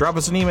 Drop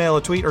us an email,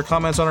 a tweet, or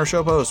comments on our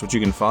show post, which you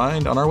can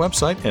find on our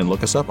website, and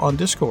look us up on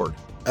Discord.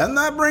 And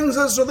that brings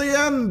us to the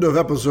end of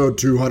episode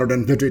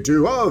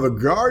 252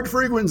 of Guard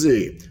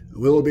Frequency.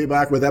 We'll be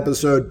back with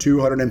episode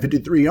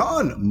 253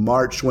 on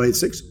March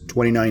 26,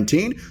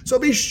 2019, so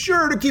be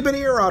sure to keep an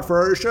ear out for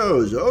our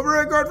shows over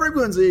at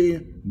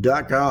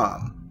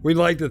guardfrequency.com. We'd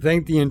like to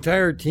thank the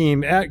entire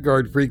team at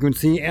Guard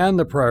Frequency and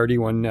the Priority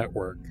One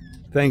Network.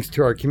 Thanks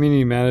to our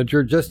community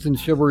manager, Justin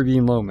Chivalry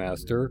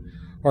Lowmaster,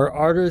 our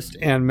artist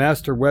and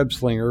master web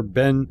slinger,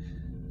 Ben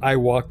I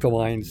Walk the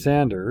Line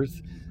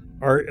Sanders,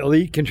 our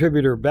elite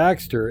contributor,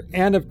 Baxter,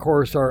 and of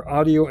course our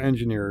audio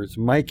engineers,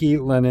 Mikey,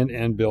 Lennon,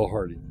 and Bill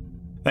Hardy.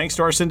 Thanks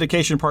to our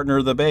syndication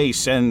partner, The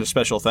Base, and a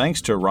special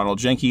thanks to Ronald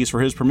Jenkins for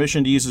his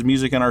permission to use his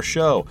music in our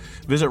show.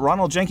 Visit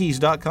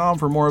ronaldjenkins.com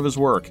for more of his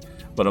work.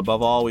 But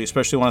above all, we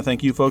especially want to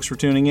thank you folks for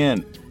tuning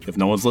in. If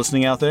no one's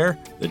listening out there,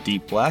 the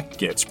Deep Black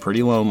gets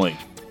pretty lonely.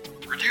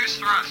 Reduce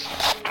thrust.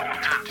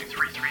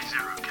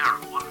 2330,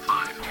 Carol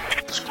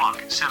 15.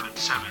 Squawk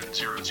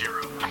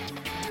 7700.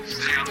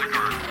 Stay on the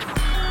guard.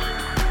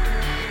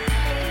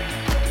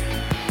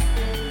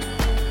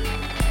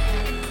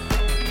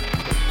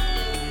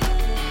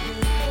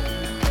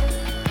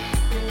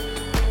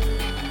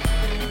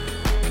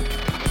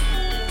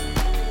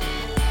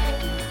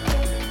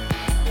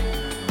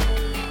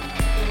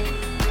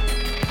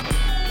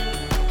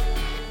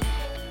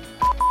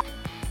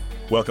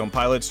 Welcome,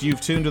 pilots. You've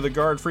tuned to the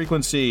guard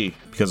frequency.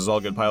 Because as all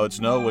good pilots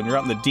know, when you're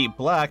out in the deep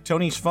black,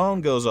 Tony's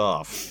phone goes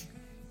off.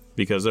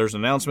 Because there's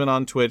an announcement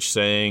on Twitch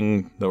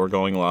saying that we're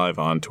going live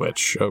on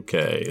Twitch.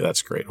 Okay,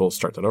 that's great. We'll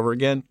start that over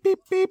again. Beep,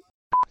 beep.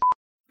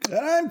 And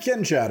I'm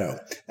Ken Shadow.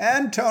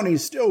 And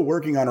Tony's still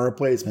working on a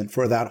replacement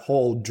for that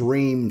whole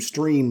dream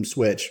stream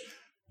switch.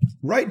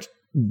 Right,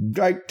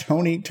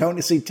 Tony.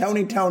 See,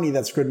 Tony,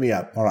 that screwed me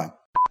up. Hold on.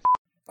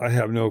 I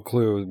have no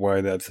clue why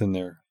that's in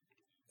there.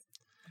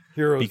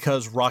 Heroes.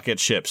 Because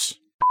rocket ships.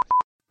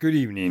 Good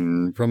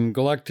evening from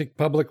Galactic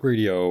Public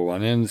Radio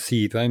on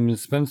NC. I'm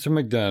Spencer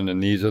McDunn,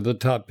 and these are the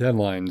top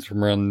headlines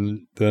from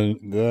around the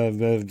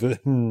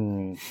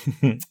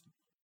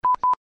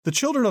The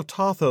children of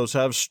Tothos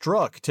have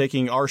struck,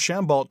 taking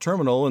Archambault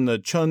Terminal in the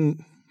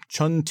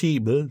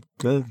Chunti.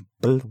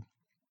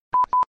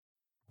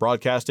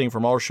 Broadcasting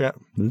from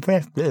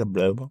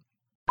Archambault.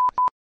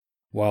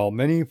 While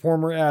many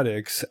former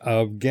addicts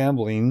of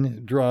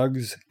gambling,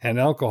 drugs, and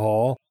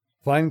alcohol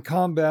find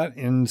combat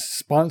in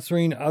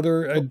sponsoring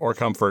other... or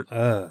comfort.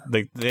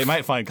 They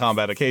might find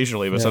combat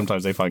occasionally, but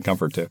sometimes they find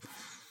comfort too.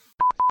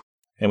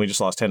 And we just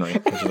lost Henry,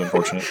 which is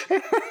unfortunate.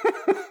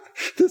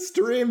 The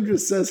stream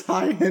just says,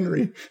 "Hi,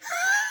 Henry."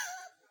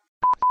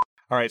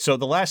 All right, so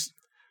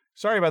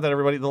sorry about that,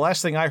 everybody. The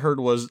last thing I heard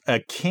was a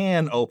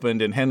can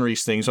opened in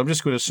Henry's thing, so I'm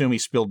just going to assume he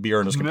spilled beer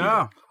on his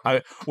computer. No.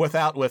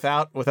 Without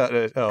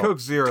Coke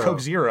Zero. Coke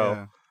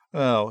Zero.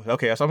 Yeah. Oh,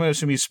 okay. So I'm going to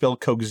assume he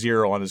spilled Coke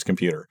Zero on his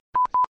computer.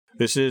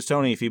 This is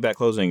Tony, feedback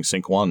closing,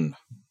 sync 1.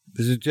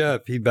 This is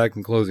Jeff, feedback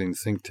and closing,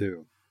 sync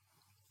 2.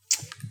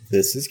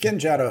 This is Ken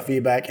Shadow,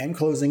 feedback and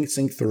closing,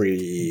 sync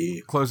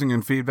 3. Closing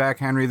and feedback,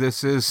 Henry,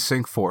 this is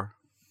sync 4.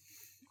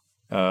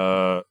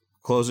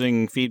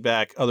 Closing,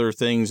 feedback, other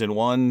things in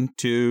 1,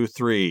 2,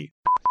 3.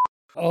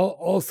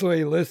 Also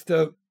a list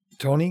of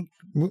Tony.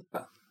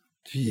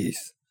 Jeez.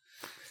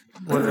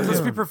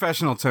 Let's be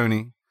professional,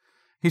 Tony.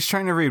 He's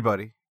trying to read,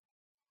 buddy.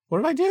 What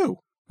did I do?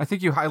 I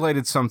think you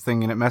highlighted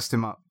something and it messed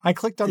him up. I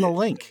clicked on the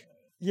link.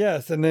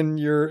 Yes, and then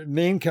your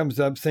name comes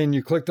up saying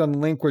you clicked on the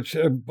link, which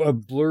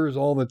blurs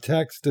all the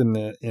text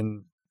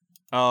in.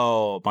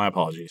 Oh, my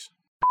apologies.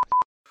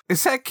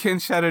 Is that Ken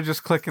Shadow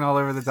just clicking all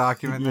over the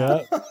document?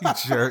 Yeah. You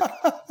jerk.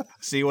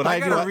 See what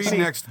I do? Gotta read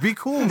next. Be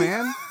cool,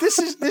 man. This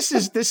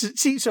is.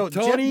 See, so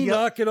Tony,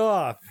 knock it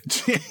off.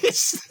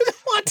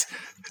 What?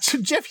 So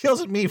Jeff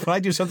yells at me when I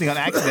do something on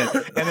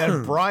accident, and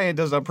then Brian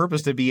does it on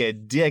purpose to be a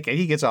dick, and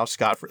he gets off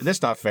scot-free.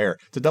 That's not fair.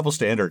 It's a double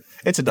standard.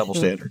 It's a double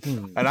standard,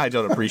 and I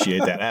don't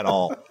appreciate that at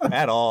all.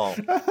 At all.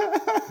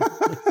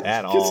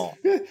 At all.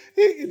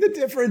 The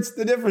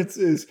difference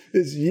is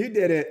you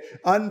did it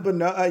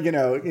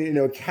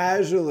unbeknownst,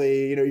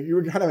 casually. You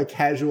were kind of a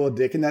casual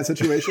dick in that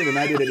situation, and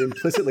I did it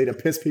implicitly to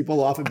piss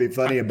people off and be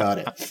funny about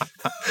it.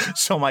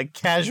 So my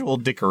casual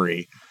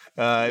dickery.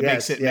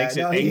 Makes it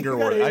anger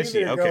worthy. I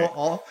see. Okay.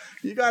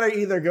 You got to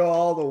either go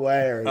all the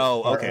way or...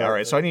 Oh, okay. All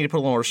right. So I need to put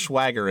a little more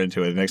swagger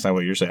into it next time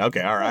what you're saying. Okay.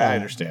 All right. I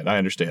understand.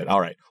 All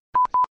right.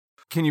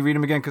 Can you read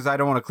them again? Because I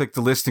don't want to click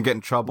the list and get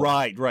in trouble.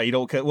 Right. You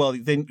don't... Well,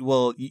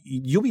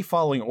 you'll be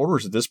following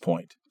orders at this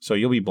point, so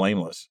you'll be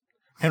blameless.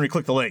 Henry,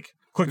 click the link.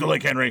 Click the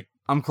link, Henry.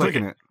 I'm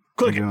clicking it.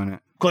 Click it. I'm doing it.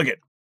 Click it.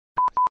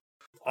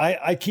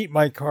 I keep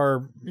my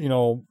car,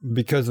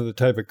 because of the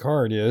type of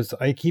car it is,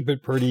 I keep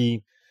it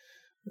pretty...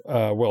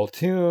 well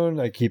tuned.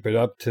 I keep it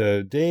up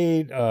to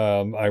date.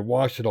 I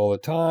wash it all the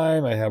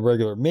time. I have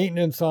regular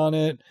maintenance on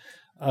it.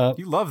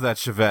 You love that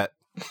Chevette.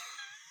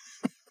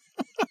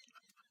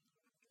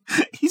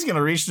 He's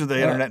gonna reach through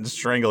the internet and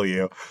strangle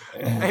you.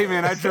 Hey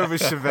man, I drove a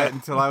Chevette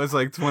until I was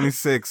like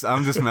 26.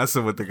 I'm just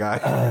messing with the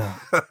guy.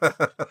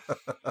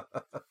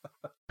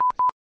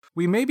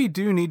 We maybe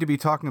do need to be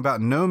talking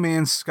about No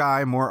Man's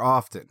Sky more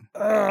often.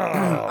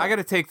 I got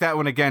to take that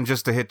one again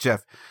just to hit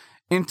Jeff.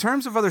 In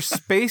terms of other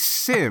space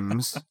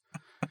sims,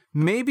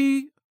 we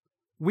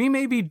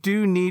maybe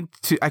do need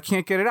to... I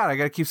can't get it out. I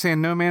got to keep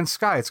saying No Man's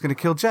Sky. It's going to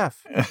kill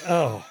Jeff.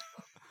 Oh.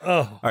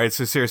 All right,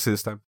 so seriously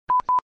this time.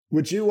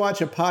 Would you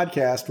watch a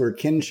podcast where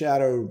Ken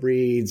Shadow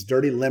reads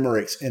dirty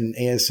limericks in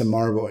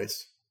ASMR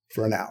voice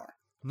for an hour?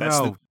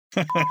 No.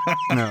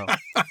 No.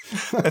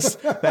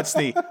 That's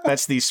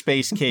the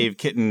Space Cave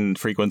Kitten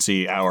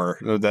frequency hour.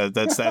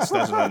 That's what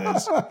that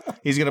is.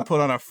 He's going to put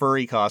on a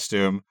furry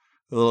costume,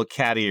 little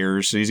cat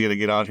ears, so he's going to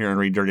get on here and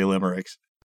read dirty limericks.